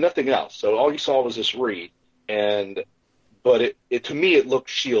and nothing else. So all you saw was this wreath, but it to me it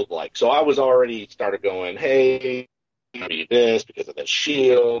looked shield-like. So I was already started going, hey, maybe this because of the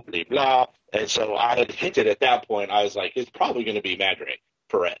shield, blah blah. And so I had hinted at that point. I was like, it's probably going to be Madre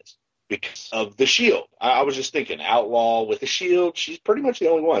Perez because of the shield. I was just thinking, outlaw with the shield. She's pretty much the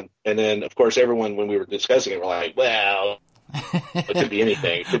only one. And then, of course, everyone when we were discussing it, were like, well. It could be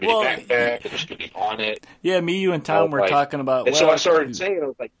anything. It could be a backpack. It could be on it. Yeah, me, you, and Tom were talking about. And so I started saying, I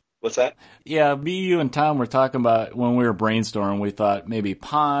was like, "What's that?" Yeah, me, you, and Tom were talking about when we were brainstorming. We thought maybe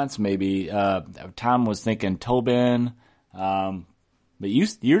Ponce, maybe Tom was thinking Tobin, but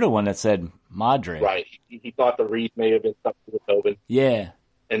you're the one that said Madre. Right. He thought the wreath may have been something with Tobin. Yeah.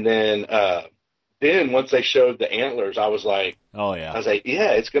 And then once they showed the antlers, I was like, "Oh yeah." I was like,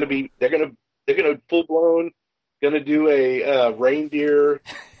 "Yeah, it's gonna be. They're gonna full blown." Going to do a reindeer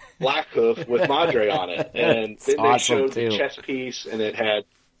Blackhoof with Madre on it. And then they showed the chest piece, and it had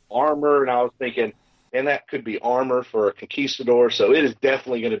armor, and I was thinking, and that could be armor for a conquistador, so it is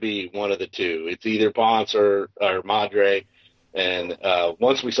definitely going to be one of the two. It's either Ponce or Madre. And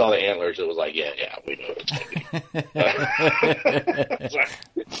once we saw the antlers, it was like, yeah, we know it's going to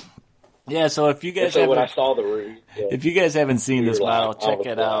be. Yeah, so if you guys if you guys haven't seen this model, check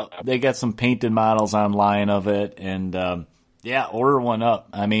it out. They got some painted models online of it, and order one up.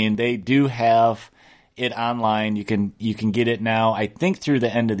 I mean, they do have it online. You can get it now, I think, through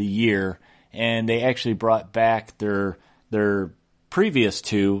the end of the year, and they actually brought back their previous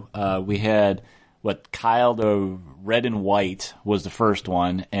two. We had Kyle the red and white was the first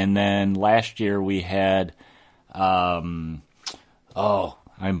one, and then last year we had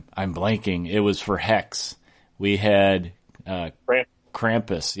I'm blanking. It was for Hex. We had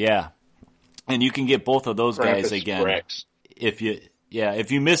Krampus, yeah. And you can get both of those guys again. Rex. If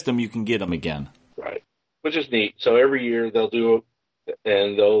you missed them, you can get them again. Right. Which is neat. So every year they'll do it,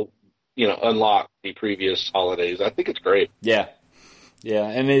 and they'll unlock the previous holidays. I think it's great. Yeah. Yeah,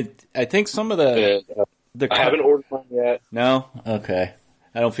 and I think some of the I haven't ordered mine yet. No? Okay.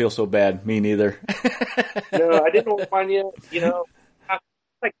 I don't feel so bad. Me neither. No, I didn't order mine yet.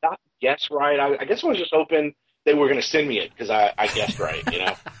 Like not guess right. I guess I was just hoping they were going to send me it because I guessed right.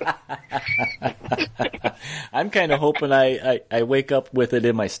 I'm kind of hoping I wake up with it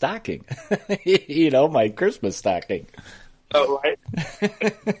in my stocking. My Christmas stocking. Oh right.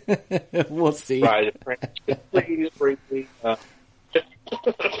 We'll see. Right. Please bring me.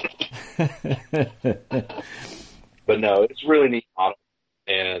 But no, it's really neat model,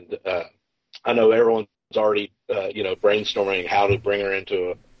 and I know everyone's already brainstorming how to bring her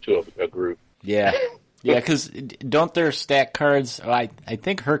into a group. Yeah, because don't their stat cards? I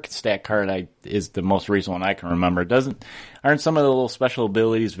think her stat card is the most recent one I can remember. Aren't some of the little special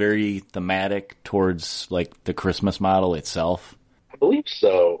abilities very thematic towards like the Christmas model itself? I believe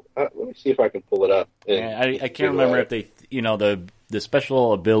so. Let me see if I can pull it up. I can't remember if they the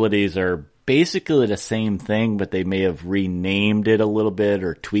special abilities are basically the same thing, but they may have renamed it a little bit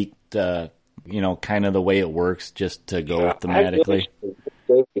or tweaked kind of the way it works just to go thematically.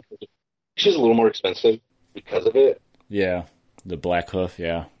 She's a little more expensive because of it. Yeah, the Blackhoof,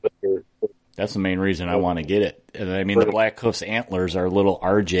 yeah. That's the main reason I want to get it. I mean, the Blackhoof's antlers are little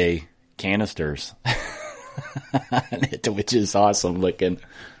RJ canisters, which is awesome looking.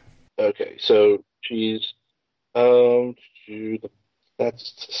 Okay, so she's that's the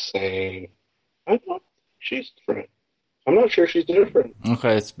same. I thought she's different. I'm not sure she's different.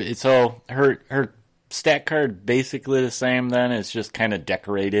 Okay, so her stat card basically the same. Then it's just kind of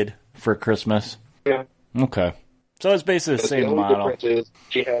decorated for Christmas. Yeah. Okay, so it's basically the same only model. Difference is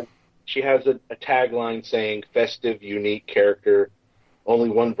she has a tagline saying "festive, unique character." Only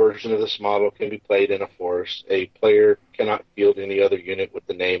one version of this model can be played in a force. A player cannot field any other unit with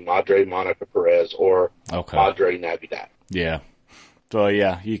the name Madre Monica Perez or Madre Navidad. Yeah. So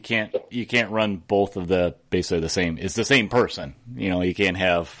yeah, you can't run both of the basically the same. It's the same person. You can't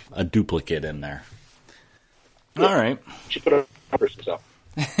have a duplicate in there. Yeah. All right. She put her numbers herself.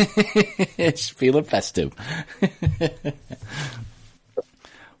 It's feeling festive.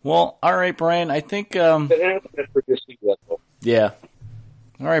 Well, all right, Brian. I think. Yeah.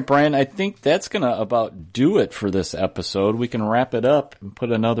 All right, Brian. I think that's gonna about do it for this episode. We can wrap it up and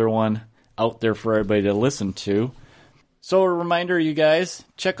put another one out there for everybody to listen to. So a reminder, you guys,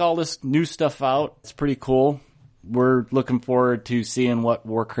 check all this new stuff out. It's pretty cool. We're looking forward to seeing what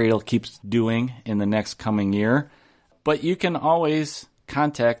War Cradle keeps doing in the next coming year. But you can always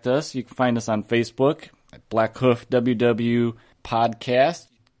contact us. You can find us on Facebook at Blackhoof WW Podcast.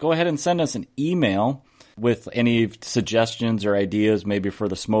 Go ahead and send us an email with any suggestions or ideas, maybe for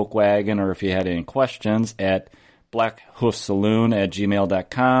the Smoke Wagon, or if you had any questions, at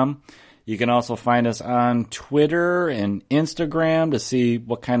blackhoofsaloon@gmail.com. You can also find us on Twitter and Instagram to see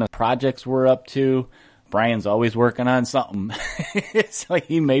what kind of projects we're up to. Brian's always working on something, so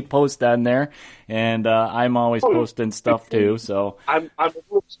he may post on there, and I'm always posting stuff too. So I'm a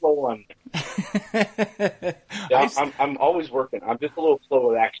little slow on. Yeah, I'm always working. I'm just a little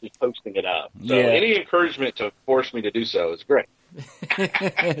slow at actually posting it up. So any encouragement to force me to do so is great.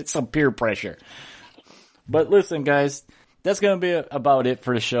 It's some peer pressure. But listen, guys, that's going to be about it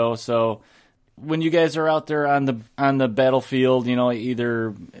for the show. So when you guys are out there on the battlefield,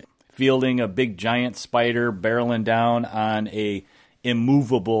 either fielding a big giant spider barreling down on a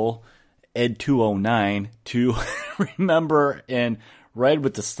immovable Ed 209, to remember and ride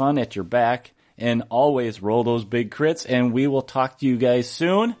with the sun at your back and always roll those big crits. And we will talk to you guys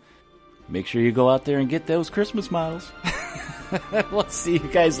soon. Make sure you go out there and get those Christmas models. We'll see you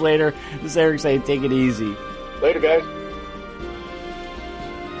guys later. This is Eric saying take it easy. Later, guys.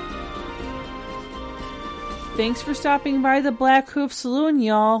 Thanks for stopping by the Blackhoof Saloon,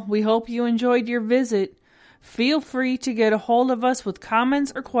 y'all. We hope you enjoyed your visit. Feel free to get a hold of us with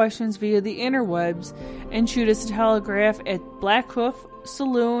comments or questions via the interwebs and shoot us a telegraph at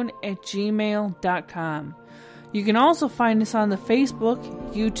blackhoofsaloon@gmail.com. You can also find us on the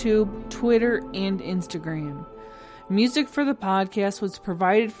Facebook, YouTube, Twitter, and Instagram. Music for the podcast was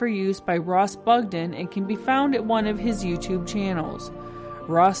provided for use by Ross Bugden and can be found at one of his YouTube channels,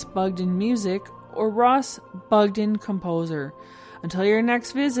 Ross Bugden Music or Ross Bugden Composer. Until your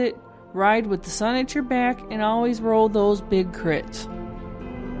next visit, ride with the sun at your back and always roll those big crits.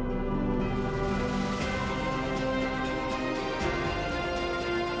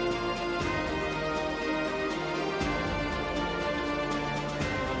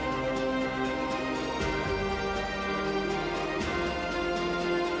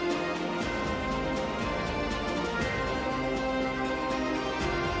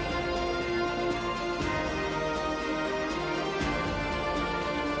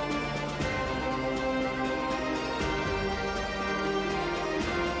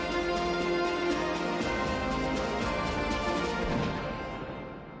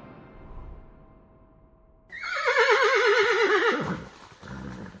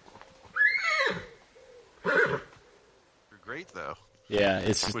 Though. Yeah,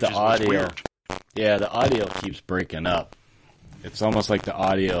 it's just the audio. Yeah, the audio keeps breaking up. It's almost like the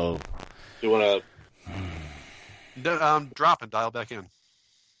audio. You want to drop and dial back in?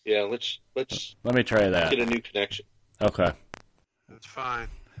 Yeah, let's. Let me try that. Get a new connection. Okay. That's fine.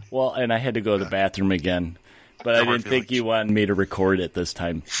 Well, and I had to go to the bathroom again, but I didn't think you wanted me to record it this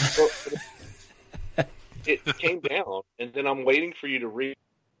time. Well, it came down, and then I'm waiting for you to read.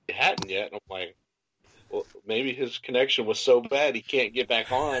 It hadn't yet, and I'm like, well, maybe his connection was so bad he can't get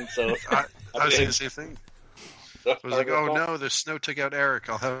back on. So I was saying the same thing. I was like, oh no, the snow took out Eric.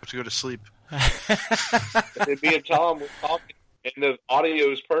 I'll have to go to sleep. And me and Tom were talking, and the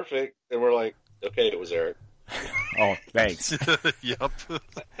audio is perfect, and we're like, okay, it was Eric. Oh, thanks. Yep.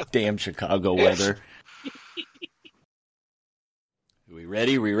 Damn Chicago weather. Are we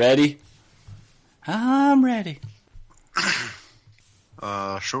ready? I'm ready.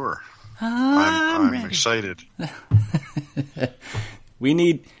 Sure. I'm I'm excited. We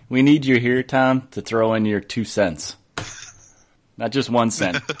need you here, Tom, to throw in your 2 cents. Not just 1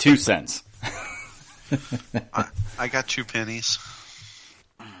 cent, 2 cents. I got 2 pennies.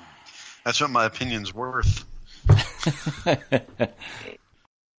 That's what my opinion's worth. So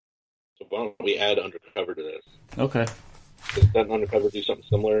why don't we add undercover to this? Okay. Doesn't undercover do something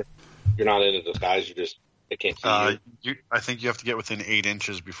similar? You're not in a disguise. They can't see you. I think you have to get within 8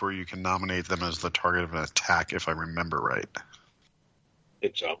 inches before you can nominate them as the target of an attack, if I remember right. I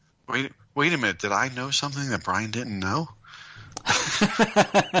think so. Wait a minute. Did I know something that Brian didn't know?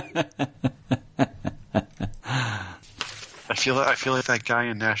 I feel like that guy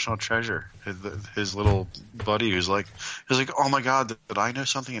in National Treasure, his little buddy, who's like, oh my God, did I know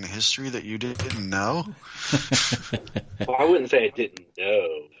something in history that you didn't know? Well, I wouldn't say I didn't know.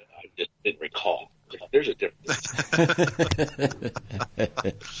 I just didn't recall. There's a difference.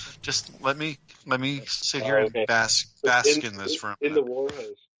 Just let me sit here and bask in this for a minute. In the war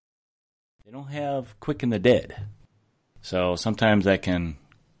host. They don't have Quick and the Dead, so sometimes that can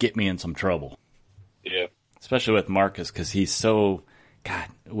get me in some trouble. Yeah. Especially with Marcus, because he's so, God,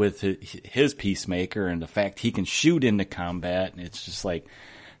 with his Peacemaker and the fact he can shoot into combat, and it's just like,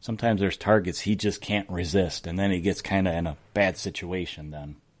 sometimes there's targets he just can't resist, and then he gets kind of in a bad situation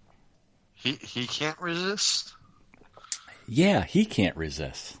then. He can't resist? Yeah, he can't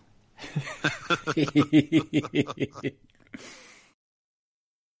resist.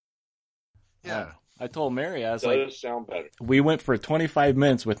 Yeah. I told Mary, I was Does sound better. we went for 25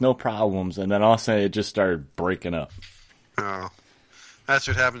 minutes with no problems, and then all of a sudden it just started breaking up. Oh. That's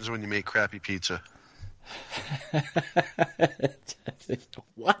what happens when you make crappy pizza.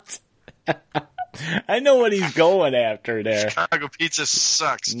 What? I know what he's going after there. Chicago pizza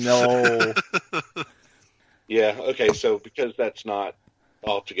sucks. No. Yeah, okay, so because that's not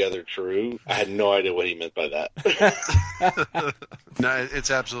altogether true, I had no idea what he meant by that. No, it's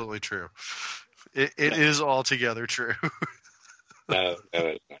absolutely true. It is altogether true. No,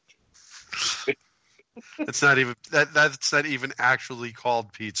 it's not. It's not even that's not even actually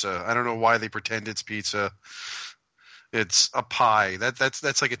called pizza. I don't know why they pretend it's pizza. It's a pie.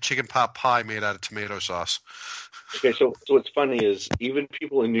 That's like a chicken pot pie made out of tomato sauce. Okay, so what's funny is even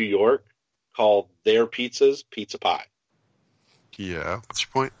people in New York call their pizzas pizza pie. Yeah, what's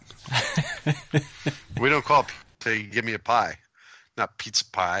your point? We don't call pizza, give me a pie, not pizza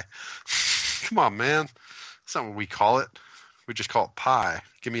pie. Come on, man. That's not what we call it. We just call it pie.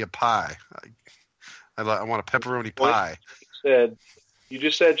 Give me a pie. I want a pepperoni pie. You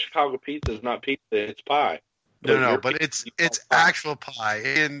just said Chicago pizza is not pizza, it's pie. No, but it's actual pie,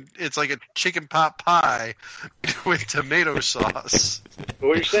 and it's like a chicken pot pie with tomato sauce.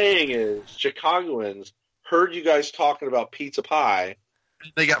 What you're saying is Chicagoans heard you guys talking about pizza pie.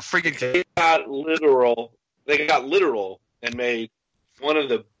 They got freaking. They got literal and made one of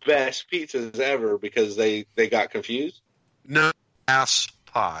the best pizzas ever because they got confused. No ass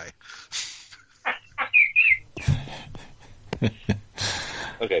pie.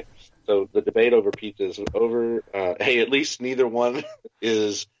 Okay, so the debate over pizza is over. Hey, at least neither one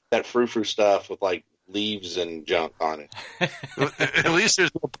is that frou-frou stuff with like leaves and junk on it. At least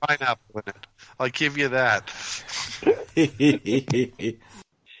there's no pineapple in it. I'll give you that.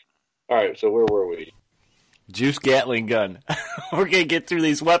 All right, so where were we? Juice Gatling gun. We're going to get through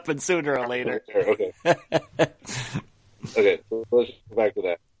these weapons sooner or later. Okay. Okay, so let's go back to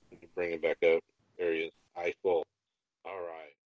that. Bring it back up.